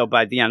about this, though,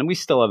 by the end, and we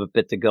still have a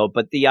bit to go,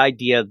 but the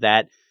idea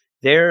that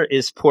there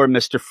is poor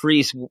Mr.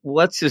 Freeze.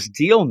 What's his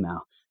deal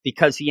now?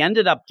 Because he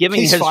ended up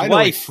giving his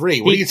wife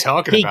free. What are you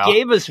talking about? He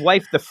gave his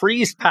wife the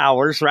freeze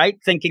powers, right?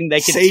 Thinking they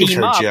could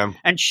team up. Jim.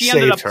 And she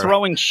ended up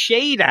throwing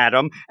shade at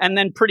him and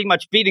then pretty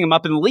much beating him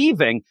up and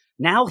leaving.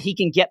 Now he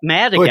can get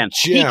mad again.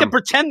 Jim, he can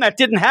pretend that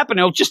didn't happen.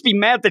 He'll just be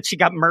mad that she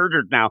got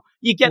murdered now.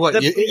 You get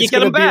it's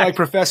going to be like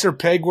Professor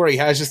Pig, where he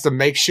has just a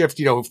makeshift,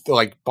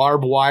 like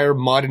barbed wire,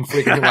 mud, and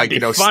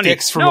freaking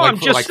sticks from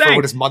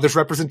for his mother's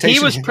representation.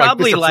 He was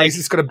probably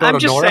I'm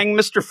just saying,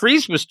 Mr.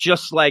 Freeze was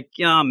just like,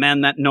 oh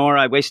man, that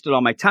Nora, I wasted all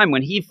my time.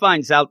 When he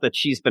finds out that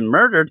she's been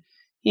murdered,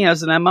 he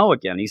has an MO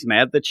again. He's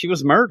mad that she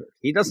was murdered.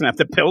 He doesn't have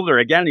to build her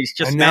again. He's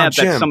just mad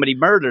that somebody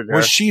murdered her.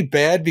 Was she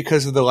bad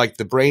because of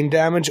the brain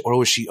damage, or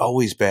was she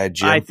always bad,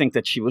 Jim? I think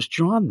that she was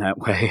drawn that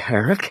way,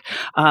 Eric.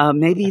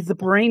 Maybe the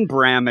brain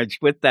damage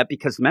with that,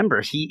 because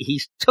remember,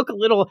 he took a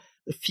little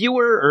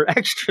fewer or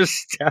extra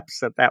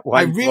steps at that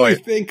one point. I really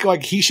think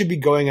he should be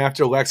going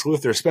after Lex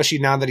Luthor, especially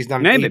now that he's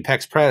not an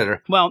apex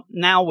predator. Well,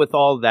 now with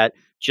all that,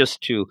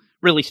 just to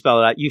really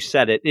spell it out, you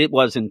said it. It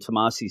was in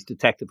Tomasi's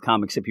Detective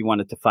Comics. If you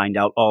wanted to find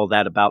out all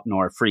that about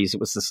Nora Freeze, it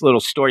was this little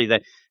story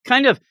that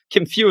kind of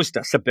confused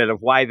us a bit of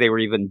why they were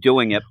even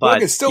doing it.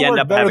 But it still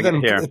worked better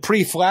than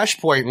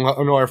pre-Flashpoint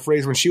Nora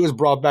Freeze, when she was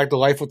brought back to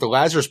life with the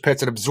Lazarus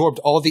pits and absorbed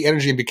all the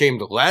energy and became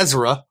the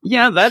Lazara.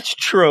 Yeah, that's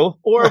true.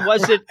 Or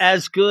was it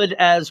as good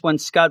as when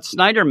Scott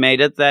Snyder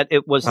made it, that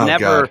it was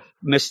never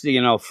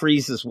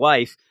Freeze's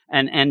wife,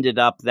 and ended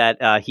up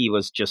that he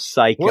was just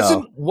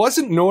psycho.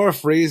 Wasn't Nora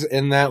Freeze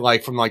in that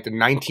from the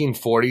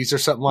 1940s or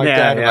something like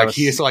that? Yeah,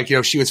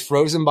 and she was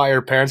frozen by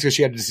her parents because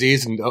she had a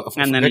disease, and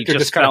then Victor he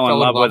just fell in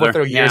love with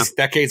her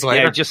decades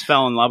later. Yeah, he just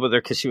fell in love with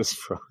her because she was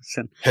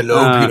frozen.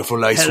 Hello,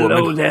 beautiful ice woman.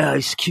 Hello there,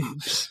 ice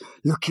cubes.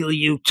 Look at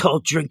you, tall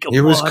drink of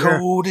water. It was water.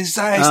 Cold as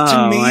ice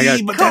to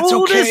me, but that's okay.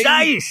 Cold as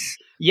ice.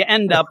 You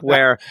end up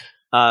where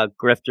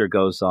Grifter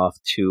goes off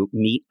to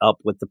meet up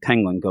with the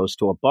Penguin, goes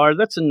to a bar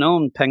that's a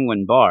known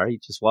Penguin bar. He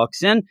just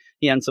walks in.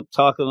 He ends up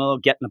talking a little,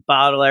 getting a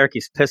bottle. Eric,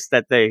 he's pissed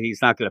that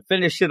he's not going to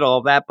finish it,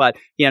 all that, but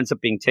he ends up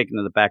being taken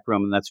to the back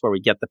room, and that's where we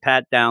get the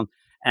pat down,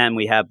 and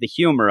we have the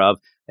humor of,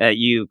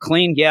 you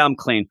clean? Yeah, I'm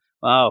clean.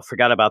 Oh,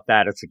 forgot about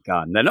that. It's a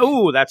gun. Then,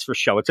 that's for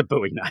show. It's a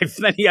Bowie knife.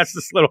 Then he has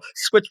this little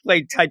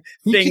switchblade type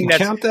thing.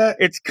 Count that?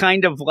 It's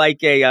kind of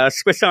like a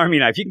Swiss Army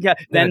knife. You can count.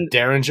 Then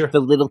Derringer. The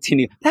little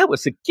teeny. That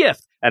was a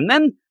gift. And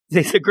then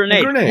the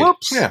grenade.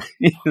 Whoops. Yeah.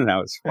 That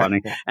was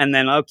funny. And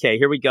then, okay,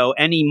 here we go.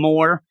 Any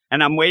more?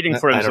 And I'm waiting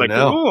for him. I don't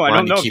know. I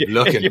don't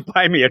know if you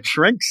buy me a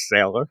drink,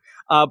 sailor.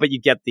 But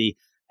you get the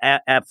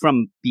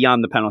from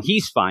beyond the panel.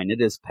 He's fine.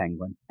 It is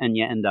Penguin. And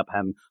you end up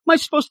having, am I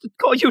supposed to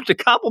call you the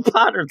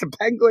Cobblepot or the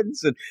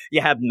Penguins? And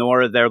you have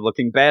Nora there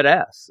looking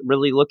badass,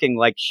 really looking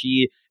like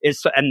she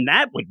is. And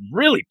that would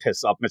really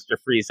piss off Mr.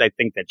 Freeze. I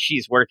think that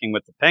she's working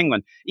with the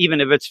Penguin,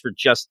 even if it's for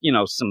just,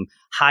 some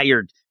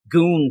hired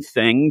goon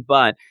thing,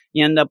 but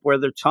you end up where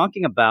they're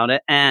talking about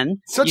it. And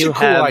such a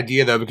cool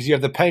idea, though, because you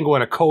have the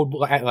Penguin,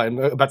 I'm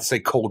about to say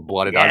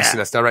cold-blooded, obviously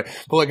that's not right,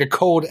 but like a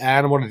cold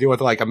animal to deal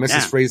with, like a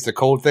Mrs. Freeze, the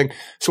cold thing.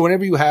 So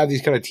whenever you have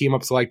these kind of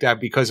team-ups like that,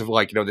 because of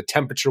the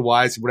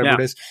temperature-wise,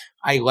 whatever it is,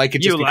 I like it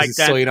just because it's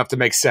silly enough to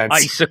make sense.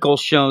 Icicle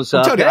shows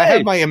up. I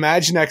have my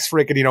Imaginext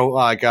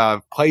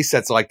freaking, play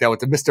sets like that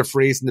with the Mr.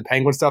 Freeze and the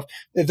Penguin stuff.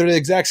 They're the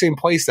exact same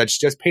play sets,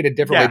 just painted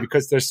differently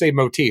because they're same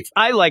motif.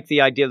 I like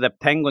the idea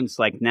that Penguin's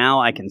like,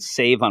 now I can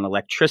save on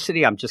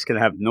electricity. I'm just going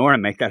to have Nora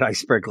make that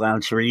Iceberg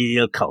Lounge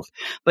real cold.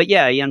 But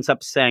yeah, he ends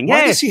up saying,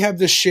 why does he have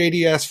this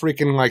shady-ass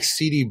freaking,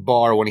 seedy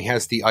bar when he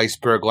has the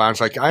Iceberg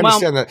Lounge? Like, I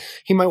understand that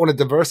he might want to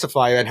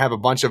diversify and have a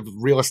bunch of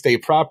real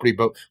estate property,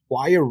 but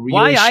why a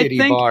really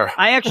shitty bar?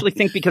 I actually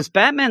think because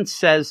Batman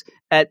says,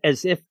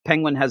 as if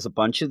Penguin has a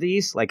bunch of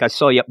these, like I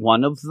saw yet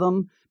one of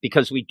them,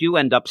 because we do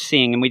end up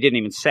seeing, and we didn't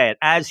even say it,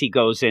 as he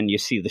goes in, you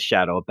see the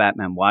shadow of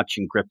Batman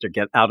watching Grifter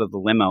get out of the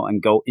limo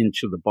and go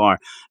into the bar.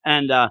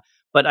 And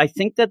but I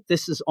think that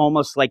this is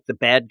almost like the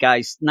bad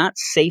guys, not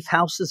safe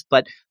houses,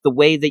 but the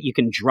way that you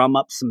can drum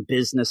up some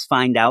business,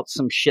 find out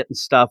some shit and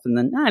stuff. And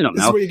then, I don't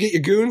know. This is where you get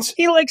your goons?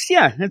 He likes,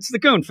 it's the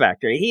goon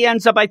factory. He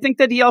ends up, I think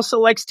that he also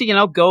likes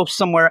to, go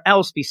somewhere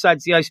else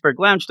besides the Iceberg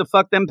Lounge to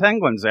fuck them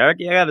penguins, Eric.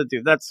 You got to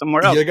do that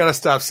somewhere else. You got to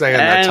stop saying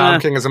that. Tom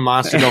King is a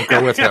monster. Don't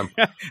go with him.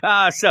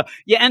 So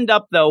you end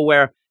up, though,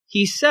 where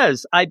he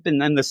says,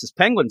 and this is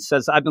Penguin,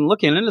 says, I've been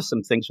looking into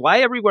some things. Why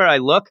everywhere I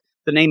look,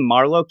 the name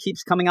Marlowe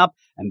keeps coming up,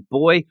 and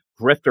boy,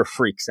 Grifter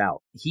freaks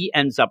out. He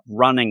ends up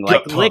running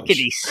like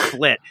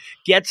lickety-split,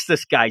 gets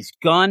this guy's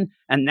gun,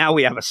 and now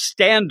we have a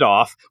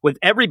standoff with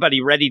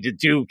everybody ready to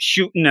do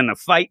shooting and a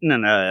fighting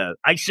and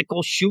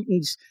icicle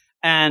shootings.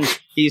 And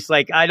he's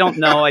like, I don't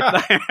know.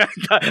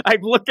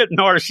 I've looked at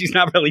Nora. She's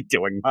not really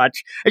doing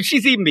much. And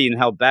she's even being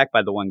held back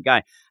by the one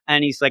guy.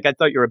 And he's like, I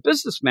thought you're a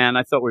businessman.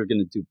 I thought we were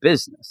going to do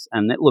business.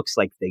 And it looks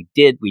like they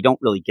did. We don't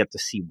really get to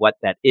see what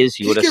that is.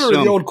 You would assume.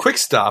 The old quick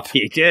stop.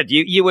 He did.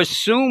 You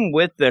assume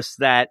with this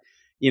that,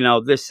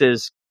 this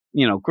is,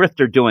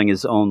 Grifter doing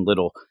his own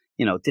little,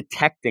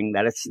 detecting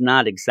that it's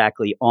not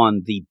exactly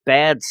on the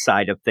bad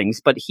side of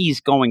things, but he's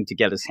going to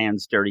get his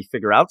hands dirty,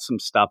 figure out some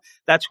stuff.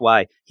 That's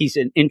why he's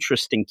an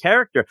interesting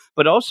character.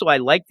 But also I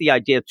like the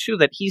idea, too,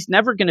 that he's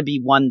never going to be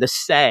one to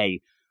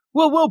say,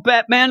 well,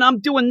 Batman, I'm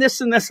doing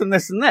this and this and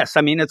this and this.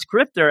 I mean, it's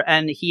Grifter,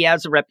 and he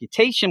has a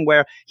reputation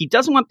where he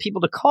doesn't want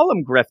people to call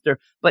him Grifter,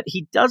 but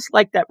he does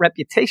like that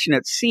reputation,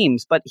 it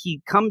seems. But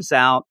he comes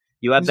out.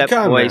 You have that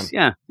voice,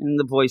 and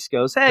the voice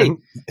goes, hey,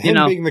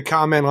 him being the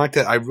comment like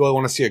that, I really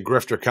want to see a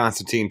Grifter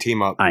Constantine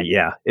team up.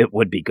 Yeah, it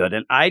would be good.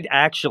 And I'd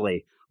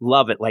actually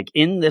love it. Like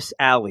in this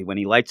alley, when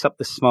he lights up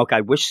the smoke,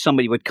 I wish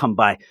somebody would come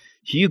by.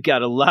 You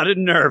got a lot of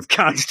nerve,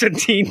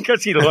 Constantine,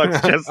 because he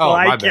looks just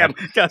like him,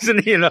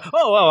 doesn't he?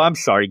 I'm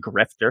sorry,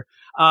 Grifter.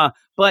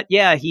 But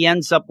yeah, he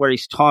ends up where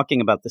he's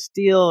talking about this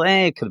deal.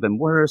 Hey, it could have been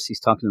worse. He's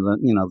talking to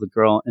the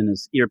girl in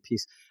his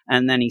earpiece.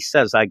 And then he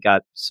says, I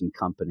got some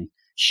company.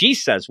 She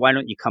says, why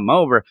don't you come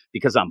over?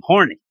 Because I'm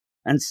horny.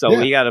 And so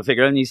we got to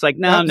figure it out. And he's like,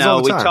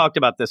 no, we talked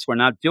about this. We're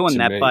not doing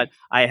that. But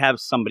I have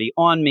somebody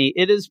on me.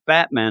 It is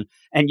Batman.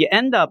 And you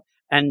end up,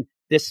 and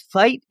this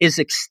fight is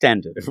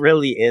extended. It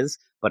really is.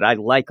 But I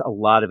like a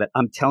lot of it.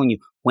 I'm telling you,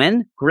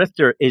 when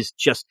Grifter is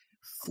just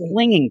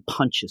flinging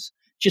punches,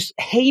 just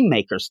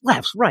haymakers,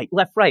 left, right.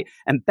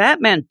 And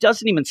Batman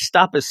doesn't even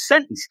stop his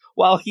sentence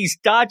while he's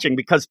dodging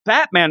because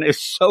Batman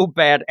is so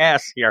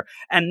badass here.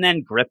 And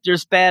then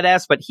Grifter's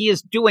badass, but he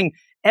is doing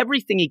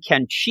everything he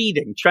can,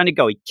 cheating, trying to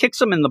go. He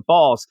kicks him in the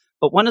balls.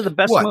 But one of the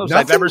best moves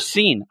I've ever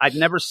seen, I've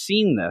never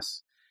seen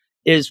this,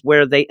 is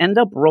where they end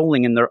up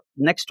rolling and they're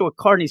next to a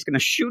car and he's going to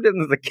shoot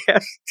into the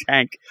gas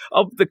tank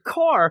of the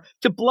car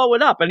to blow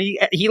it up. And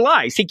he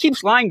lies. He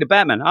keeps lying to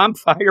Batman. I'm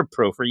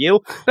fireproof. Are you?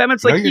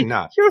 Batman's like, you're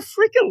not. You're a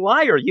freaking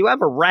liar. You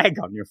have a rag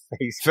on your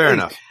face. Fair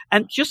enough.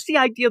 And just the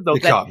idea, though,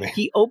 that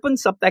he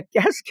opens up that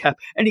gas cap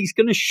and he's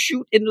going to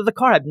shoot into the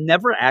car. I've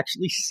never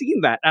actually seen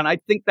that. And I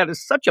think that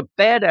is such a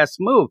badass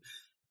move.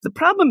 The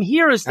problem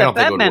here is that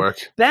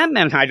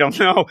Batman, I don't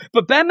know,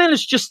 but Batman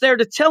is just there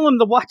to tell him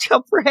to watch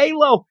out for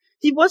Halo.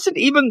 He wasn't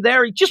even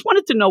there. He just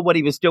wanted to know what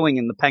he was doing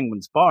in the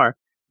Penguin's bar.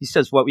 He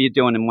says, what were you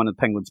doing in one of the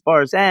Penguin's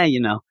bars?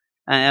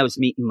 I was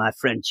meeting my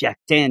friend Jack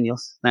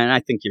Daniels. And I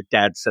think your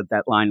dad said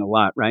that line a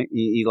lot, right?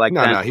 You like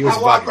that? No, he was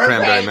vodka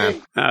cranberry,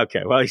 man.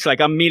 Okay, well, he's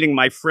like, I'm meeting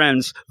my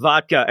friends,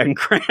 vodka and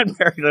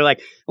cranberry. They're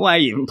like, why are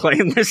you even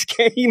playing this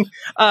game?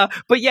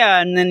 But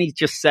yeah, and then he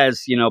just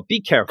says,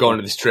 be careful. Going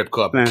to the strip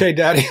club. Okay,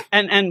 Daddy.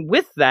 And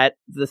with that,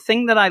 the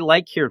thing that I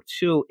like here,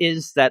 too,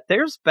 is that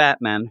there's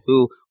Batman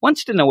who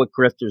wants to know what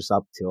Grifter's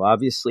up to,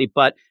 obviously,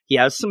 but he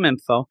has some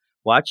info.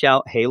 Watch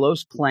out,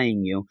 Halo's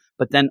playing you.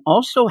 But then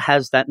also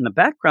has that in the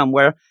background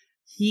where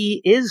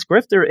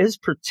Grifter is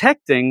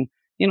protecting,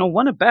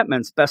 one of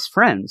Batman's best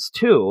friends,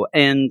 too.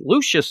 And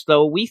Lucius,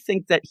 though, we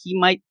think that he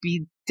might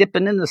be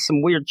dipping into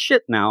some weird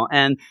shit now.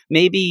 And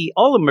maybe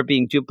all of them are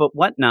being duped, but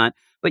whatnot.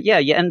 But yeah,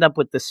 you end up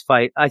with this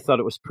fight. I thought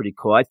it was pretty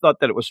cool. I thought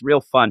that it was real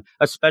fun,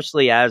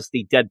 especially as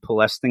the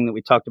Deadpool-esque thing that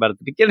we talked about at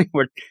the beginning,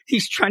 where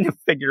he's trying to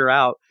figure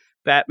out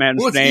Batman's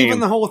well, it's name. Even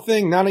the whole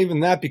thing, not even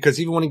that, because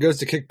even when he goes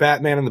to kick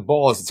Batman in the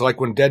balls, it's like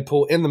when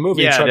Deadpool in the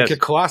movie tried to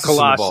kick Colossus in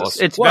the balls.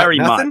 It's very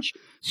much.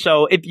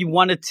 So if you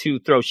wanted to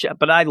throw shit,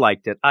 but I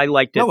liked it. I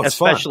liked it,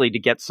 especially fun to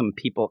get some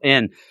people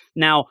in.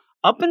 Now,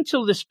 up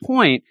until this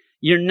point,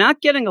 you're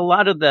not getting a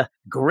lot of the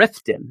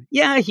grifting.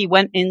 Yeah, he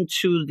went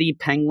into the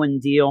Penguin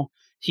deal.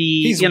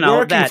 He's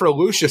working for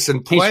Lucius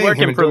and playing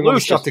him and doing all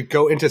the stuff to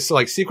go into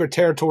like secret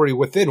territory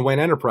within Wayne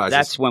Enterprises.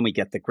 That's when we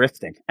get the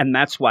grifting, and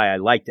that's why I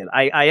liked it.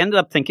 I ended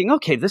up thinking,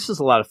 okay, this is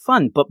a lot of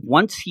fun. But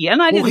once he's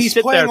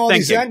playing all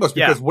these angles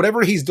because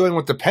whatever he's doing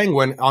with the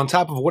Penguin, on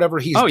top of whatever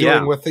he's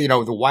doing with the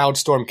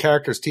Wildstorm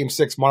characters, Team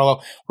 6,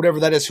 Marlowe, whatever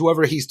that is,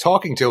 whoever he's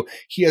talking to,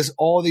 he has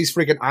all these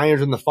freaking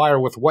irons in the fire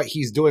with what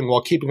he's doing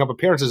while keeping up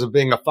appearances of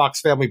being a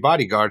Fox family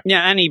bodyguard.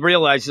 Yeah, and he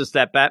realizes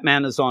that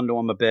Batman is onto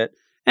him a bit.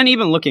 And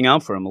even looking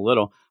out for him a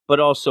little. But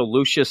also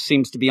Lucius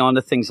seems to be onto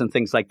things and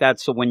things like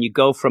that. So when you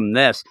go from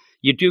this,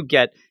 you do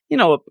get,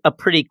 a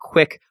pretty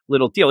quick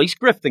little deal. He's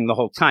grifting the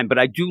whole time, but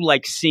I do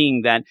like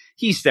seeing that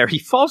he's there. He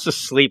falls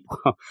asleep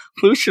while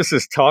Lucius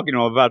is talking to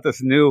him about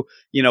this new,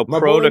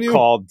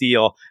 protocol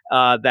deal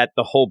that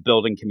the whole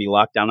building can be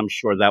locked down. I'm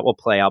sure that will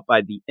play out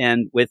by the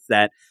end with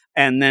that.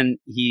 And then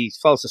he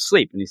falls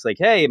asleep and he's like,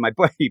 hey, my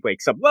boy, he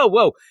wakes up.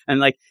 Whoa. And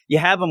like you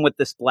have him with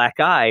this black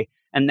eye.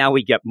 And now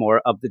we get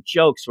more of the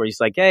jokes where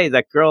he's like, hey,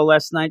 that girl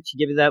last night, she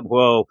give you that?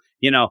 Whoa.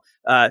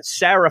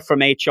 Sarah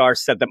from HR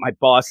said that my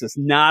boss is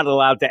not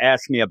allowed to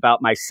ask me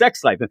about my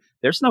sex life. And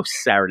there's no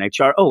Sarah in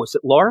HR. Oh, is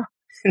it Laura?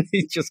 And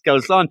he just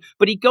goes on.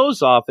 But he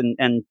goes off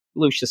and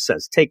Lucius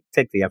says, take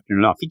the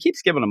afternoon off. He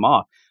keeps giving him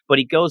off. But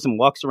he goes and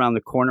walks around the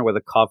corner with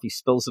a coffee,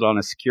 spills it on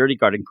a security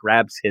guard and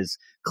grabs his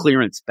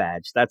clearance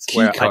badge. That's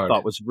where I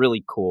thought was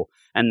really cool.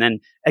 And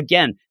then,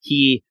 again,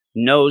 he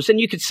knows, and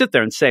you could sit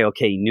there and say,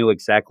 okay, he knew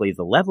exactly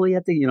the level he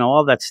had to,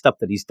 all that stuff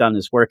that he's done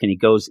his work, and he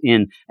goes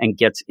in and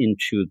gets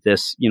into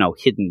this,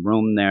 hidden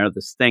room there,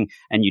 this thing,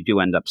 and you do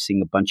end up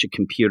seeing a bunch of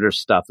computer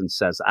stuff and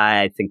says,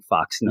 I think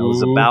Fox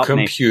knows about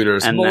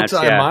computers, me.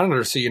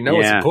 Multi-monitor, so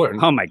it's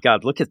important. Oh my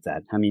God, look at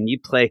that. I mean, you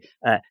play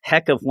a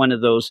heck of one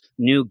of those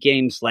new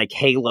games like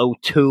Halo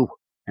 2,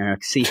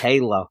 Eric, see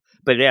Halo.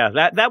 But yeah,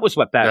 that was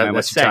what Batman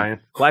was saying.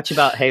 Giant. Watch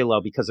about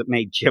Halo because it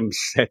made Jim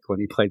sick when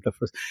he played the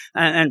first.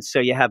 And so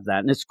you have that.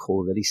 And it's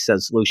cool that he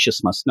says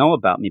Lucius must know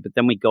about me. But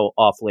then we go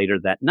off later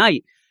that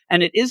night.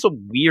 And it is a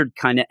weird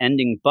kind of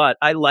ending, but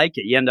I like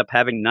it. You end up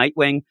having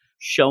Nightwing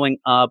showing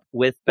up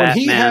with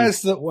Batman.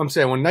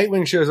 When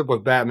Nightwing shows up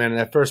with Batman in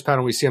that first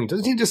panel we see him,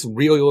 doesn't he just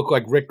really look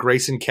like Rick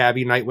Grayson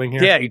cabbie Nightwing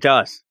here? Yeah, he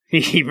does.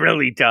 He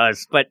really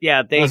does. But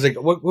yeah, I was like,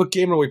 what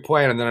game are we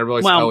playing? And then I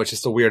realized, it's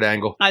just a weird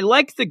angle. I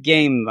like the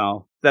game,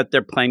 though, that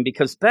they're playing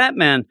because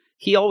Batman,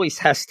 he always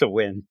has to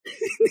win.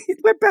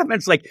 Where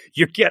Batman's like,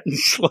 you're getting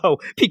slow.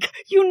 Because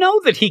you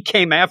know that he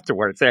came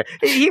afterwards.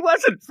 He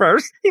wasn't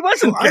first. He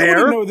wasn't there.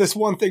 I want to know this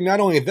one thing. Not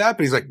only that,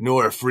 but he's like,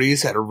 Nora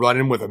Freeze had a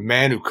run-in with a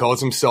man who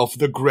calls himself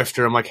the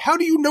Grifter. I'm like, how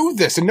do you know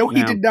this? And no,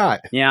 he did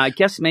not. Yeah, I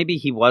guess maybe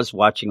he was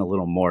watching a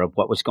little more of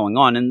what was going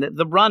on. And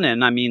the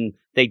run-in, I mean,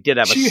 they did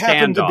have a standoff. She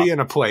happened to be in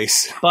a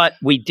place. But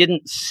we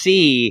didn't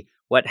see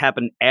what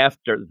happened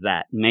after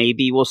that.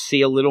 Maybe we'll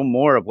see a little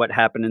more of what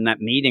happened in that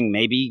meeting.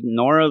 Maybe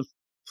Nora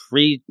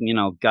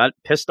got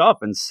pissed off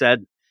and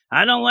said,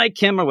 I don't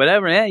like him or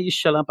whatever. Yeah, you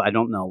shut up. I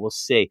don't know. We'll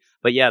see.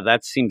 But yeah,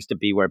 that seems to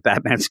be where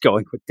Batman's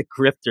going with the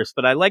grifters.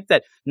 But I like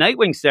that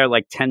Nightwing's there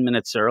like 10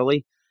 minutes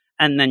early.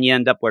 And then you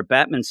end up where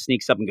Batman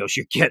sneaks up and goes,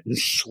 you're getting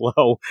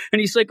slow.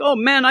 And he's like, oh,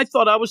 man, I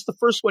thought I was the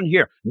first one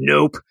here.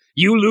 Nope.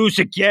 You lose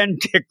again,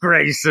 Dick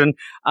Grayson.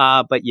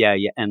 But yeah,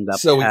 you end up.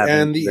 So we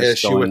end the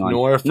issue with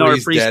Nora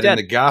Freeze dead in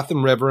the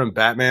Gotham River and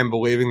Batman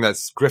believing that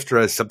Grifter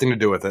has something to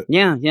do with it.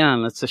 Yeah.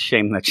 And it's a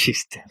shame that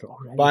she's dead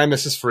already. Bye,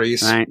 Mrs.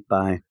 Freeze. Right,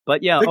 bye.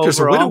 But yeah, Victor's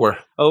a widower.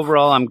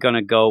 Overall, I'm going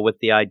to go with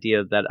the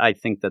idea that I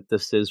think that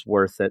this is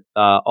worth it.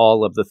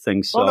 All of the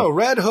things. So. Oh, no,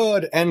 Red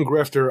Hood and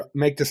Grifter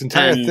make this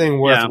entire thing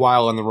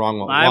worthwhile in the long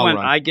run.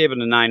 I gave it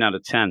a 9 out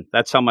of 10.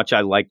 That's how much I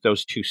liked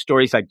those two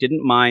stories. I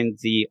didn't mind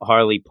the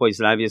Harley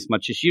Poison Ivy as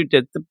much as you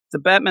did. The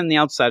Batman and the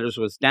Outsiders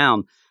was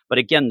down. But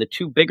again, the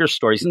two bigger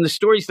stories and the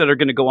stories that are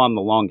going to go on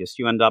the longest,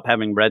 you end up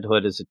having Red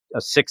Hood as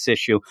a 6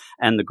 issue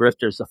and the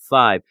Grifters a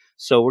 5.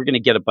 So we're going to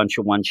get a bunch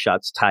of one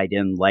shots tied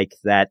in like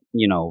that,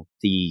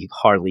 the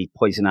Harley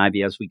Poison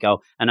Ivy as we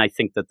go. And I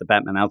think that the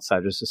Batman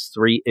Outsiders is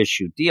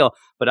 3-issue deal,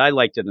 but I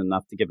liked it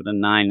enough to give it a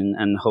 9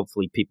 and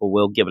hopefully people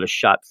will give it a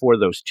shot for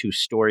those two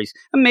stories.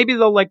 And maybe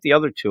they'll like the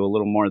other two a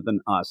little more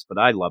than us, but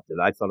I loved it.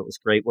 I thought it was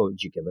great. What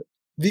would you give it?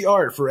 The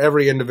art for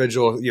every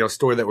individual,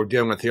 story that we're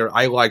dealing with here,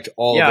 I liked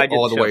all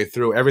the way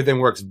through. Everything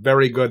works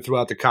very good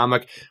throughout the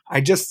comic.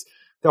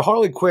 the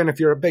Harley Quinn, if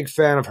you're a big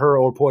fan of her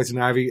or Poison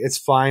Ivy, it's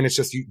fine. It's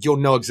just you'll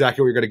know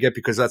exactly what you're going to get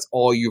because that's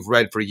all you've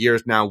read for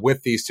years now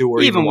with these two,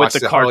 or even watched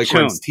the Harley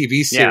Quinn's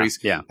TV series.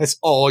 Yeah. That's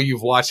all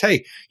you've watched.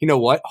 Hey, you know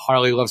what?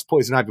 Harley loves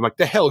Poison Ivy. I'm like,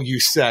 the hell you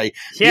say?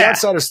 Yeah. The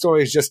Outsider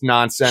story is just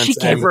nonsense. She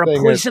gave her a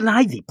Poison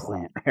Ivy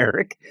plant,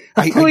 Eric.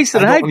 I don't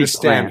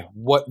understand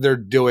what they're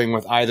doing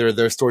with either of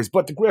their stories.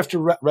 But The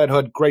Grifter, Red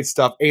Hood, great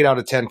stuff. 8 out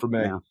of 10 for me.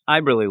 Yeah, I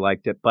really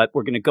liked it. But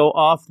we're going to go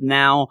off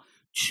now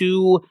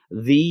to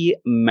the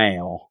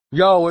mail.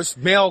 Yo, it's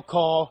mail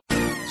call.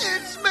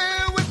 It's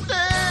Mail with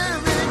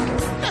Eric.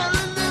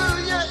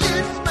 Hallelujah,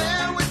 it's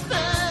Mail with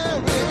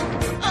Eric.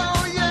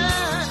 Oh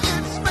yeah,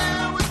 it's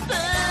Mail with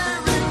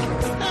Eric.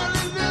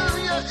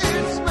 Hallelujah,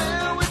 it's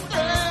Mail with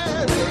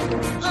Eric.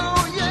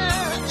 Oh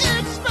yeah,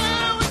 it's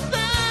Mail with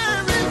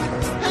Eric.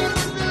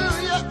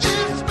 Hallelujah,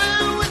 it's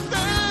Mail with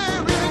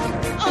Eric.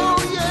 Oh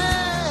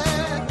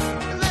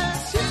yeah,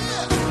 let's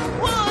hear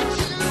what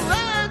you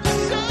have to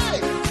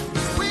say.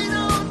 We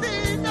don't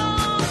need no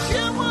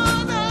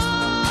Kimona.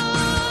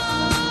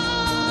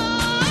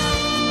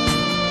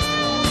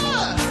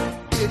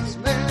 It's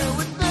Mail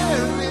with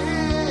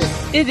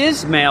Eric. It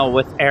is mail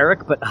with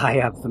Eric, but I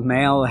have the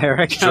mail,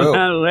 Eric. True. I'm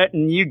not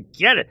letting you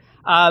get it.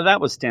 That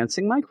was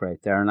Dancing Mike right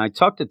there. And I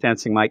talked to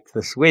Dancing Mike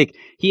this week.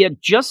 He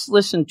had just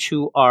listened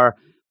to our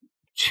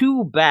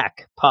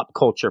 2-back pop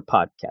culture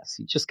podcast.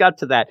 He just got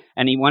to that,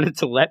 and he wanted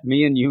to let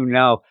me and you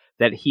know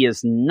that he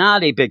is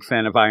not a big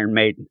fan of Iron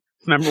Maiden.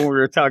 Remember when we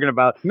were talking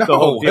about the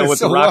whole deal with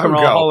the Rock and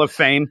Roll Hall of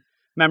Fame?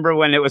 Remember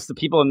when it was the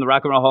people in the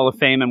Rock and Roll Hall of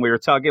Fame and we were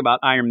talking about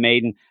Iron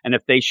Maiden and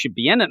if they should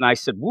be in it? And I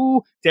said,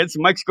 woo,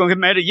 Dancing Mike's going to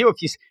get mad at you. If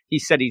he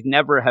said he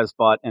never has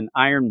bought an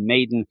Iron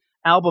Maiden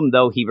album,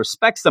 though he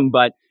respects them,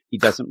 but he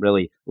doesn't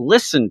really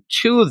listen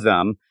to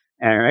them,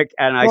 Eric.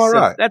 And I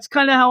said, that's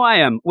kind of how I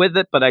am with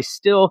it, but I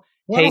still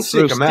hate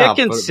Bruce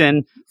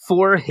Dickinson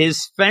for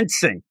his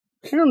fencing.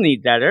 I don't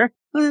need that, Eric.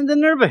 The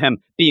nerve of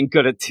him being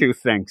good at 2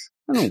 things.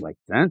 I don't like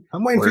that.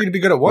 I'm waiting for you to be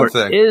good at one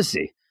thing. Is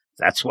he?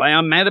 That's why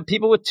I'm mad at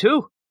people with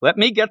 2. Let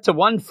me get to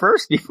 1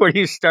 first before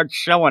you start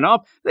showing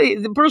off.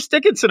 The Bruce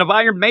Dickinson of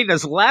Iron Maiden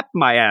has lapped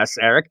my ass,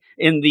 Eric,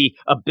 in the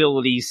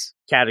abilities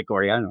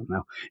category. I don't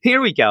know.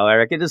 Here we go,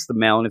 Eric. It is the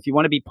mail. And if you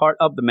want to be part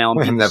of the mail and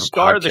be the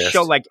star of the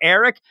show like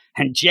Eric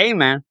and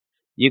J-Man,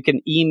 you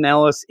can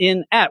email us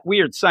in at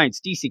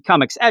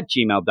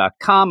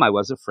weirdsciencedccomics@gmail.com. I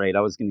was afraid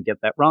I was going to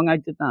get that wrong. I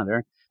did not,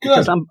 Eric. Good.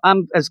 Because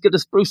I'm as good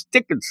as Bruce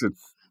Dickinson.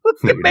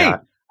 Look at me.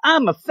 Not.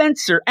 I'm a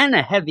fencer and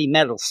a heavy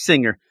metal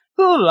singer.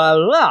 Ooh la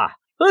la.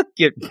 Look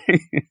at me.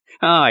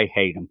 Oh, I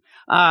hate him.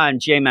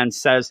 And J-Man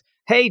says,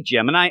 hey,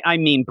 Jim. And I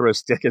mean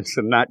Bruce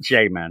Dickinson, not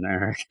J-Man,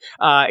 Eric.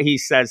 He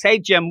says, hey,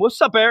 Jim.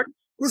 What's up, Eric?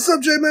 What's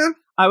up, J-Man?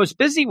 I was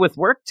busy with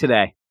work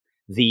today.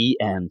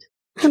 The end.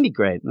 Can be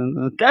great.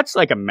 That's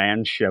like a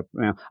man ship.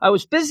 You know, I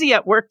was busy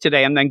at work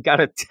today and then got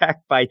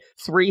attacked by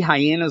 3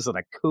 hyenas and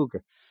a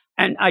cougar.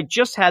 And I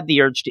just had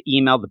the urge to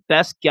email the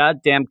best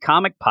goddamn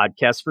comic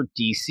podcast for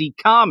DC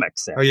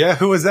Comics. Oh, yeah?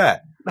 Who was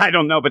that? I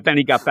don't know, but then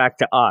he got back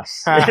to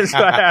us. That's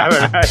what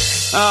happened.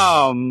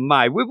 Oh,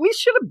 my. We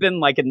should have been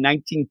like a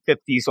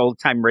 1950s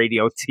old-time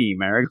radio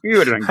team, Eric. We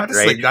would have been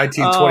great. Like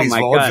 1920s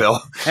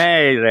vaudeville.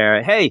 Hey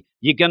there. Hey,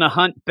 you going to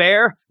hunt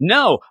bear?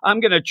 No, I'm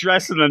going to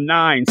dress in the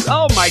 9s.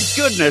 Oh, my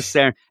goodness,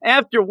 there.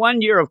 After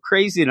 1 year of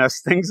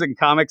craziness, things in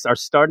comics are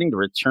starting to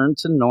return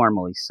to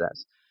normal, he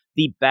says.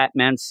 The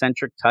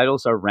Batman-centric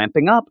titles are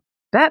ramping up.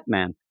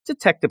 Batman,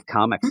 Detective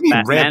Comics. What do you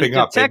mean Batman ramping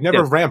up? They've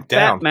never ramped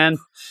down. Batman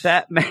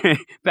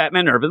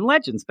Urban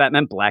Legends,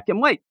 Batman Black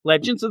and White,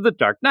 Legends of the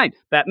Dark Knight,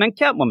 Batman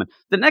Catwoman,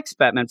 the next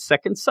Batman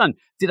Second Son.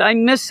 Did I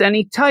miss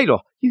any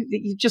title?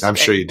 You just I'm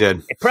sure you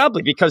did.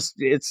 Probably because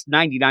it's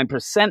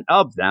 99%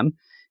 of them.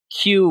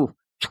 Cue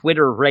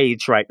Twitter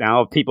rage right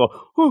now of people.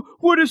 Oh,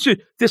 what is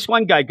it? This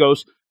one guy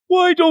goes,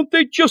 why don't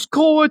they just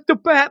call it the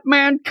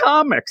Batman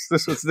Comics?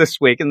 This was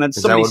this week. And then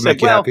somebody said,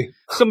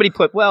 somebody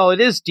put, well, it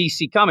is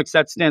DC Comics.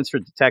 That stands for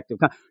Detective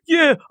Comics.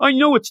 Yeah, I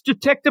know it's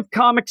Detective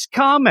Comics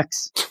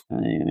Comics.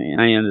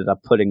 I ended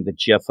up putting the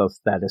GIF of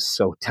that is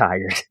so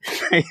tired.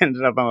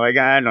 I'm like,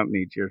 I don't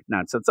need your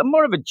nonsense. I'm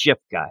more of a GIF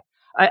guy.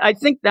 I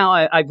think now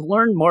I've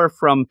learned more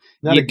from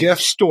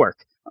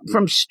Stork.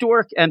 From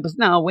Stork. And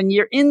now when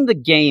you're in the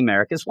game,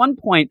 Eric, at one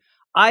point,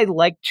 I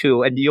like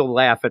to, and you'll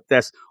laugh at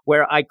this,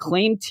 where I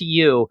claim to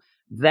you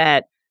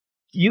that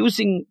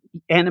using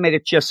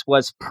animated GIFs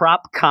was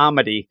prop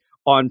comedy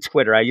on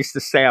Twitter. I used to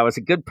say I was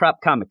a good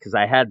prop comic because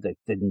I had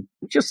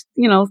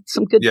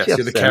some good GIFs. Yes,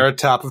 you're the Carrot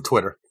Top of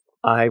Twitter.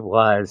 I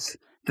was.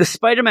 The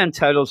Spider-Man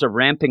titles are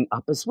ramping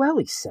up as well,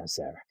 he says,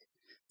 Eric.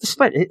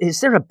 Is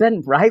there a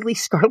Ben Reilly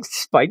Scarlet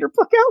Spider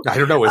book out? I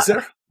don't know. Is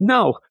there?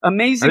 No.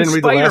 Amazing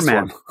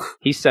Spider-Man.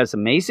 He says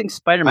Amazing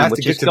Spider-Man,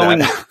 which is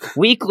going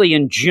weekly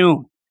in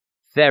June.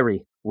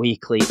 Very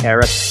weekly,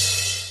 Eric.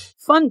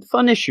 Fun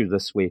issue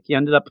this week. He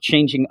ended up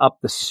changing up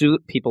the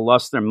suit. People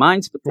lost their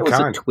minds, but there was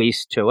a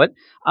twist to it.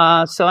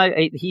 So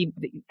he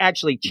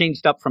actually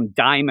changed up from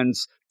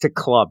diamonds to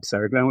clubs,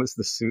 Eric. That was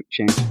the suit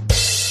change.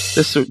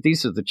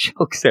 These are the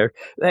jokes there.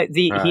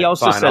 He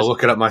also fine, says, I'll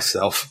look it up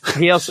myself.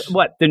 He also,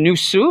 what, the new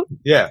suit?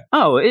 Yeah.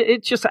 Oh,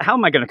 it's just, how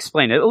am I going to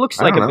explain it? It looks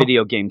like a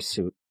video game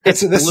suit.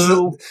 It's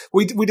blue.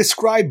 We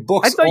describe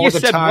books all the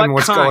time.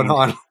 What's kind? going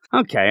on?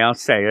 Okay, I'll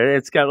say it.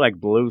 It's got like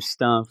blue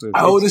stuff.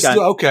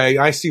 Okay.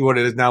 I see what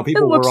it is now.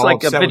 People were all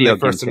like upset when they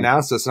first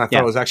announced this, and I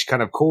thought it was actually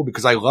kind of cool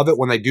because I love it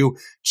when they do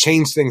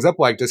change things up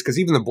like this. Because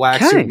even the black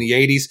suit in the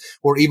 '80s,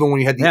 or even when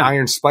you had the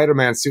Iron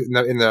Spider-Man suit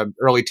in the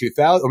early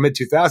 2000s or mid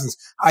 2000s,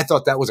 I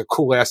thought that was a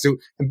cool ass suit.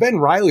 And Ben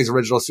Reilly's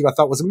original suit, I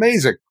thought was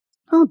amazing.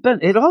 Oh, Ben!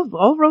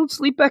 All roads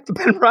lead back to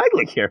Ben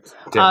Reilly here.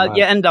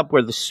 You end up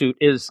where the suit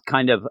is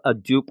kind of a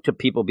dupe to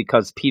people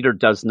because Peter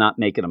does not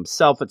make it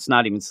himself. It's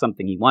not even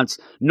something he wants.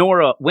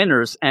 Nora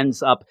Winters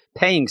ends up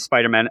paying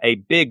Spider-Man a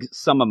big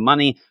sum of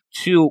money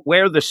to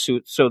wear the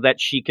suit so that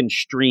she can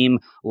stream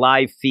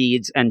live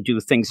feeds and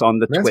do things on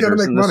the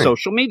Twitters and the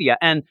social media.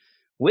 And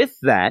with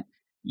that,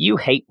 you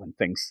hate when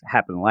things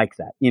happen like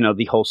that. You know,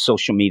 the whole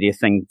social media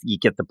thing, you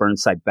get the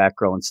Burnside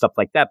back row and stuff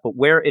like that. But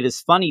where it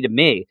is funny to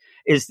me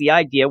is the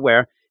idea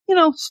where, you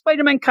know,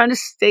 Spider-Man kind of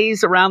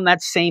stays around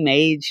that same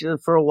age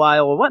for a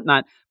while or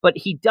whatnot, but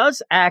he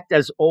does act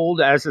as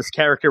old as his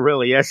character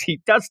really is.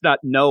 He does not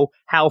know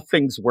how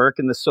things work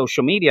in the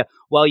social media,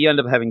 while you end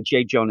up having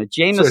J. Jonah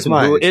Jameson,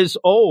 who is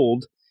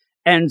old,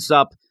 ends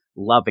up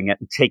loving it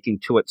and taking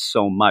to it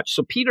so much.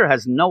 So Peter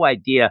has no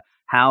idea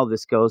how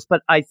this goes, but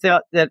I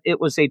thought that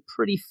it was a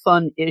pretty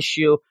fun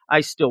issue.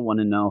 I still want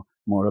to know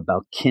more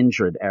about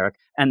Kindred, Eric.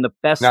 And the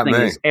best thing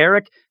is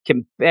Eric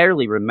can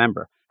barely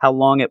remember how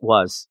long it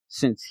was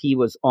since he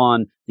was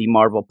on the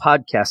Marvel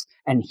podcast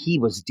and he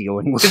was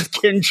dealing with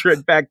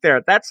Kindred back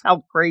there. That's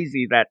how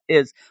crazy that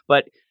is.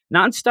 But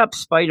Nonstop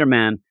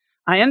Spider-Man,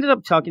 I ended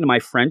up talking to my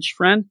French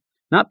friend,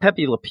 not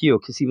Pepe Le Pew,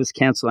 because he was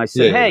canceled. I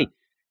said,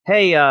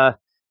 hey,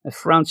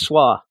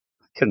 Francois.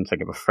 Couldn't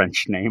think of a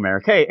French name,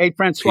 Eric. Hey,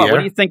 Francois, what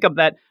do you think of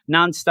that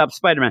Nonstop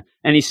Spider-Man?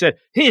 And he said,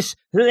 "His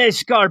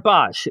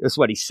garbage," is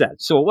what he said.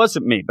 So it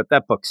wasn't me, but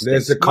that book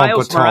stinks.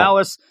 Miles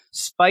Morales,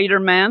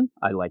 Spider-Man,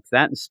 I like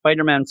that. And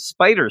Spider-Man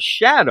Spider's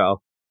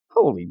Shadow,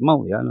 holy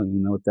moly, I don't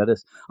even know what that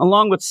is.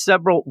 Along with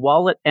several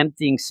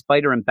wallet-emptying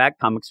Spider and Bat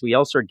comics, we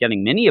also are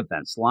getting mini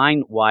events,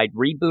 line-wide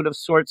reboot of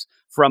sorts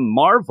from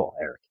Marvel,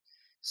 Eric.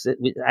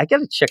 I got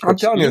to check. I'm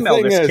telling you,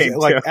 the thing is,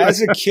 like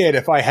as a kid,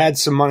 if I had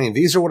some money,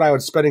 these are what I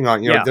was spending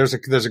on. You know, there's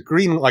a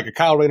green, like a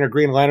Kyle Rayner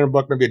Green Lantern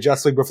book, maybe a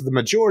Justice League book. For the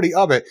majority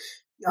of it,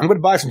 I'm going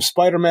to buy some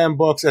Spider-Man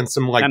books and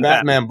some like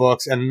Batman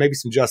books and maybe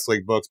some Justice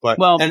League books,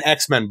 and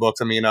X-Men books.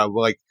 I mean,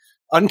 like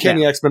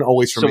Uncanny X-Men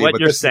always for me. So what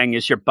you're saying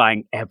is you're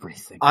buying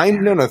everything.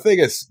 No, the thing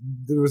is,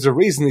 there was a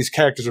reason these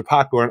characters are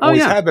popular and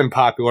always have been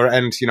popular.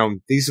 And, you know,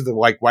 these are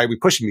why we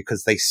push them,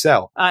 because they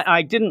sell.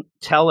 I didn't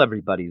tell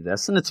everybody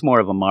this, and it's more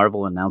of a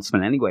Marvel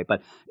announcement anyway.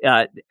 But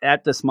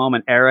at this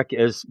moment, Eric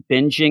is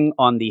binging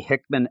on the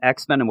Hickman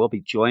X-Men and will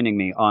be joining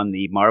me on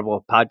the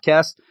Marvel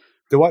podcast.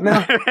 The what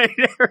now?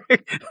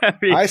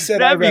 I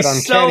said I read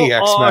Uncanny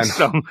X-Men.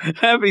 Awesome.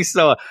 That'd be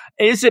so.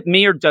 Is it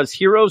me, or does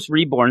Heroes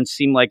Reborn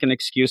seem like an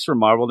excuse for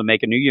Marvel to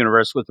make a new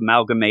universe with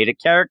amalgamated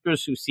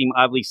characters who seem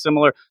oddly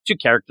similar to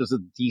characters of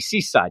the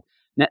DC side?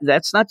 Now,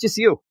 that's not just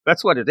you.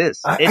 That's what it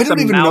is. I don't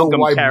even know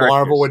why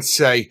Marvel would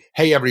say,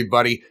 "Hey,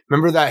 everybody,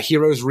 remember that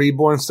Heroes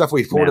Reborn stuff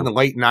we fought in the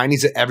late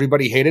 90s that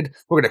everybody hated?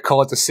 We're going to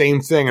call it the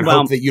same thing and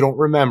hope that you don't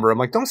remember." I'm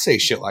like, don't say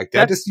shit like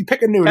that. Just you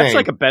pick a new name. That's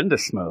like a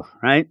Bendis move,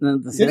 right?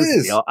 It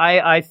is.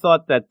 I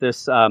thought that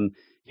this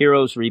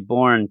Heroes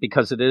Reborn,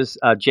 because it is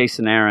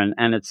Jason Aaron,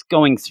 and it's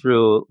going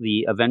through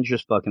the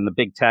Avengers book, and the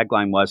big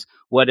tagline was,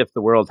 "What if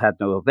the world had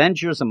no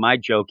Avengers?" And my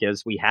joke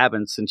is, we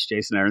haven't, since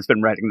Jason Aaron's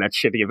been writing that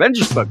shitty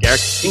Avengers book, Eric,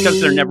 because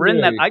they're never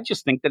in that. I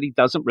just think that he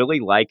doesn't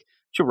really like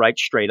to write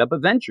straight up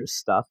Avengers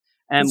stuff.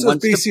 And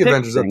once BC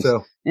Avengers up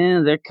too.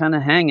 And they're kind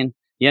of hanging.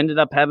 You ended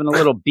up having a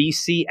little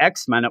BC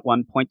X-Men at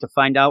one point to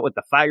find out with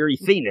the Fiery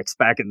Phoenix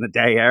back in the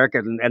day, Eric.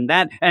 And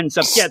that ends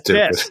up, get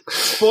this,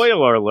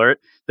 spoiler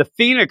alert, the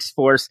Phoenix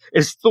Force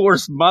is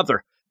Thor's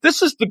mother.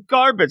 This is the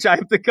garbage I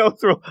have to go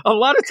through a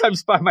lot of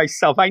times by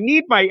myself. I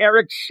need my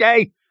Eric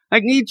Shea. I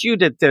need you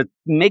to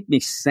make me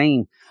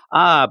sane.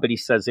 But he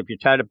says, if you're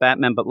tired of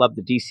Batman but love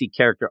the DC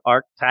character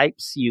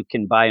archetypes, you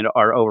can buy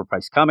our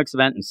overpriced comics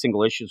event and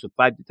single issues with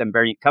 5 to 10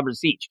 variant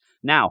covers each.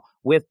 Now,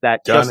 with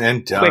that,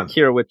 quick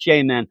here with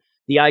J-Man,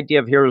 the idea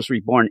of Heroes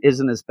Reborn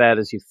isn't as bad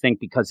as you think,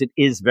 because it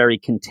is very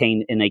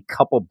contained in a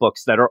couple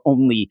books that are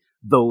only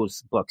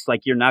those books.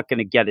 Like, you're not going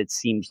to get, it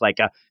seems like,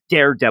 a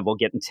Daredevil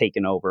getting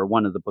taken over,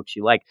 one of the books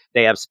you like.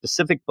 They have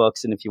specific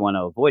books, and if you want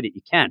to avoid it,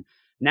 you can.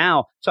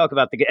 Now, talk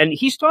about and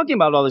he's talking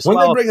about all this. When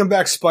they bring him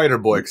back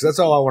Spider-Boy, because that's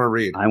all I want to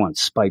read. I want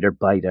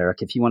Spider-Bite,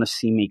 Eric. If you want to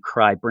see me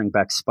cry, bring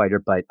back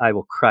Spider-Bite. I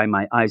will cry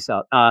my eyes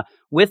out.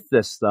 With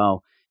this,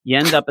 though, you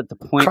end up at the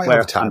point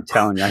where I'm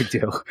telling you, I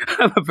do.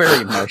 I'm a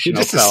very emotional. You're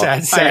just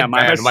a sad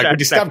man. I'm like, would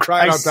you stop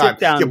crying all the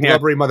time? You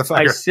blubbery motherfucker.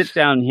 I sit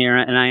down here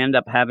and I end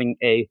up having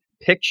a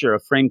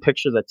framed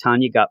picture that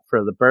Tanya got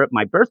for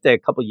my birthday a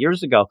couple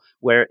years ago,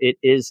 where it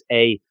is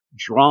a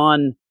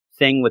drawn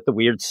thing with the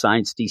weird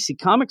Science DC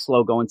Comics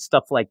logo and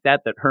stuff like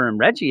that her and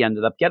Reggie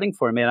ended up getting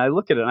for me. And I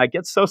look at it and I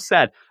get so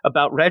sad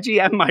about Reggie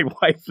and my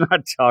wife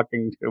not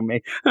talking to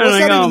me. Well,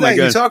 it's not even that.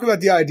 You talk about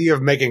the idea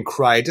of making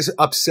cry. It just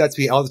upsets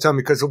me all the time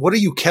because what are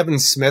you, Kevin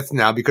Smith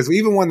now? Because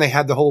even when they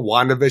had the whole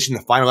WandaVision,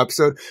 the final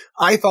episode,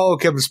 I follow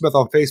Kevin Smith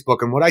on Facebook,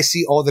 and what I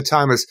see all the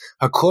time is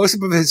a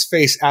close-up of his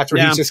face after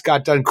he just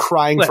got done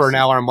crying for an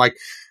hour. I'm like,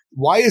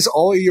 why is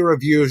all of your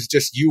reviews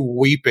just you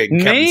weeping,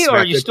 Kevin Me, Smith? or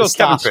are you still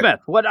Kevin Smith?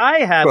 What I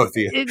have, both of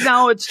you.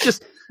 No, it's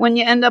just when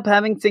you end up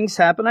having things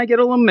happen, I get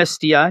a little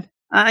misty-eyed.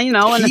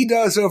 And he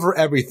does over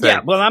everything.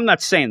 Yeah, well, I'm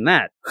not saying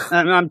that.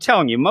 I'm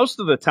telling you, most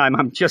of the time,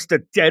 I'm just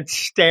a dead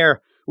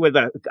stare with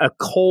a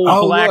cold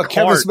black look,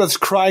 Kevin Smith's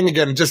crying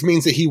again. It just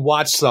means that he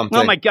watched something.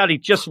 Oh my God, he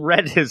just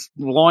read his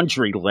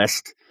laundry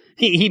list.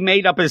 He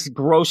made up his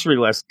grocery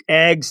list.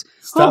 Eggs.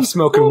 Stop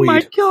smoking weed. Oh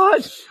my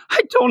God,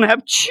 I don't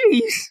have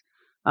cheese.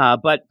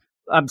 But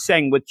I'm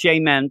saying with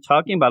J-Man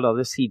talking about all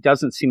this, he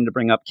doesn't seem to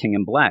bring up King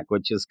in Black,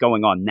 which is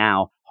going on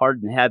now,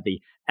 hard and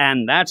heavy.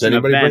 And that's an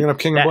event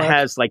that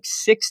has like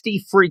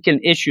 60 freaking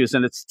issues,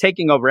 and it's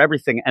taking over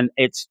everything, and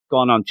it's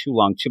gone on too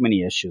long, too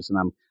many issues, and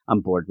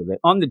I'm bored with it.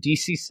 On the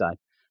DC side,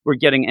 we're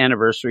getting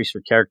anniversaries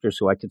for characters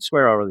who I could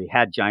swear already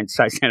had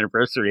giant-sized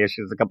anniversary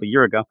issues a couple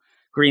years ago.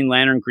 Green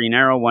Lantern, Green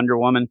Arrow, Wonder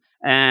Woman,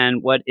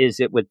 and what is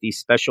it with these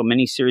special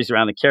miniseries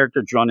around the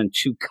character drawn in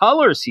 2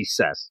 colors, he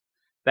says.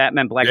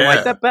 Batman Black and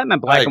White. That Batman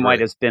Black and White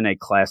has been a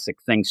classic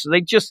thing, so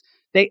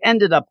they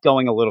ended up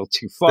going a little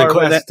too far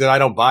with it. I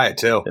don't buy it,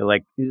 too. They're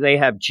like, they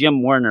have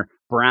Jim Warner,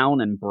 Brown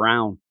and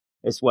Brown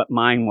is what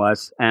mine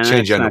was. And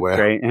change underwear.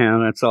 Great.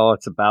 And that's all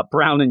it's about.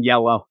 Brown and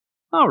yellow.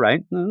 All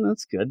right.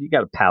 That's good. You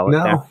got a palette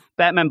there.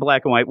 Batman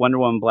Black and White, Wonder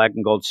Woman Black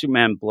and Gold,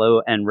 Superman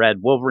Blue and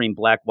Red, Wolverine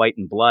Black, White,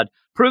 and Blood.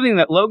 Proving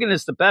that Logan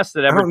is the best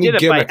that ever did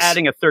it by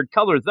adding a third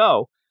color,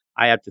 though.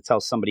 I have to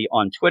tell somebody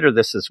on Twitter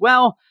this as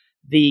well.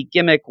 The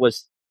gimmick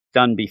was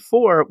done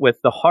before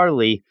with the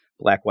Harley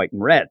Black, White,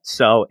 and Red.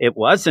 So it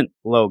wasn't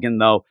Logan,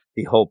 though.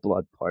 The whole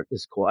blood part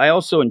is cool. I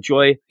also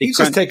enjoy He's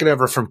just taking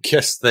over from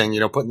Kiss thing,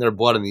 putting their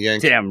blood in the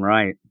ink. Damn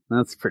right.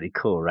 That's pretty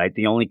cool, right?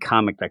 The only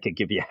comic that could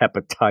give you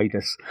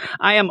hepatitis.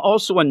 I am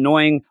also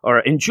enjoying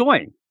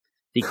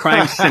the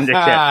Crime Syndicate.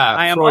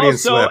 I am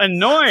also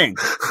annoying,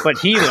 but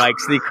he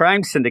likes the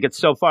Crime Syndicate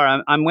so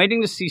far. I'm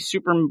waiting to see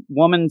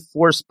Superwoman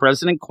force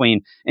President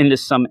Queen into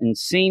some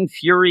insane,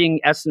 furying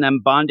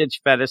S&M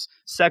bondage fetish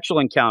sexual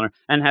encounter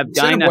and have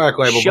Dinah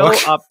show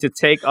up to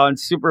take on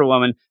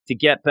Superwoman to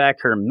get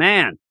back her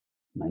man.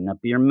 Might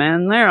not be your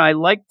man there. I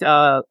liked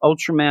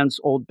Ultraman's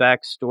old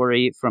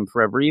backstory from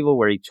Forever Evil,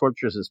 where he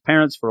tortures his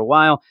parents for a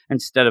while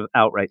instead of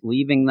outright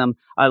leaving them.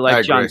 I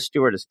like John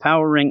Stewart as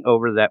Power Ring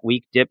over that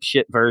weak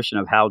dipshit version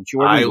of Hal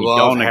Jordan. I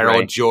love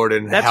Harold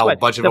Jordan. How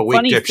much of a weak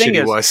dipshit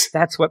he was.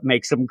 That's what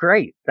makes him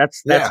great.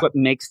 That's what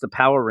makes the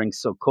Power Ring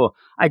so cool.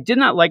 I did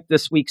not like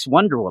this week's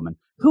Wonder Woman.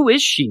 Who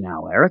is she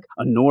now, Eric?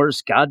 A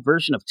Norse god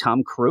version of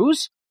Tom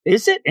Cruise?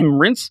 Is it?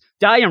 And rinse,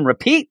 die, and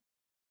repeat?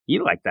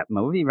 You like that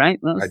movie, right?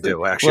 I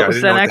do, actually. I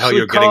didn't know what the hell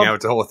you were getting at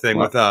with the whole thing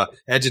with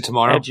Edge of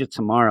Tomorrow. Edge of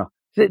Tomorrow.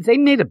 They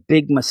made a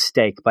big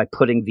mistake by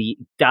putting the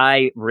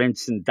die,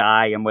 rinse, and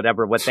die and what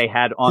they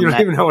had on that. You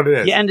don't even know what it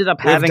is. You ended up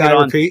having it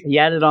on. You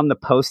had it on the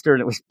poster, and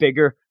it was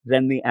bigger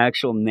than the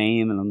actual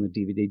name and on the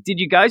DVD. Did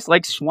you guys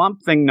like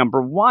Swamp Thing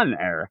 #1,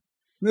 Eric?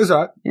 It was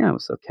all right. Yeah, it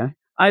was okay.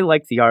 I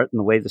like the art and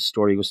the way the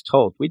story was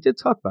told. We did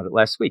talk about it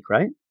last week,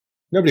 right?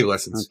 Nobody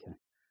listens. Okay.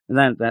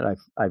 That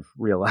I've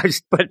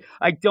realized, but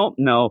I don't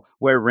know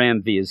where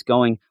Ram V is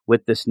going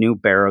with this new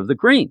Bearer of the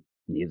Green.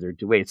 Neither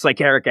do we. It's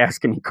like Eric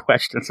asking me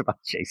questions about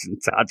Jason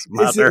Todd's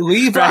mother. Is it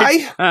Levi?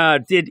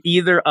 Right? Did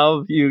either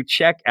of you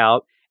check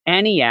out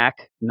ENIAC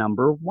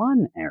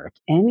 #1, Eric?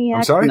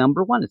 ENIAC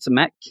 #1. It's a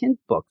Matt Kindt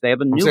book. They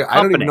have a new company.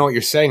 I don't even know what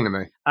you're saying to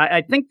me.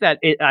 I think that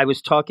I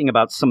was talking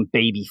about some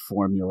baby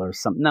formula or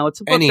something. No, it's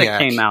a book that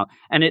came out,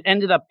 and it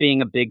ended up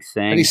being a big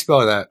thing. How do you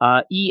spell that?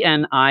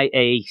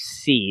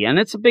 ENIAC. And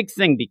it's a big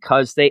thing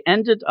because they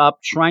ended up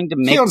trying to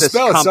make this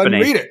company. Son,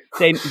 read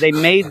it. They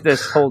made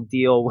this whole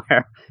deal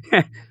where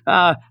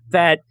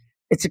that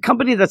it's a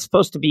company that's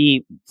supposed to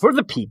be for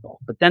the people,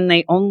 but then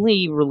they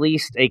only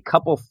released a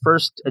couple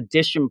first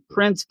edition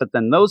prints, but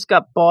then those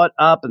got bought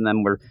up, and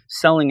then we're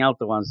selling out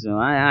the ones.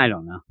 I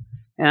don't know.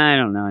 I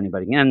don't know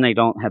anybody. And they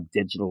don't have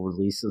digital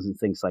releases and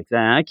things like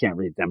that. I can't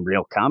read them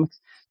real comics.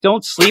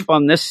 Don't sleep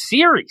on this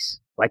series,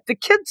 like the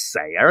kids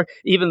say, Eric,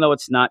 even though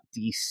it's not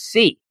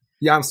DC.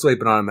 Yeah, I'm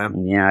sleeping on it,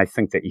 man. Yeah, I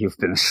think that you've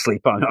been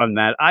asleep on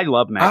that. I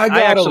love Matt.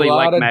 I actually a lot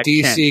like of Matt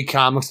DC Kindt.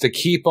 comics to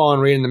keep on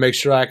reading to make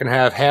sure I can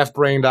have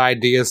half-brained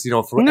ideas,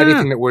 for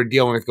anything that we're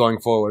dealing with going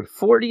forward.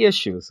 40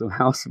 issues of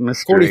House of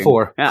Mystery.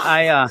 44.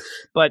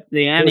 But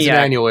the ENIAC, there's an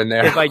annual in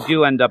there. If I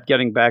do end up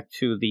getting back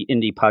to the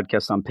indie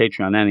podcast on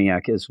Patreon,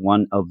 ENIAC is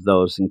one of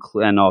those,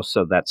 and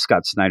also that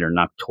Scott Snyder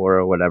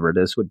Noctura, whatever it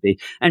is, would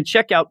be. And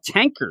check out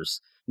Tankers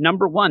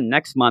 #1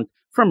 next month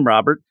from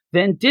Robert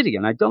Venditti.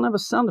 And I don't have a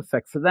sound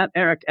effect for that,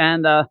 Eric.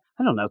 And I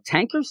don't know,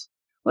 Tankers?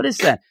 What is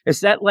that?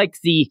 Is that like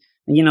the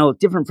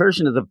different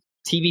version of the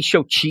TV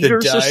show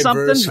Cheaters or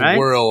something, right? The diverse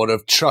world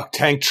of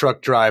tank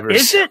truck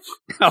drivers. Is it?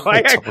 Oh,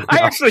 I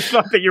actually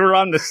thought that you were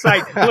on the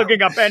site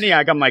looking up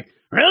ENIAC. I'm like,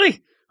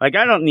 really? Like,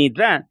 I don't need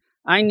that.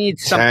 I need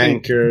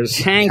something.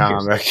 Tankers.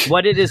 Comic.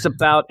 What it is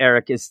about,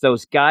 Eric, is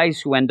those guys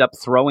who end up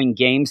throwing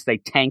games, they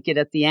tank it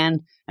at the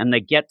end, and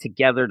they get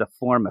together to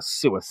form a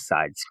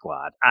Suicide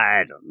Squad.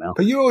 I don't know.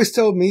 But you always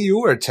told me you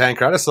were a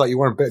tanker. I just thought you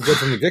weren't good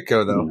from the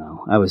get-go, though.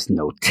 No, I was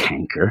no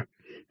tanker.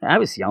 I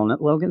was yelling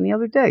at Logan the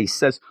other day. He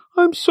says,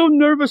 I'm so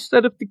nervous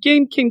that if the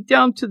game came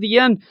down to the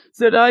end,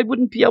 that I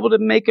wouldn't be able to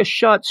make a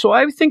shot. So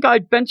I think I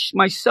benched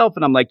myself.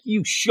 And I'm like,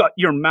 you shut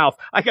your mouth.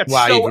 I got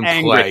so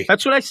angry. Play?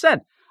 That's what I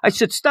said. I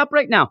said, stop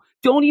right now.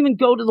 Don't even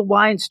go to the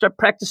Y and start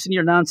practicing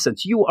your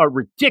nonsense. You are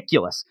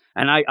ridiculous.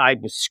 And I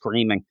was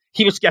screaming.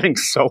 He was getting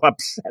so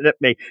upset at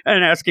me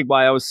and asking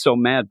why I was so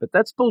mad. But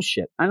that's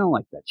bullshit. I don't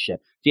like that shit.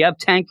 Do you have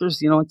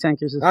tankers? You know what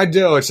tankers is? I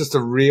do. It's just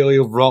a really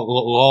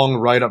long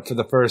write-up for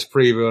the first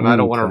preview, and I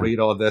don't want to read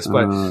all this.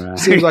 But it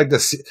seems like the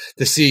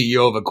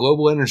CEO of a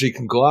global energy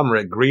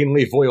conglomerate,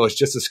 Greenleaf Oil, has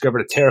just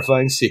discovered a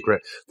terrifying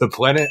secret. The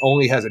planet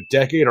only has a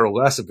decade or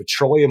less of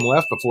petroleum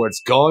left before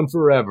it's gone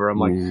forever. I'm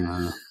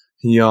like,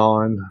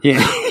 yawn.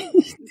 Yeah.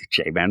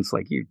 J-Man's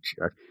like, you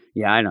jerk.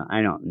 Yeah, I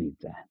don't need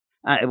that.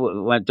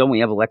 Don't we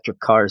have electric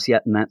cars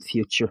yet in that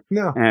future?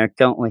 No.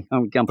 Don't we?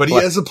 But he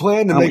has a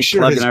plan to make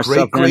sure his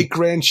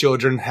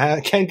great-great-grandchildren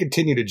can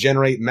continue to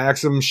generate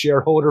maximum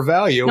shareholder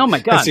value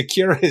and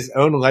secure his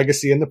own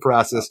legacy in the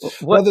process,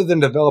 rather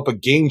than develop a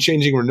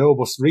game-changing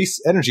renewable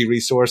energy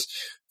resource.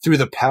 Through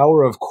the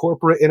power of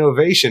corporate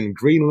innovation,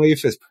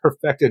 Greenleaf has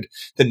perfected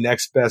the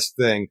next best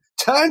thing.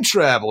 Time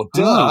travel,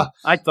 duh.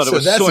 I thought it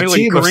was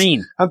Soylent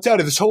Green. I'm telling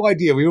you, this whole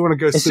idea, we want to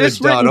go is sit this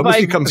it down. Written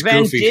by becomes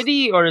Van goofy.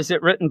 Diddy, or is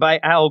it written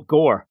by Al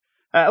Gore?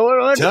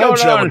 What's Time going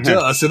travel, on here?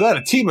 duh. So that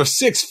a team of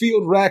 6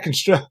 field rat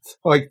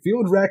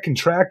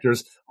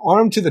contractors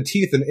armed to the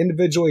teeth in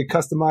individually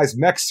customized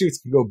mech suits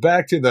can go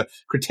back to the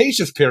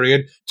Cretaceous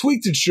period,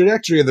 tweak the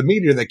trajectory of the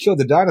meteor that killed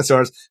the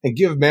dinosaurs, and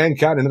give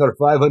mankind another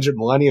 500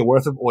 millennia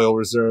worth of oil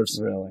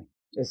reserves. Really?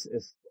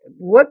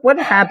 What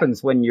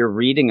happens when you're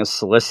reading a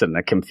solicit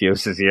that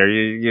confuses you?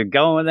 You're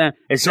going there.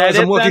 As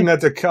I'm looking at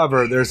the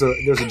cover, there's a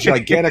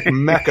gigantic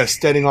mecha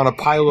standing on a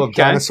pile of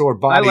dinosaur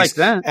bodies. I like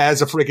that.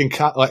 As a freaking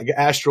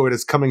asteroid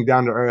is coming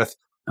down to Earth.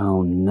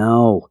 Oh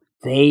no.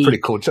 Pretty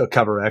cool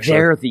cover, actually.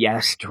 They're the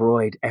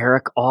asteroid,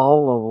 Eric,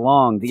 all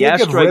along. The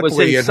asteroid was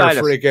inside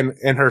us.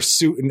 In her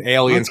suit and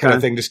aliens kind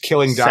of thing, just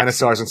killing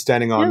dinosaurs and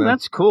standing on them. Yeah,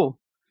 that's cool.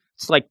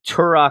 It's like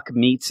Turok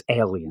meets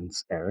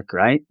aliens, Eric,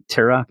 right?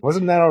 Turok.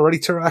 Wasn't that already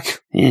Turok?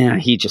 Yeah,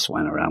 he just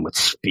went around with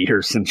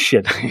spears and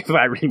shit. If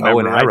I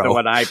remember right, the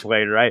one I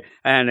played, right?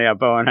 And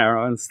bow and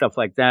arrow and stuff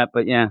like that.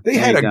 But yeah. They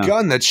had a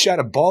gun that shot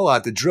a ball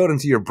out that drilled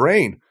into your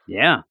brain.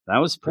 Yeah, that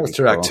was pretty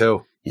cool. Turok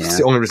 2. Yeah. That's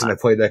the only reason I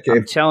played that game.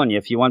 I'm telling you,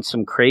 if you want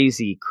some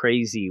crazy,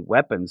 crazy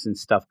weapons and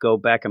stuff, go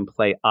back and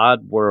play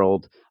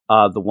Oddworld.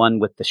 The one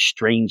with the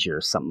stranger,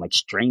 or something like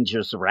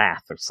Stranger's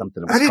Wrath or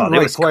something. I didn't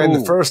like playing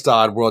the first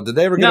Oddworld. Did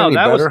they ever get any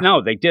better?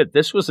 No, they did.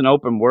 This was an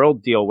open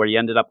world deal where you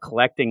ended up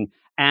collecting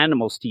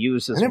animals to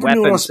use as weapons. I never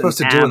knew what I was supposed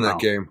to do in that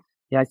game.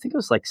 Yeah, I think it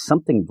was like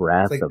something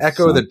Wrath. Like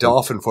Echo the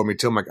Dolphin for me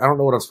too. I'm like, I don't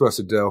know what I'm supposed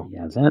to do.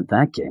 Yeah,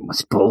 that game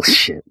was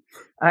bullshit.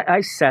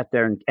 I sat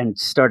there and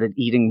started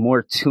eating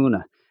more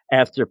tuna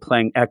after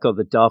playing Echo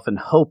the Dolphin,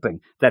 hoping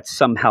that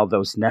somehow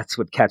those nets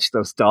would catch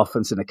those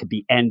dolphins and it could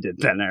be ended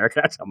then, Eric.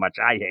 That's how much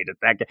I hated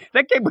that game.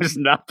 That game was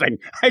nothing.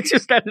 I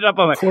just ended up,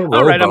 I'm like,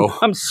 all right,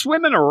 I'm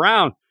swimming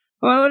around.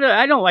 Well,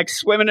 I don't like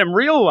swimming in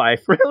real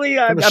life. Really?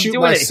 I'm shoot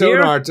doing my it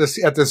sonar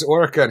here? At this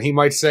orca, and he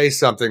might say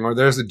something, or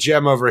there's a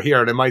gem over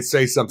here, and it might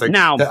say something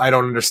that I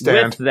don't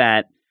understand. With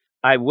that,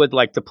 I would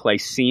like to play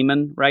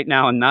Seaman right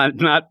now, and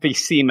not the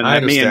Seaman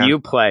that me and you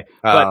play,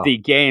 but the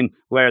game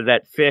where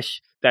that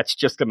fish that's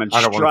just a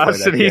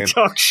monstrosity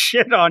talks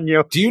shit on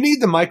you. Do you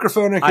need the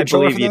microphone and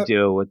controller? I believe you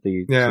do with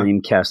the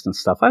Dreamcast and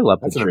stuff. I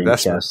love the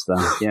Dreamcast,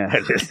 though. Yeah,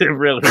 it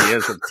really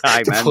is a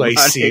time to play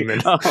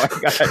Seaman. Oh, my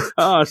God.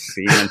 Oh,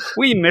 Seaman.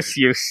 We miss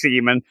you,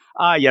 Seaman.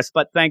 Yes,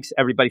 but thanks,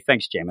 everybody.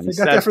 Thanks, Jamin. You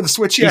got that for the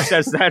Switch yet? He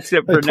says that's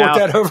it for now.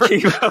 That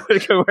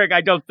over?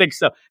 I don't think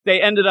so.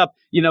 They ended up,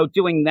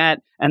 doing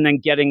that and then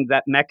getting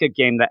that mecha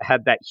game that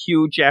had that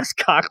huge-ass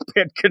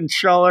cockpit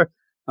controller.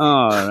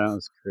 Oh, that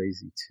was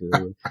crazy,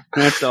 too.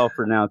 That's all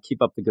for now.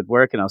 Keep up the good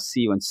work, and I'll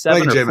see you in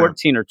 7 or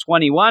 14 or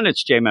 21.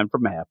 It's J-Man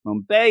from Half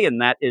Moon Bay,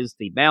 and that is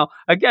the mail.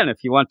 Again,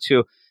 if you want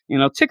to,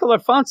 tickle our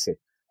fancy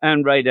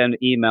and write and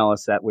email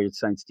us at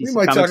WeirdScienceDC. We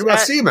might talk about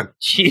Seaman.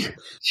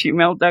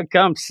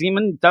 Gmail.com.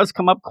 Seaman does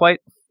come up quite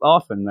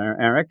often there,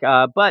 Eric.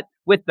 But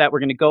with that, we're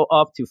going to go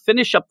off to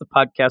finish up the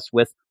podcast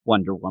with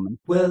Wonder Woman.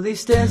 Well, he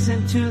stares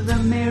into the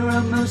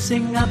mirror,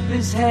 moosing up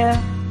his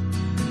hair.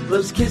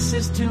 Blows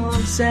kisses to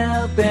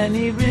himself, and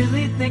he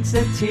really thinks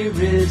that tear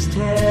is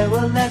tear.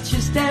 Well, that's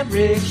just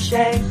Eric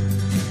Shea,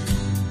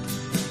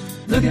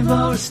 looking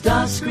for a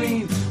star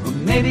screen or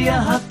maybe a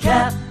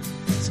hubcap.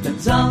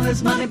 Spends all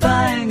his money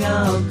buying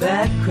all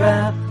that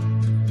crap.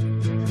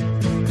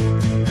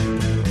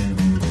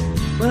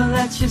 Well,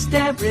 that's just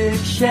Eric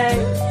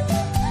Shea,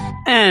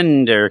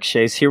 And Eric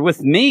Shays here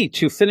with me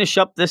to finish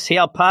up this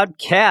here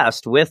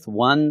podcast with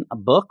one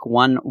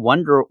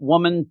Wonder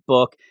Woman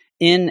book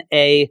in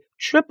a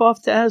trip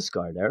off to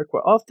Asgard. Eric,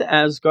 we're off to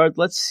Asgard.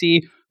 Let's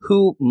see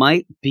who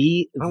might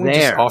be Aren't there. We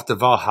just off to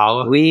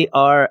Valhalla? We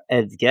are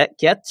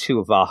get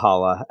to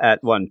Valhalla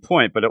at one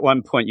point, but at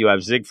one point you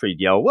have Siegfried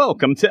yell,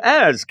 "Welcome to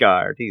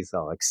Asgard." He's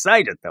all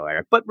excited though,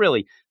 Eric. But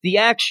really, the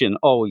action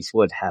always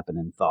would happen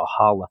in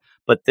Valhalla.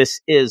 But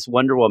this is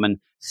Wonder Woman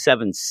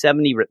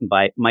 770, written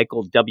by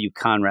Michael W.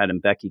 Conrad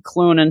and Becky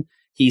Cloonan.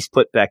 He's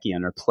put Becky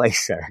in her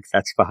place, Eric.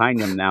 That's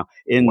behind him now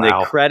in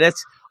the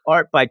credits.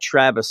 Art by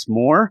Travis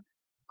Moore.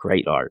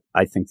 Great art.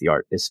 I think the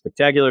art is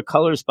spectacular.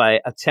 Colors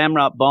by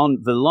Tamra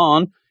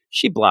Bonvillain.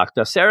 She blocked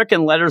us, Eric,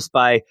 and letters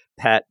by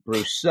Pat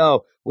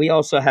Brousseau. We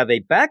also have a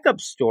backup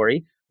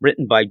story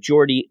written by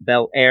Jordi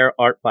Belair,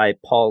 art by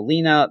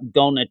Paulina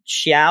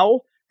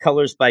Donachau,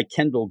 colors by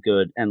Kendall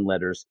Good, and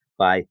letters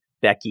by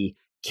Becky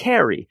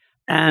Carey.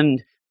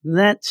 And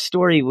that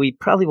story we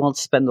probably won't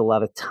spend a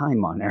lot of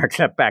time on, Eric,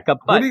 that backup.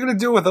 But what are you going to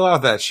do with a lot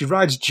of that? She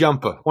rides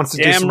Jumper. Wants to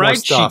do some more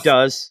stuff. Damn right she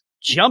does.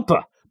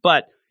 Jumper.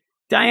 But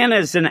Diana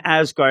is in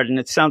Asgard, and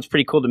it sounds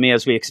pretty cool to me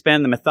as we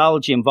expand the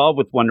mythology involved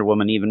with Wonder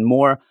Woman even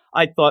more.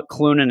 I thought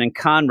Cloonan and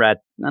Conrad,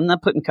 I'm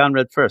not putting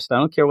Conrad first. I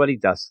don't care what he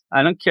does.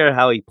 I don't care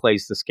how he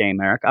plays this game,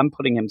 Eric. I'm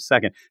putting him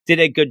second. Did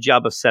a good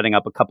job of setting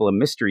up a couple of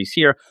mysteries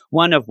here,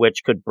 one of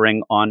which could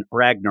bring on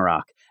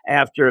Ragnarok.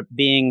 After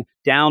being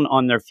down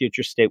on their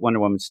future state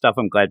Wonder Woman stuff,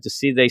 I'm glad to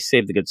see they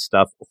saved the good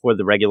stuff for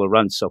the regular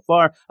run so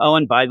far. Oh,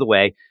 and by the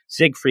way,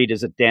 Siegfried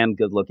is a damn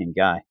good-looking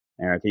guy.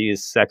 Eric, he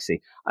is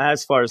sexy.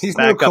 As far as he's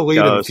backup no Khalid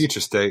goes, in the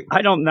future state.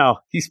 I don't know.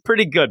 He's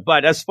pretty good,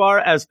 but as far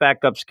as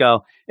backups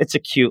go, it's a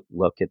cute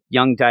look at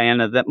young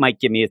Diana that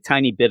might give me a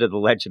tiny bit of the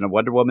Legend of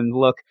Wonder Woman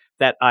look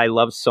that I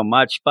love so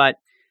much, but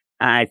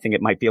I think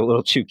it might be a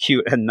little too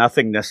cute and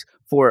nothingness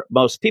for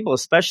most people,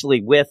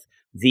 especially with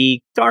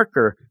the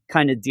darker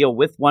kind of deal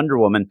with Wonder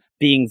Woman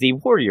being the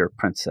warrior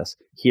princess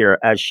here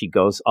as she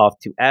goes off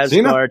to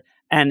Asgard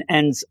and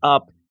ends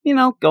up,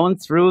 going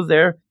through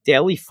their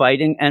daily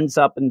fighting, ends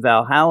up in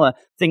Valhalla,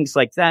 things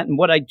like that. And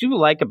what I do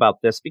like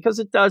about this, because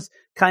it does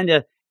kind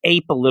of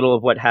ape a little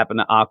of what happened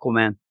to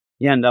Aquaman.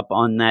 You end up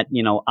on that,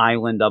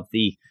 island of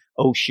the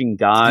ocean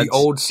gods. The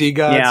old sea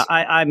gods? Yeah,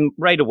 I'm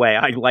right away.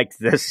 I like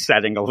this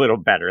setting a little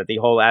better, the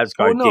whole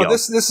Asgard deal.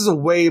 This is a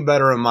way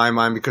better in my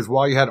mind, because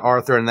while you had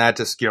Arthur and that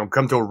just,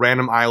 come to a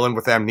random island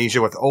with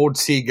amnesia with old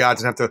sea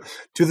gods and have to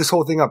do this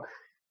whole thing up.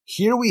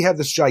 Here we have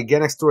this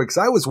gigantic story, because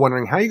I was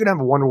wondering how you're going to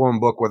have a Wonder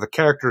Woman book with a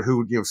character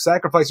who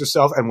sacrificed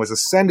herself and was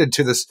ascended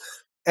to this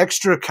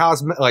extra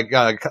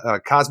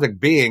cosmic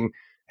being,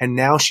 and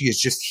now she is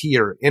just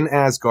here in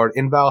Asgard,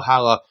 in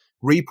Valhalla,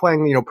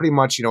 replaying, pretty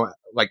much,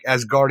 like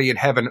Asgardian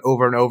heaven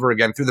over and over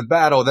again through the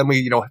battle. Then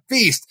we,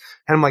 feast.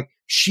 And I'm like,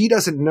 she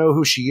doesn't know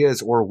who she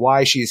is or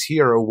why she's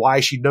here or why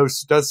she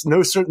does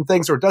know certain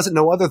things or doesn't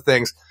know other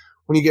things.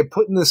 When you get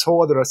put in this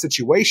whole other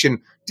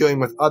situation dealing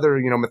with other,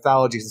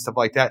 mythologies and stuff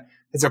like that,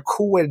 it's a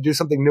cool way to do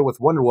something new with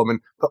Wonder Woman,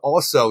 but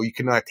also you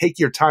can take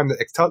your time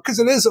to tell, because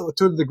it is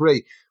to a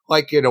degree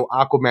like,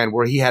 Aquaman,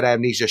 where he had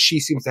amnesia. She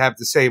seems to have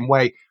the same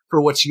way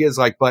for what she is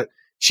like, but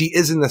she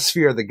is in the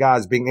sphere of the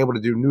gods, being able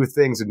to do new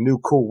things in new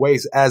cool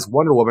ways as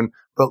Wonder Woman.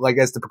 But like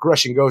as the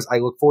progression goes, I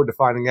look forward to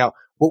finding out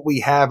what we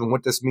have and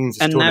what this means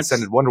to an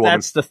ascended Wonder Woman.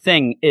 That's the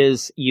thing,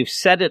 is you've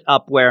set it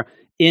up where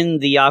in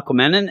the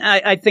Aquaman, and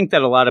I think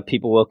that a lot of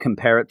people will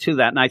compare it to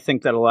that, and I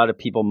think that a lot of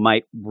people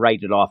might write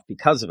it off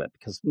because of it,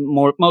 because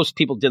most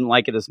people didn't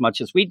like it as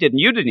much as we did, and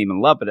you didn't even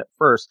love it at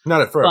first.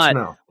 Not at first, but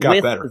no. Got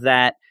with better.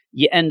 That,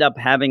 you end up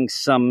having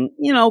some,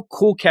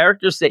 cool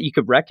characters that you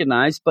could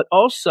recognize, but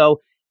also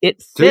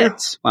it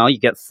fits. Well, you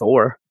get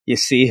Thor. You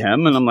see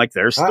him, and I'm like,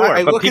 there's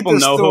Thor. But people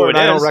know who it is.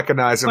 I don't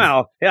recognize him.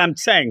 Well, I'm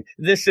saying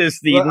this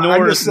is the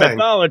Norse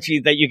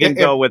mythology that you can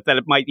go with, that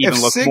it might even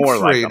look more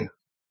like him.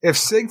 If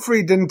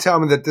Siegfried didn't tell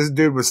me that this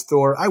dude was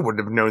Thor, I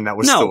wouldn't have known that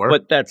was Thor. No,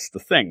 but that's the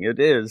thing. It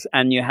is.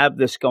 And you have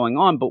this going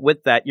on. But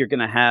with that, you're going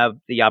to have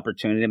the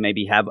opportunity to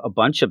maybe have a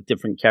bunch of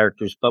different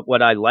characters. But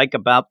what I like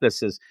about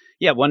this is,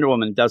 Wonder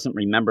Woman doesn't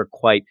remember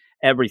quite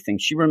everything.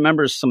 She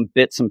remembers some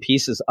bits and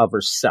pieces of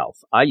herself.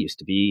 I used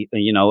to be,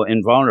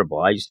 invulnerable.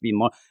 I used to be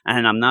more,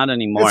 and I'm not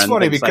anymore. It's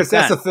funny because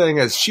that's the thing,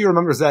 is she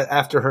remembers that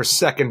after her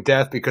second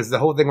death, because the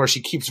whole thing where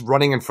she keeps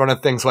running in front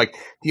of things, like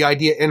the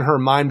idea in her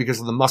mind, because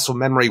of the muscle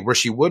memory, where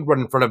she would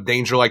run in front of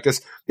danger like this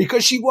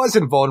because she was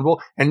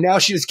invulnerable, and now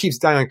she just keeps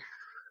dying.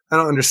 I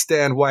don't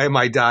understand. Why am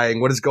I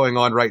dying? What is going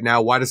on right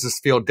now? Why does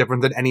this feel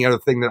different than any other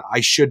thing that I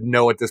should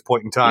know at this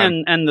point in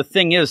time? And the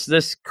thing is,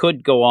 this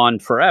could go on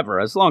forever,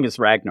 as long as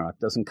Ragnarok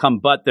doesn't come.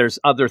 But there's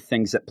other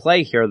things at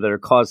play here that are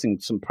causing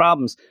some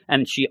problems.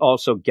 And she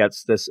also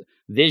gets this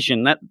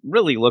vision that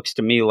really looks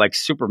to me like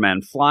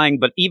Superman flying,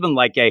 but even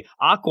like a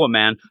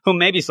Aquaman, who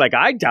maybe is like,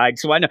 I died,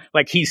 so I know,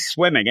 like he's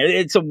swimming.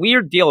 It's a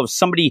weird deal of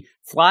somebody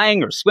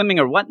flying or swimming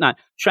or whatnot,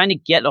 trying to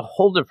get a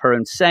hold of her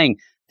and saying,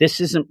 this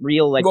isn't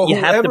real. Like, you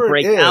have to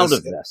break out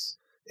of this.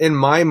 in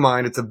my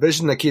mind, it's a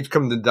vision that keeps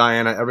coming to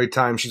Diana every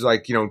time she's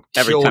like, killed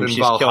in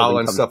Valhalla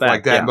and stuff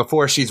like that. Yeah. And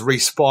before she's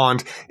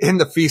respawned in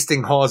the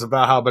feasting halls of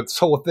Valhalla. But this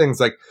whole thing's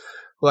like,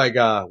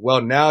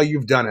 well, now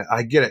you've done it.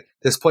 I get it.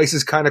 This place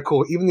is kind of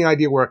cool. Even the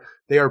idea where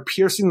they are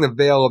piercing the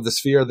veil of the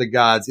sphere of the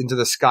gods into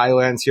the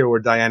Skylands here where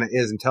Diana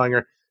is and telling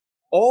her,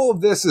 all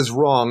of this is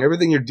wrong.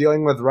 Everything you're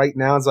dealing with right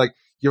now is like,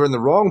 you're in the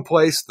wrong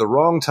place, the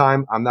wrong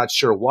time. I'm not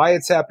sure why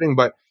it's happening,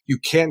 but you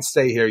can't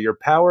stay here. Your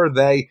power,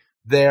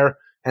 there.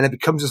 And it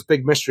becomes this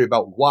big mystery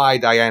about why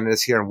Diana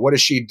is here and what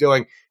is she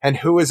doing and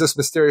who is this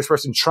mysterious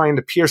person trying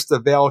to pierce the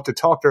veil to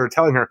talk to her,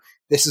 telling her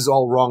this is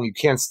all wrong. You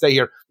can't stay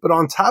here. But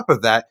on top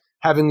of that,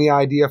 having the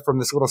idea from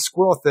this little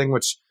squirrel thing,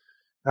 which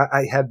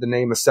I had the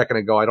name a second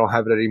ago. I don't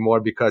have it anymore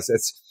because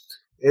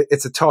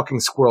it's a talking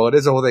squirrel. It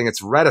is a whole thing.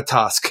 It's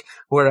Ratatosk,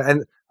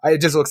 and it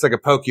just looks like a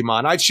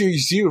Pokemon. I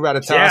choose you,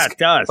 Ratatosk. Yeah, it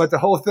does. But the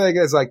whole thing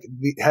is like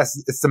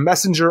it's the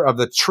messenger of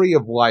the Tree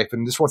of Life,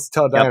 and just wants to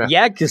tell Diana,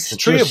 yeah, because the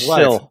Tree of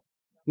Life.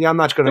 Yeah, I'm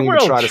not going to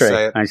even try to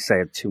say it. I say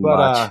it too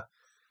much.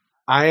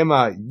 I am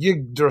a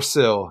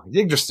Yggdrasil.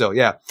 Yggdrasil,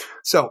 yeah.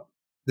 So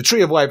the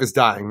Tree of Life is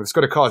dying. It's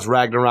going to cause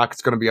Ragnarok.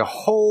 It's going to be a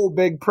whole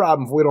big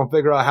problem if we don't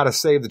figure out how to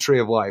save the Tree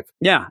of Life.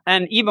 Yeah,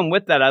 and even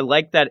with that, I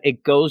like that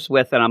it goes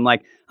with, and I'm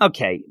like,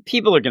 okay,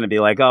 people are going to be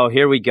like, oh,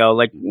 here we go.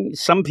 Like,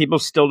 some people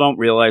still don't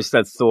realize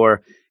that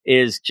Thor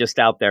is just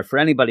out there for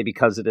anybody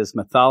because it is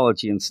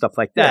mythology and stuff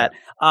like that.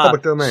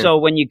 So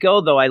when you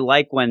go, though, I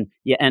like when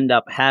you end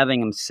up having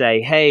them say,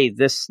 hey,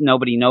 this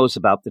nobody knows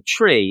about the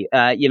tree.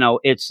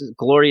 It's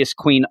glorious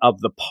queen of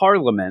the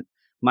parliament,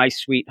 my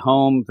sweet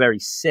home, very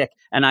sick.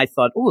 And I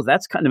thought, oh,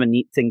 that's kind of a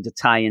neat thing to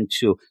tie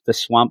into the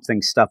Swamp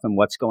Thing stuff and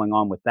what's going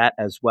on with that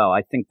as well.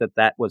 I think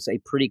that was a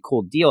pretty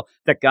cool deal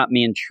that got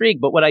me intrigued.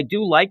 But what I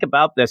do like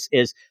about this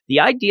is the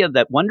idea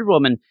that Wonder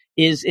Woman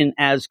is in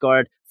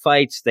Asgard,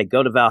 fights, they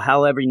go to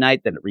Valhalla every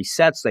night, then it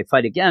resets, they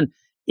fight again.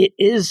 It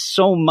is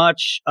so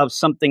much of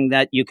something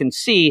that you can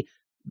see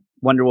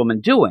Wonder Woman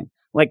doing.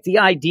 Like the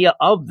idea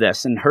of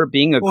this and her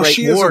being a great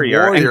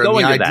warrior and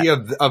going to that. The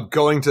idea of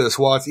going to this,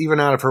 well, it's even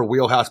out of her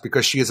wheelhouse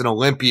because she is an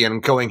Olympian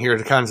and going here,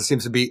 it kind of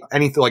seems to be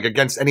anything like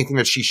against anything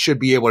that she should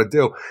be able to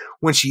do.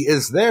 When she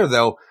is there,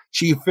 though,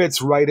 she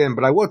fits right in.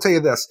 But I will tell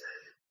you this.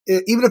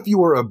 Even if you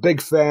were a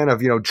big fan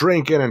of,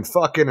 drinking and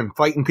fucking and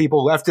fighting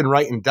people left and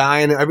right and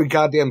dying every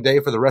goddamn day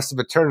for the rest of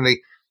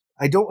eternity,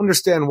 I don't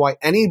understand why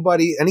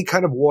anybody, any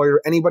kind of warrior,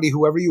 anybody,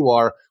 whoever you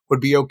are,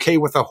 would be okay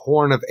with a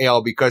horn of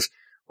ale because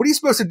what are you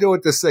supposed to do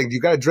with this thing? Do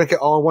you got to drink it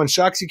all in one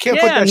shot? Because you can't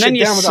put that shit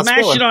down without spilling. Yeah, and then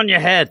you smash it on your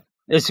head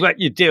is what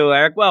you do,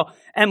 Eric. Well,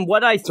 and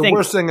what I think... It's the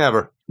worst thing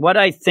ever. What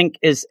I think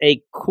is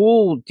a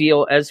cool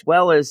deal as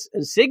well as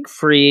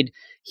Siegfried,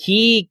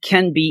 he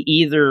can be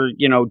either,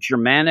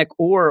 Germanic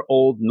or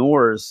Old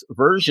Norse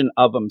version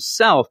of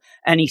himself.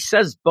 And he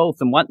says both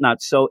and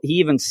whatnot. So he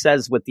even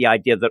says with the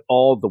idea that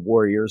all the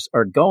warriors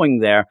are going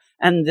there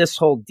and this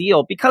whole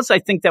deal, because I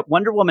think that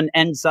Wonder Woman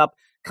ends up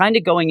kind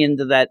of going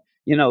into that,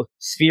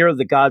 sphere of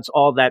the gods,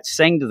 all that,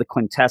 saying to the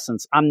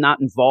quintessence, I'm not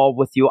involved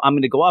with you. I'm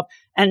going to go up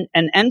and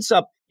ends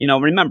up,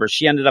 remember,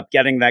 she ended up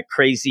getting that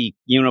crazy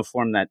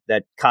uniform,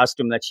 that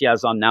costume that she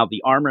has on now,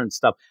 the armor and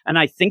stuff. And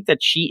I think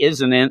that she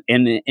is in an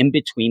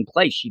in-between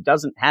place. She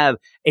doesn't have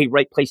a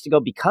right place to go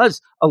because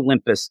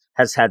Olympus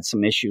has had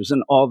some issues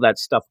and all that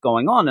stuff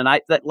going on.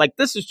 And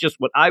this is just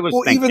what I was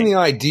thinking. Even the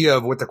idea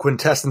of with the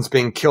quintessence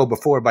being killed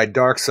before by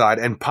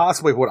Darkseid and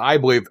possibly what I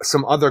believe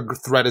some other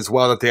threat as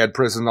well that they had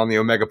prisoned on the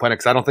Omega Planet,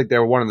 because I don't think they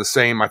were one and the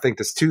same. I think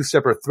there's two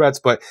separate threats.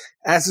 But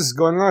as this is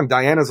going on,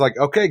 Diana's like,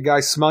 okay,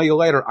 guys, smell you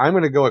later. I'm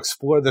going to go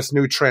explore this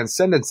new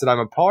transcendence that I'm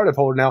a part of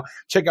now.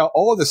 Check out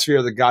all the sphere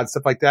of the gods,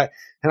 stuff like that.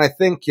 And I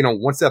think,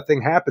 once that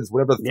thing happens,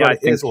 whatever the threat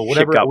is or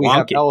whatever we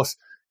have else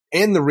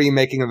in the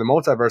remaking of the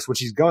multiverse, when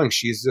she's going,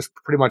 she's just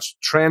pretty much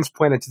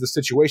transplanted to the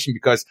situation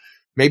because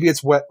maybe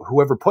it's what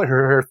whoever put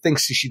her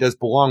thinks she does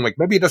belong. Like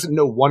maybe it doesn't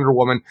know Wonder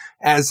Woman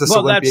as this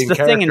Olympian that's the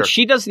character. Thing. And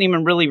she doesn't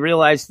even really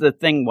realize the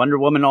thing, Wonder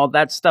Woman, all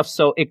that stuff.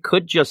 So it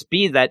could just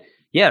be that,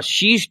 yeah,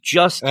 she's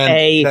just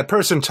that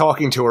person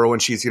talking to her when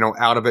she's,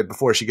 out of it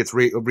before she gets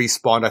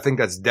respawned. I think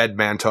that's Dead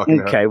Man talking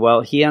to her. Okay, well,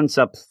 he ends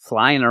up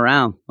flying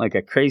around like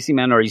a crazy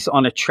man, or he's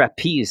on a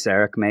trapeze,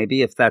 Eric,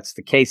 maybe, if that's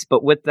the case.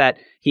 But with that,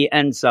 he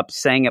ends up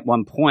saying at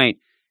one point,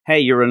 hey,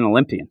 you're an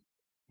Olympian.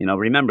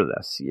 Remember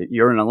this.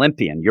 You're an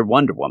Olympian. You're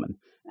Wonder Woman.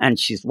 And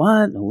she's,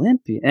 what? An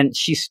Olympian? And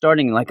she's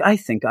starting like, I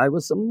think I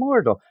was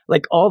immortal.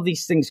 Like all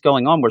these things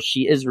going on where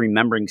she is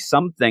remembering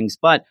some things,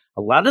 but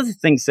a lot of the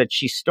things that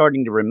she's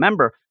starting to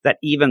remember that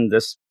even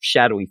this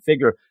shadowy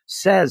figure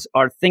says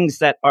are things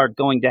that are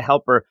going to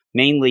help her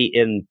mainly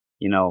in,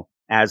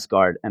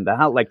 Asgard and the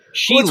house. Like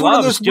she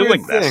loves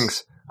doing this.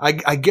 Things.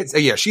 I get,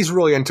 she's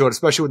really into it,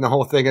 especially when the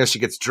whole thing is she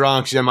gets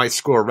drunk. She might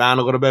screw around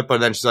a little bit, but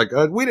then she's like,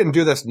 we didn't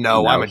do this.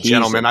 No, I'm a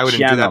gentleman. I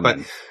wouldn't do that. But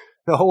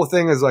the whole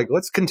thing is like,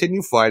 let's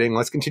continue fighting.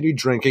 Let's continue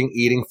drinking,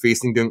 eating,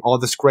 feasting, doing all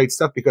this great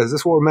stuff because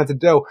this is what we're meant to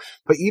do.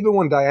 But even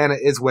when Diana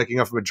is waking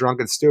up from a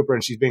drunken stupor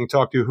and she's being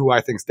talked to, who I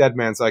think's Dead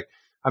Man's like,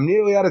 I'm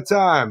nearly out of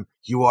time.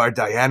 You are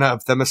Diana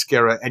of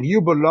Themyscira and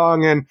you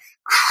belong in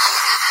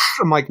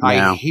I'm like,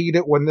 I hate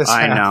it when this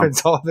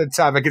happens all the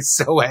time. I get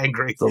so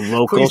angry. The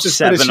local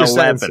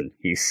 7-Eleven,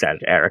 he said,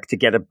 Eric, to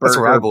get a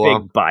burger,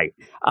 big bite.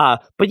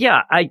 But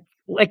yeah,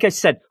 like I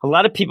said, a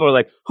lot of people are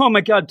like, oh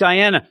my God,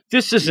 Diana,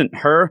 this isn't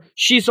her.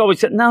 She's always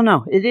said,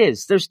 no, it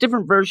is. There's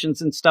different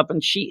versions and stuff.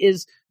 And she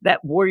is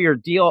that warrior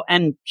deal.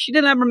 And she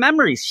didn't have her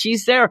memories.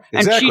 She's there.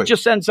 And she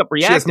just ends up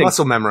reacting. She has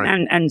muscle memory.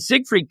 And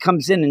Siegfried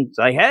comes in and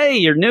like, hey,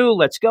 you're new.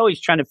 Let's go.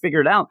 He's trying to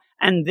figure it out.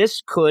 And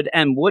this could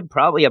and would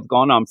probably have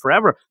gone on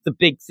forever. The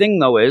big thing,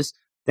 though, is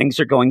things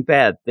are going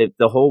bad.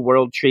 The whole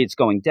world tree is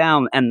going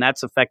down. And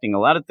that's affecting a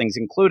lot of things,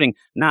 including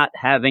not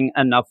having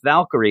enough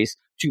Valkyries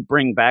to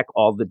bring back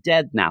all the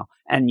dead now.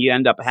 And you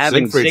end up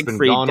having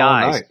Siegfried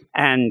dies.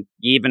 And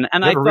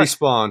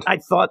I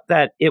thought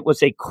that it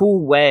was a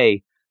cool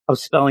way of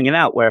spelling it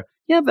out where,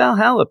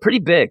 Valhalla, pretty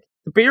big.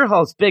 The beer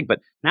hall's big, but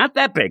not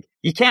that big.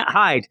 You can't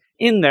hide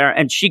in there.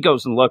 And she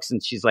goes and looks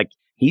and she's like,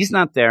 he's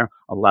not there.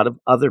 A lot of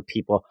other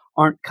people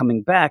aren't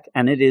coming back.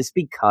 And it is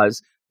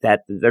because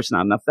that there's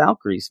not enough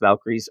Valkyries.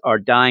 Valkyries are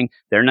dying.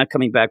 They're not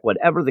coming back.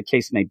 Whatever the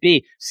case may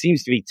be,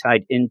 seems to be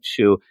tied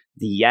into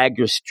the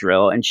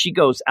Jägersdrill. And she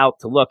goes out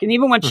to look. And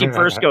even when she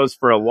first goes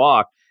for a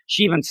walk,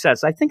 she even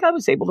says, I think I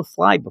was able to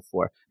fly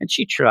before. And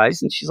she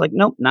tries and she's like,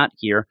 nope, not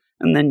here.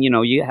 And then,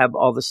 you have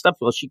all this stuff.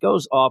 Well, she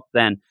goes off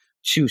then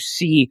to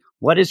see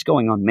what is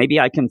going on. Maybe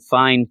I can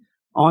find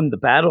on the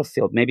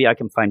battlefield. Maybe I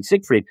can find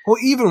Siegfried. Well,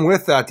 even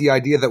with that, the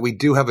idea that we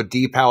do have a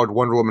depowered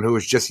Wonder Woman who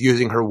is just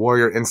using her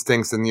warrior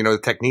instincts and, the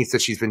techniques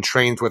that she's been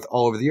trained with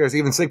all over the years.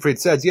 Even Siegfried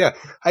says,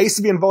 I used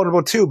to be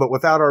invulnerable too, but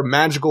without our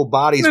magical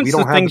bodies, we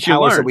don't have the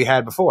powers that we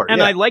had before.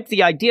 And I like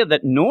the idea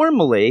that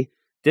normally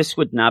this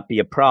would not be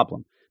a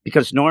problem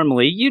because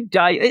normally you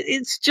die.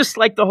 It's just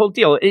like the whole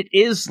deal. It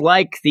is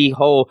like the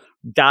whole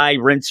die,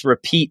 rinse,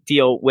 repeat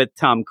deal with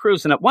Tom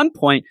Cruise. And at one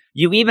point,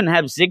 you even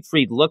have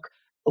Siegfried look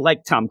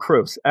like Tom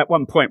Cruise at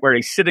one point where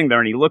he's sitting there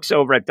and he looks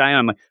over at Diana.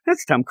 I'm like,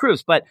 that's Tom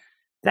Cruise. But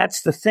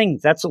that's the thing.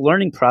 That's a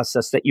learning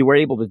process that you were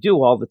able to do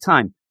all the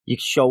time. You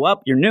show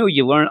up, you're new,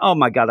 you learn, oh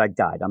my God, I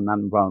died. I'm not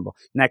invulnerable.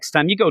 Next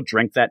time you go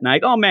drink that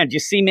night. Oh man, did you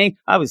see me?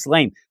 I was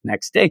lame.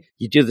 Next day,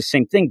 you do the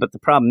same thing. But the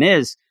problem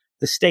is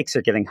the stakes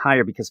are getting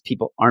higher because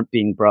people aren't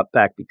being brought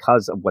back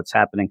because of what's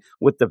happening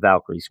with the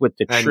Valkyries, with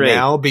the tree. And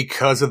now,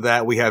 because of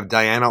that, we have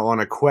Diana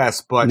on a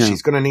quest, but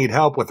she's going to need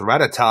help with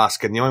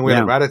Ratatosk. And the only way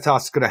that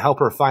Ratatosk is going to help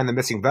her find the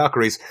missing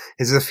Valkyries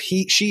is if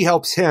she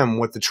helps him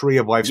with the Tree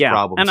of Life's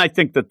problems. And I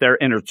think that they're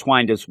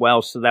intertwined as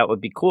well, so that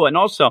would be cool. And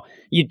also,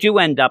 you do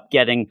end up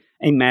getting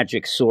a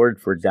magic sword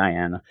for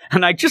Diana.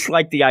 And I just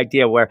like the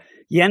idea where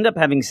you end up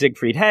having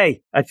Siegfried.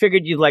 Hey, I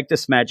figured you'd like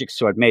this magic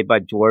sword made by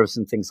dwarves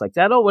and things like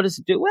that. Oh, what does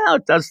it do? Well,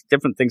 it does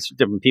different things for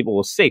different people.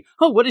 We'll see.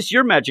 Oh, what does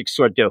your magic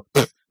sword do?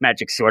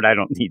 Magic sword, I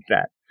don't need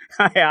that.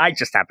 I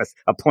just have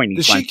a pointy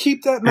Does she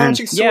keep that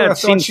magic sword? Yeah, it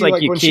seems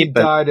like you when keep she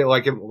died,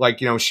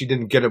 she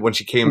didn't get it when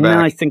she came back.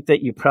 No, I think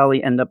that you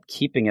probably end up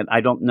keeping it.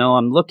 I don't know.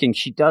 I'm looking.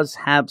 She does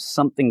have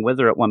something with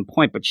her at one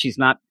point, but she's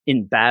not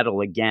in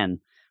battle again.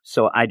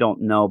 So I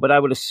don't know. But I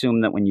would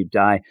assume that when you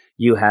die,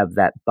 you have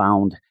that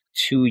bound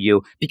to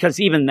you,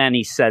 because even then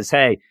he says,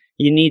 hey,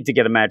 you need to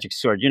get a magic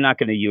sword. You're not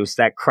going to use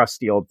that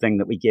crusty old thing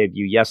that we gave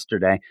you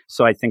yesterday.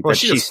 So I think that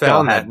she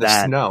still had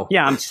that.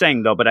 Yeah, I'm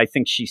saying though, but I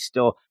think she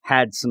still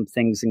had some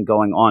things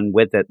going on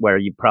with it where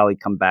you probably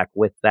come back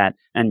with that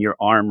and your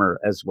armor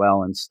as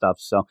well and stuff.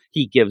 So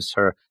he gives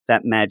her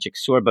that magic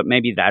sword, but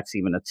maybe that's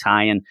even a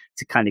tie-in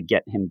to kind of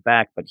get him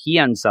back. But he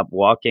ends up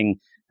walking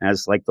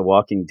as like the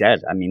Walking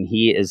Dead. I mean,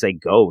 he is a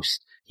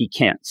ghost. He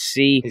can't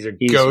see. He's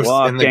ghost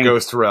walking in the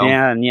ghost realm.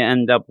 Yeah, and you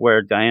end up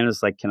where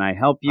Diana's like, can I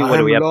help you? What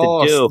do we have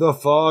to do? The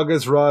fog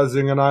is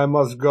rising and I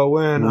must go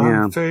in.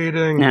 I'm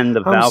fading. And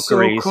the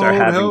Valkyries are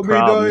having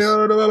problems.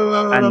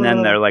 And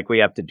then they're like, we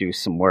have to do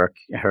some work.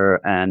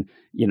 Her and,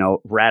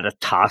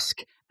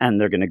 Ratatosk.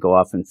 And they're going to go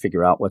off and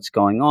figure out what's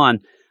going on.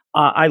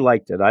 I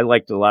liked it. I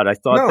liked it a lot. I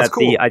thought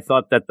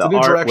that the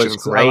art was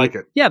great. I like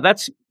it. Yeah,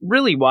 that's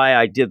really why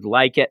I did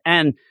like it.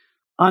 And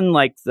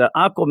unlike the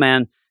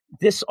Aquaman,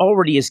 this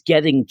already is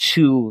getting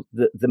to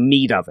the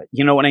meat of it.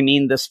 You know what I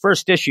mean? This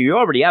first issue, you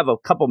already have a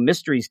couple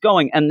mysteries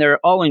going, and they're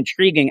all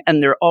intriguing,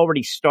 and they're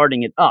already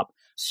starting it up.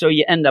 So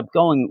you end up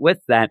going with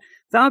that.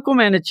 The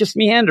Aquaman, it just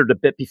meandered a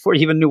bit before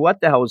you even knew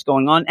what the hell was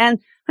going on. And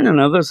I don't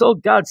know, those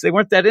old gods, they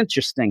weren't that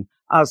interesting.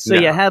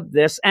 You have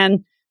this,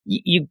 and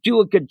you do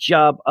a good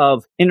job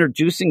of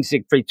introducing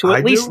Siegfried to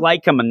at least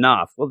like him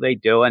enough. Well, they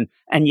do. And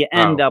you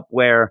end up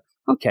where,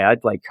 okay,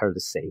 I'd like her to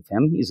save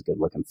him. He's a good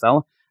looking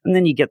fella. And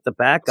then you get the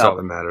backup. That's all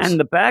that matters. And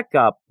the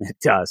backup, it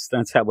does.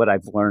 That's what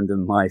I've learned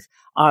in life.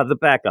 The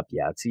backup,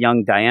 it's a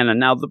young Diana.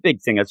 Now, the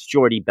big thing is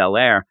Jordi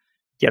Belair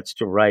gets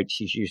to write.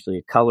 She's usually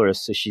a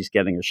colorist, so she's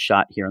getting a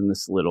shot here in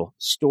this little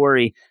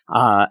story.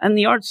 And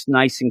the art's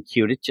nice and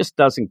cute. It just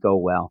doesn't go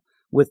well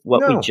with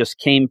what we just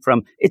came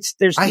from.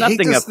 There's nothing offensive. I hate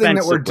this thing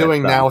that we're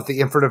doing now with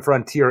the Infinite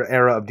Frontier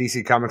era of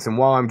DC Comics. And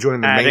while I'm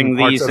joining the main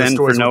parts of the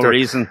stories for no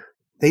reason.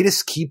 they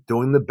just keep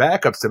doing the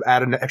backups to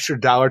add an extra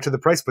 $1 to the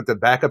price, but the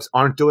backups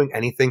aren't doing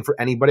anything for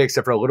anybody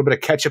except for a little bit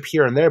of catch up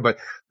here and there, but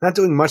not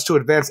doing much to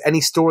advance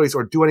any stories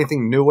or do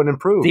anything new and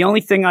improve. The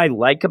only thing I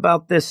like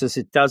about this is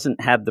it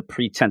doesn't have the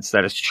pretense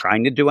that it's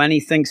trying to do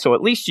anything. So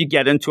at least you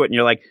get into it and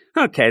you're like,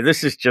 okay,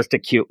 this is just a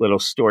cute little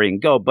story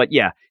and go. But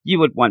yeah, you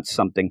would want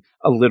something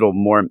a little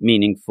more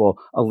meaningful,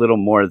 a little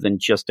more than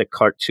just a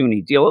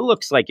cartoony deal. It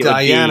looks like it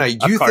Diana, would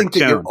be a you cartoon.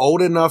 think that you're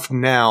old enough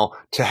now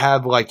to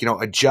have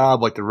a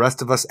job like the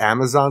rest of us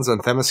Amazons on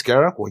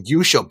Themyscira? Well,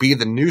 you shall be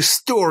the new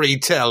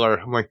storyteller.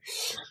 I'm like,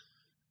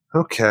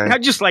 okay. I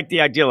just like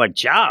the idea like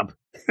job.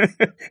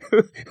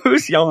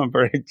 Who's yelling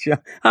for a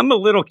job? I'm a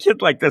little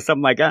kid like this.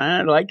 I'm like,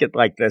 I like it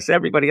like this.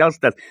 Everybody else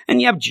does.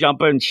 And you have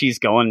Jumper, and she's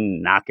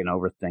going knocking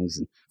over things.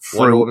 And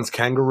Wonder Woman's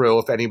kangaroo,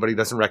 if anybody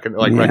doesn't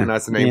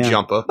recognize the name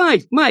Jumper.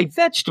 My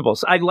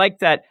vegetables. I like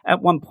that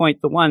at one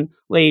point, the one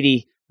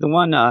lady, the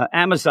one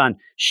Amazon,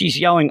 she's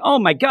yelling, oh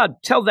my God,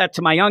 tell that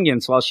to my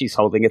onions while she's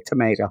holding a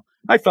tomato.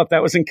 I thought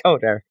that was in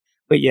code there.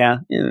 But yeah,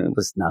 it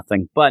was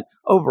nothing. But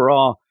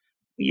overall,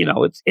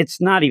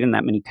 it's not even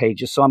that many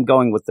pages. So I'm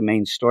going with the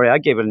main story. I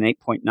gave it an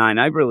 8.9.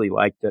 I really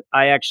liked it.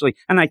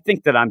 And I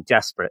think that I'm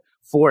desperate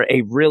for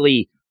a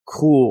really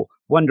cool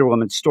Wonder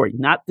Woman story,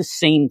 not the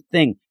same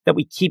thing that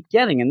we keep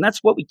getting. And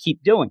that's what we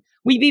keep doing.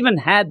 We've even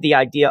had the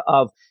idea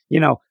of,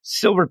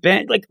 Silver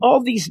Band, like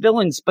all these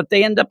villains, but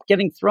they end up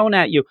getting thrown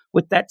at you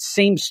with that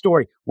same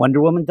story.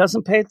 Wonder Woman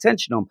doesn't pay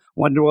attention to them.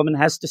 Wonder Woman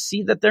has to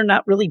see that they're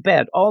not really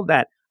bad. All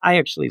that. I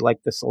actually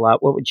like this a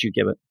lot. What would you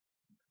give it?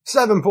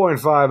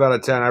 7.5 out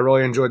of 10. I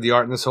really enjoyed the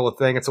art in this whole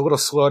thing. It's a little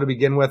slow to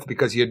begin with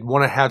because you'd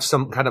want to have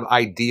some kind of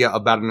idea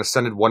about an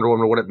ascended Wonder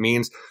Woman or what it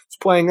means. I'm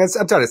telling you,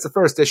 it's the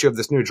first issue of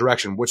this new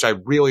direction, which I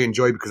really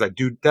enjoy because I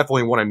do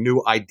definitely want a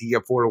new idea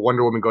for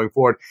Wonder Woman going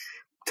forward.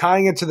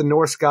 Tying it to the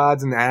Norse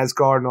gods and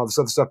Asgard and all this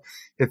other stuff,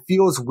 it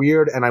feels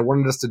weird, and I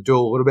wanted us to do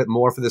a little bit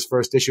more for this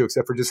first issue,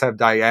 except for just have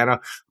Diana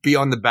be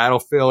on the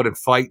battlefield and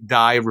fight,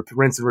 die,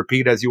 rinse and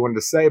repeat, as you wanted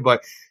to say,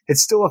 but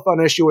it's still a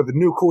fun issue with a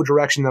new cool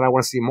direction that I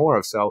want to see more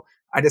of, so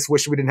I just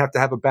wish we didn't have to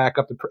have a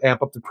backup to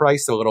amp up the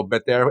price a little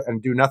bit there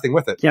and do nothing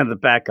with it. Yeah, the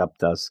backup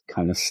does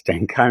kind of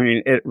stink. I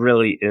mean, it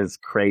really is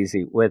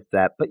crazy with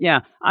that. But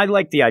yeah, I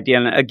like the idea.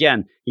 And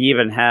again, you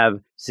even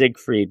have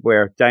Siegfried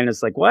where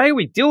Dinah's like, why are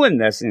we doing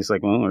this? And he's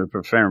like, well, we're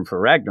preparing for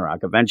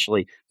Ragnarok.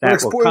 Eventually that will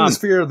come. Exploring the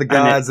sphere of the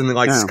gods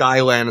and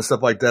Skyland and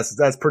stuff like that. So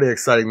that's pretty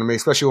exciting to me,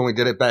 especially when we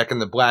did it back in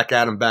the Black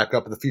Adam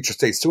backup of the Future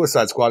State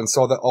Suicide Squad and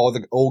saw that all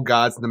the old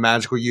gods and the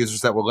magical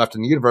users that were left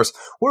in the universe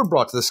were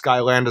brought to the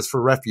Skylanders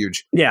for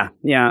refuge. Yeah.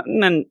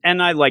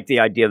 And I like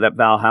the idea that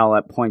Valhalla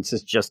at points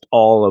is just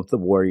all of the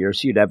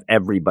warriors. You'd have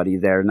everybody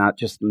there, not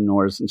just the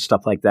Norse and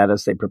stuff like that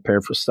as they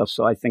prepare for stuff.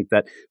 So I think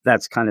that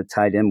that's kind of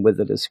tied in with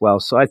it as well.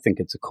 So I think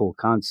it's a cool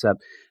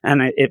concept.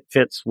 And it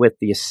fits with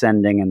the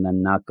ascending and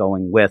then not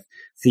going with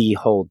the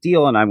whole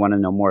deal. And I want to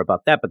know more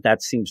about that. But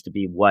that seems to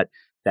be what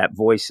that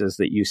voice is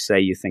that you say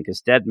you think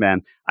is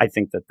Deadman. I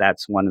think that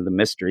that's one of the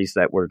mysteries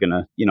that we're going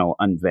to,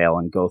 unveil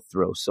and go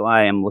through. So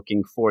I am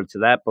looking forward to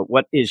that. But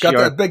what is Got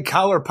that big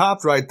collar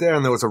popped right there,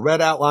 and there was a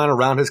red outline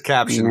around his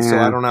caption. Yeah. So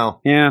I don't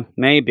know. Yeah,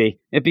 maybe.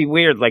 It'd be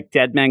weird, like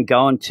Deadman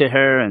going to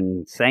her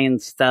and saying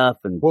stuff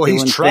and well, doing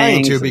he's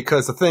trying to and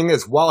because the thing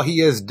is, while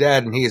he is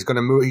dead and he is going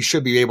to move, he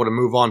should be able to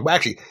move on. Well,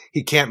 actually,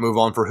 he can't move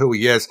on for who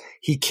he is.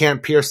 He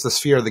can't pierce the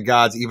sphere of the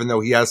gods, even though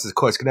he has this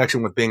close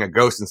connection with being a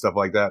ghost and stuff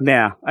like that.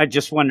 Yeah, I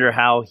just wonder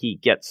how he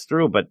gets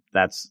through, but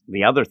that's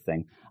the other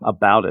thing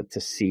about it,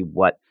 to see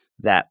what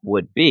that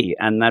would be.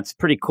 And that's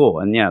pretty cool.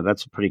 And yeah,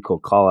 that's a pretty cool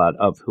call out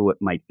of who it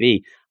might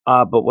be.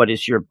 But what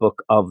is your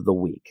book of the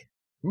week?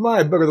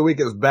 My book of the week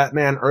is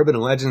Batman Urban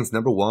Legends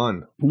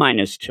 #1. Mine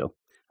is 2.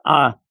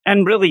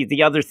 And really,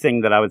 the other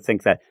thing that I would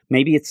think that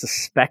maybe it's a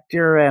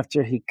Spectre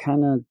after he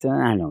kind of,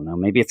 I don't know,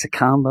 maybe it's a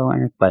combo.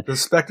 But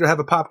does Spectre have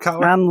a pop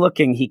collar? I'm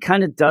looking. He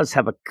kind of does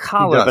have a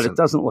collar, but it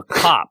doesn't look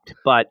popped.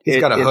 But He's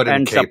got a hood it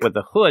ends and cape. up with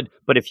a hood.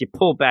 But if you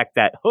pull back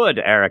that hood,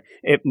 Eric,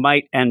 it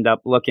might end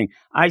up looking.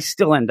 I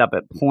still end up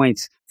at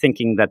points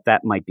thinking that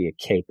that might be a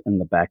cape in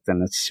the back.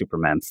 Then it's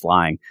Superman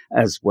flying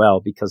as well,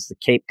 because the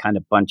cape kind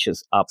of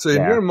bunches up. So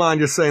in your mind,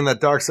 you're saying that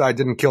Darkseid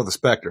didn't kill the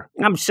Spectre.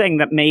 I'm saying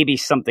that maybe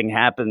something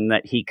happened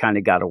that he kind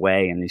of got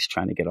away and he's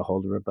trying to get a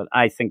hold of her. But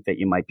I think that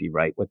you might be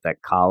right with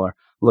that collar,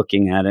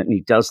 looking at it. And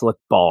he does look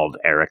bald,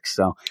 Eric.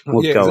 So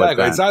we'll go with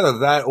that. It's either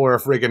that or a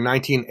freaking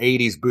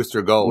 1980s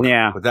Booster Gold.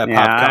 Yeah. With that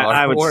pop collar.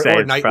 I would say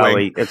or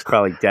it's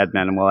probably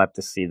Deadman, and we'll have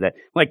to see that.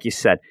 Like you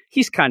said,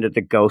 he's kind of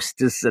the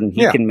ghostess, and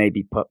he can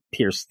maybe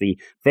pierce the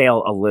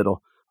veil a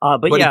little.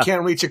 But he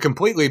can't reach it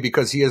completely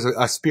because he is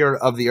a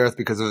spirit of the earth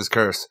because of his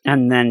curse.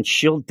 And then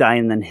she'll die,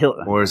 and then he'll.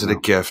 Or is it a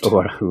gift?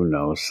 Or who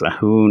knows?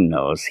 Who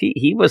knows?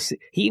 He was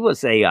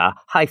a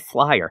high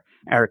flyer,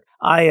 Eric.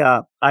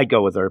 I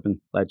go with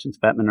Urban Legends.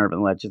 Batman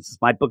Urban Legends is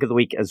my book of the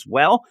week as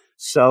well.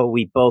 So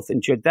we both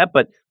enjoyed that,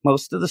 but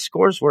most of the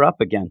scores were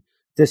up again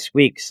this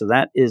week. So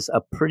that is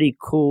a pretty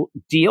cool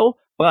deal.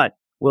 But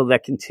will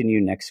that continue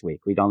next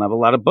week? We don't have a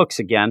lot of books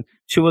again.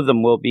 2 of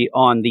them will be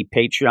on the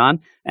Patreon.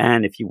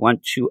 And if you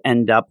want to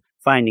end up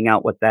finding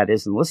out what that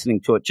is and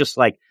listening to it, just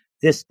like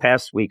this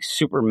past week,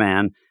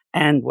 Superman,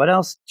 and what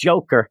else?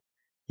 Joker.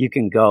 You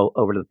can go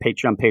over to the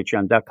Patreon,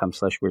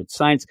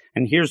 patreon.com/weirdscience.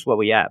 And here's what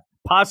we have.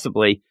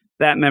 Possibly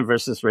Batman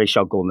versus Ra's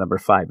al Ghul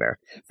 #5, Eric.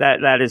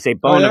 That is a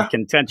bone of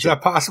contention. Is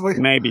that possibly?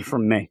 Maybe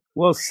from me.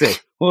 We'll see.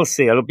 We'll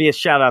see. It'll be a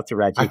shout out to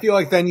Reggie. I feel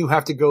like then you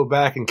have to go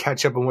back and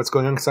catch up on what's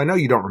going on because I know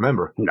you don't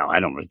remember. No,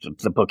 I don't.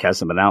 The book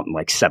hasn't been out in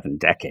like 7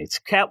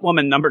 decades.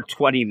 Catwoman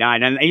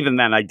 #29. And even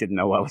then, I didn't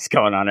know what was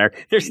going on there.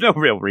 There's no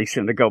real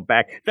reason to go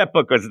back. That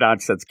book was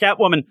nonsense.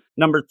 Catwoman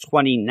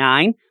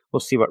 #29. We'll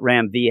see what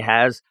Ram V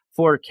has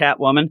for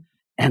Catwoman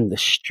and the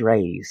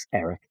Strays,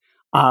 Eric.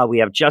 We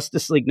have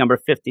Justice League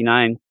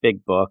 #59,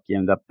 big book. You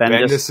end up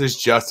Bendis'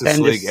 Justice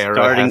League era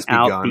starting has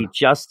out begun. the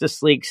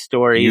Justice League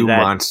story You that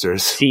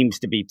monsters. seems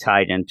to be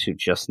tied into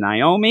just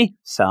Naomi.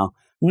 So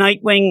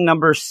Nightwing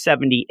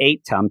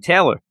 #78, Tom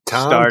Taylor.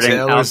 Tom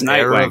Taylor's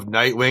era of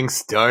Nightwing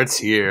starts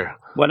here.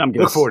 What I'm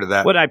going Look forward to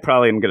that. What I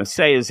probably am going to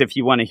say is, if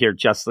you want to hear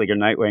Justice League or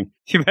Nightwing,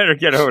 you better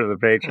get over to the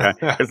Patreon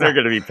because they're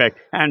going to be picked.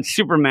 And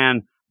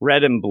Superman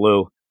Red and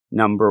Blue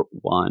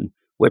 #1.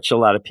 Which a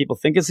lot of people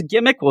think is a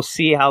gimmick. We'll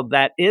see how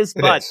that is.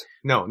 But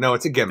No,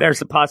 it's a gimmick.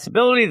 There's a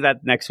possibility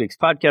that next week's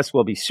podcast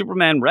will be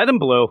Superman Red and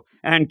Blue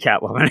and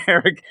Catwoman,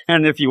 Eric.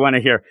 And if you want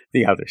to hear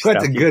the other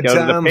stuff, you go to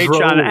the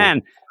Patreon.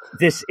 And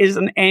this is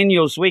an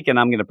annuals week, and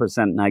I'm going to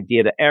present an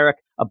idea to Eric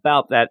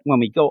about that when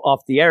we go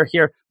off the air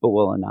here, but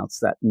we'll announce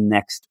that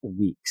next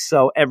week.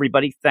 So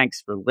everybody,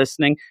 thanks for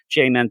listening.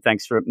 J-Man,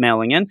 thanks for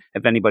mailing in.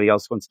 If anybody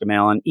else wants to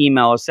mail in,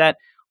 email us at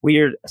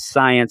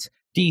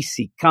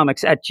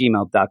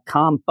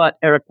weirdsciencedccomics@gmail.com. But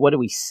Eric, what do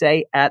we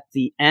say at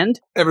the end?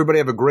 Everybody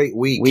have a great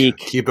week.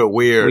 Keep it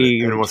weird.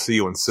 And we'll see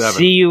you in 7.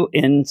 See you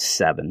in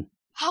 7.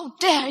 How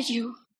dare you?